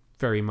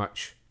very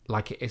much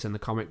like it is in the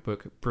comic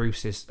book,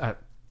 Bruce is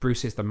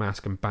the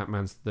mask and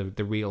Batman's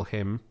the real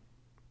him.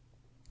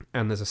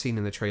 And there's a scene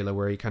in the trailer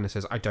where he kind of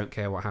says, I don't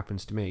care what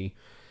happens to me,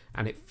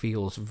 and it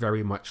feels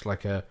very much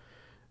like a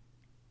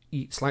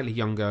slightly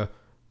younger,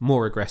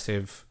 more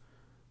aggressive,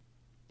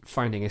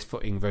 finding his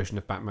footing version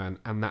of Batman,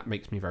 and that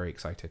makes me very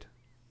excited.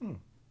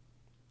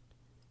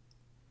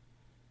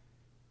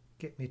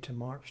 Get me to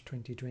March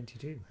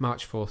 2022.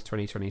 March 4th,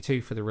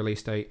 2022 for the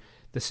release date.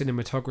 The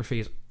cinematography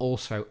is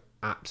also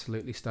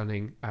absolutely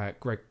stunning.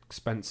 Greg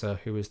Spencer,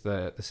 who is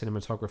the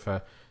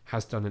cinematographer,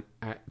 has done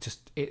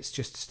it's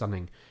just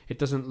stunning. It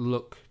doesn't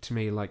look to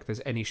me like there's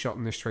any shot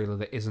in this trailer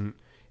that isn't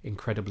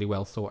incredibly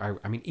well thought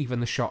out. I mean, even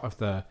the shot of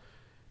the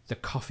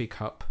coffee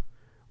cup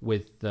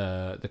with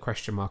the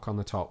question mark on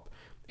the top,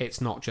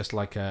 it's not just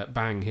like a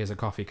bang, here's a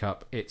coffee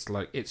cup. It's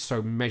like, it's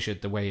so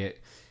measured the way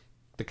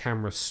the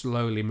camera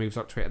slowly moves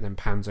up to it and then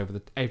pans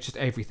over just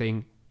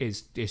everything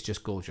is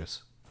just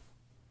gorgeous.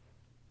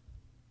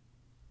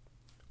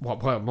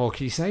 What more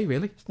can you say,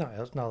 really? It's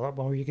not a lot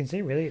more you can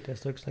say, really. It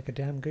just looks like a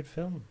damn good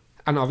film.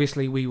 And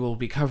obviously we will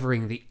be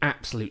covering the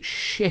absolute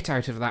shit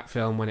out of that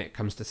film when it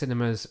comes to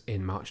cinemas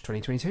in March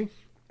 2022.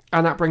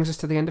 And that brings us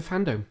to the end of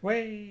Fandom.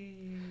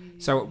 Way.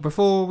 So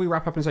before we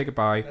wrap up and say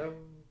goodbye,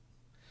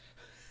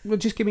 well,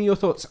 just give me your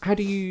thoughts.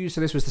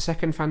 So this was the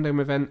second Fandom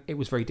event. It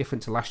was very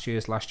different to last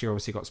year's. Last year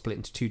obviously got split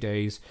into 2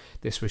 days.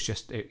 This was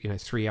just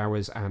 3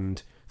 hours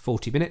and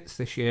 40 minutes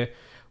this year.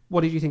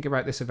 What did you think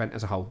about this event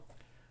as a whole?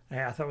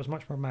 I thought it was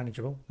much more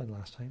manageable than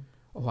last time.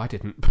 Oh, I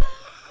didn't.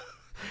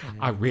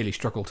 I really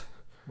struggled.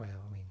 Well,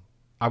 I mean,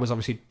 I was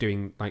obviously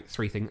doing like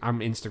 3 things. I'm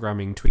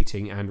Instagramming,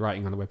 tweeting, and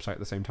writing on the website at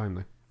the same time,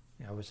 though.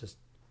 Yeah, I was just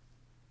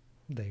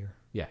there.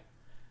 Yeah.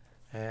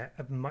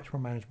 Much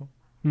more manageable.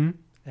 Hmm?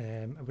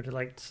 I would have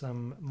liked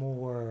some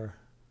more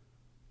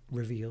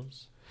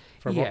reveals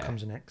for what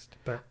comes next,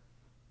 but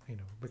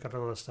we got a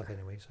lot of stuff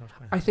anyway, so it's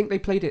fine. I think they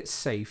played it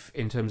safe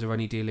in terms of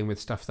only dealing with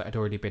stuff that had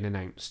already been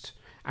announced,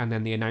 and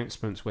then the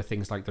announcements were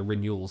things like the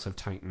renewals of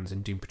Titans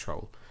and Doom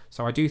Patrol.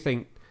 So I do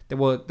think there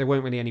weren't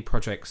really any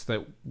projects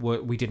that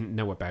we didn't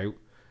know about,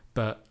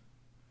 but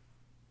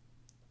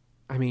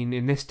I mean,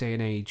 in this day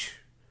and age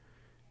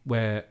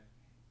where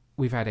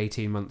we've had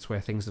 18 months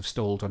where things have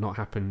stalled or not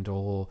happened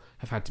or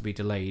have had to be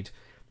delayed,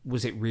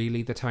 was it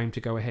really the time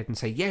to go ahead and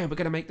say, yeah, we're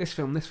going to make this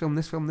film, this film,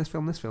 this film, this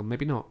film, this film?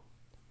 Maybe not.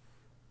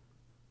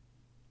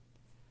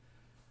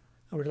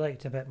 I would have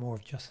liked a bit more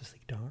of Justice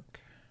League Dark.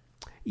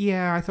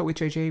 Yeah, I thought with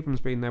J.J. Abrams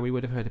being there, we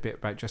would have heard a bit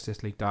about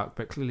Justice League Dark,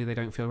 but clearly they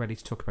don't feel ready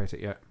to talk about it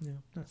yet. No,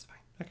 that's fine.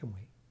 I can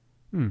wait.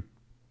 I'm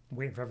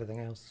waiting for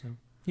everything else. So.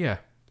 Yeah.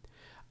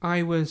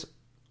 I was,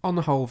 on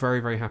the whole, very,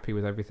 very happy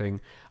with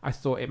everything. I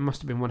thought it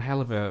must have been one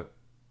hell of a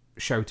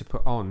show to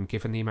put on,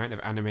 given the amount of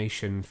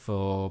animation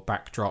for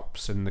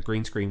backdrops and the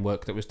green screen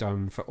work that was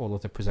done for all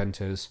of the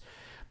presenters.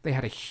 They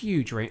had a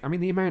huge range. I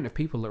mean, the amount of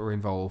people that were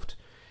involved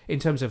in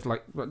terms of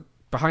like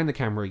behind the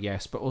camera,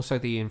 yes, but also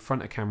the in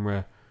front of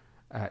camera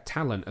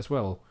talent as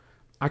well.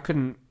 I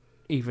don't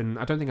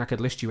think I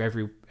could list you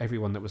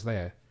everyone that was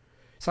there.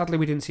 Sadly,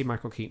 we didn't see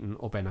Michael Keaton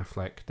or Ben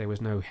Affleck. There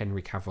was no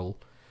Henry Cavill.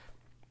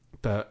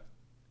 But,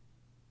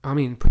 I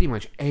mean, pretty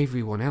much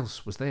everyone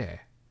else was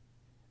there.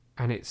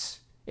 And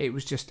it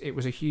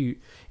was a huge...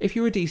 If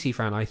you're a DC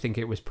fan, I think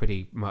it was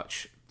pretty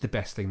much the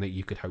best thing that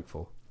you could hope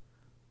for.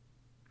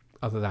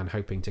 Other than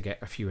hoping to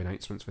get a few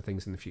announcements for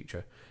things in the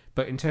future.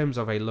 But in terms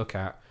of a look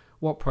at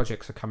what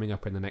projects are coming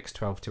up in the next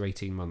 12 to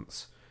 18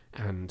 months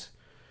and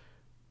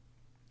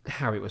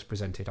how it was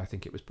presented, I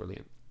think it was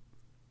brilliant.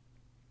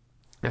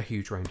 A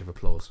huge round of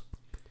applause.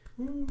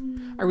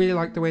 I really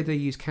like the way they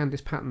used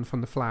Candice Patton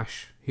from The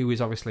Flash, who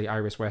is obviously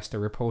Iris West, a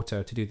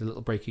reporter, to do the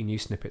little breaking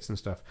news snippets and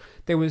stuff.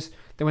 There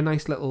were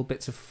nice little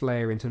bits of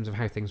flair in terms of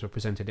how things were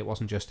presented. It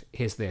wasn't just,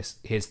 here's this,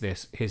 here's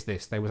this, here's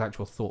this. There was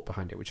actual thought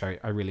behind it, which I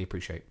really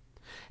appreciate.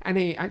 And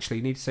I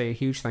actually need to say a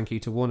huge thank you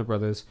to Warner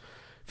Brothers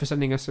for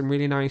sending us some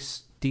really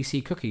nice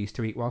DC cookies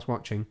to eat whilst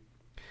watching.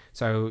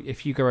 So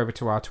if you go over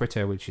to our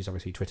Twitter, which is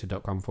obviously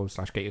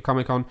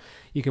twitter.com/GetYourComicCon,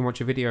 you can watch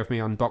a video of me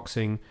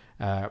unboxing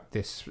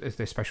this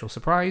special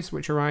surprise,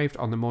 which arrived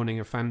on the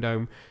morning of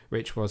Fandom,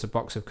 which was a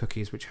box of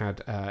cookies which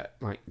had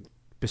like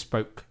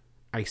bespoke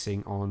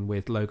icing on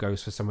with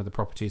logos for some of the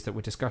properties that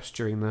were discussed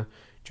during the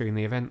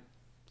event.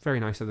 Very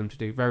nice of them to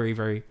do. Very,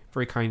 very,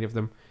 very kind of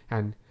them,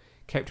 and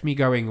kept me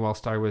going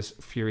whilst I was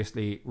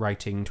furiously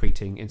writing,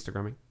 tweeting,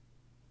 Instagramming.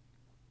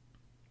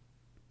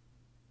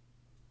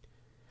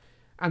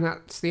 And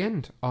that's the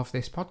end of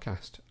this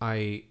podcast.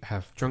 I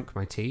have drunk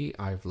my tea,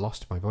 I've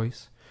lost my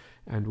voice,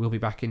 and we'll be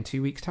back in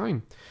 2 weeks'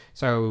 time.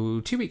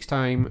 So 2 weeks'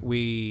 time,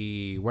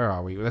 where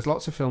are we? There's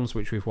lots of films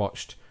which we've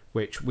watched,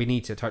 which we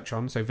need to touch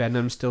on. So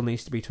Venom still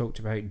needs to be talked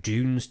about.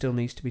 Dune still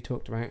needs to be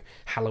talked about.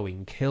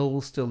 Halloween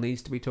Kills still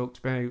needs to be talked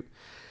about.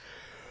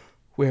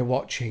 We're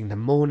watching The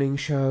Morning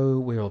Show.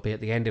 We'll be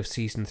at the end of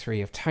Season 3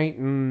 of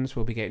Titans.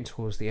 We'll be getting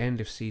towards the end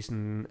of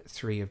Season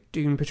 3 of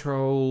Doom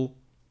Patrol.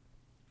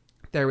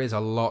 There is a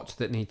lot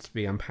that needs to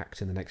be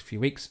unpacked in the next few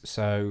weeks,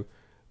 so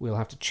we'll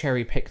have to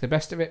cherry pick the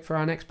best of it for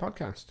our next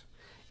podcast.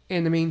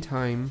 In the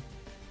meantime,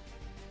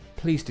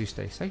 please do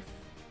stay safe,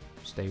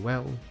 stay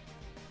well,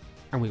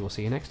 and we will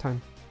see you next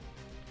time.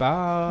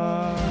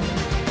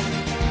 Bye!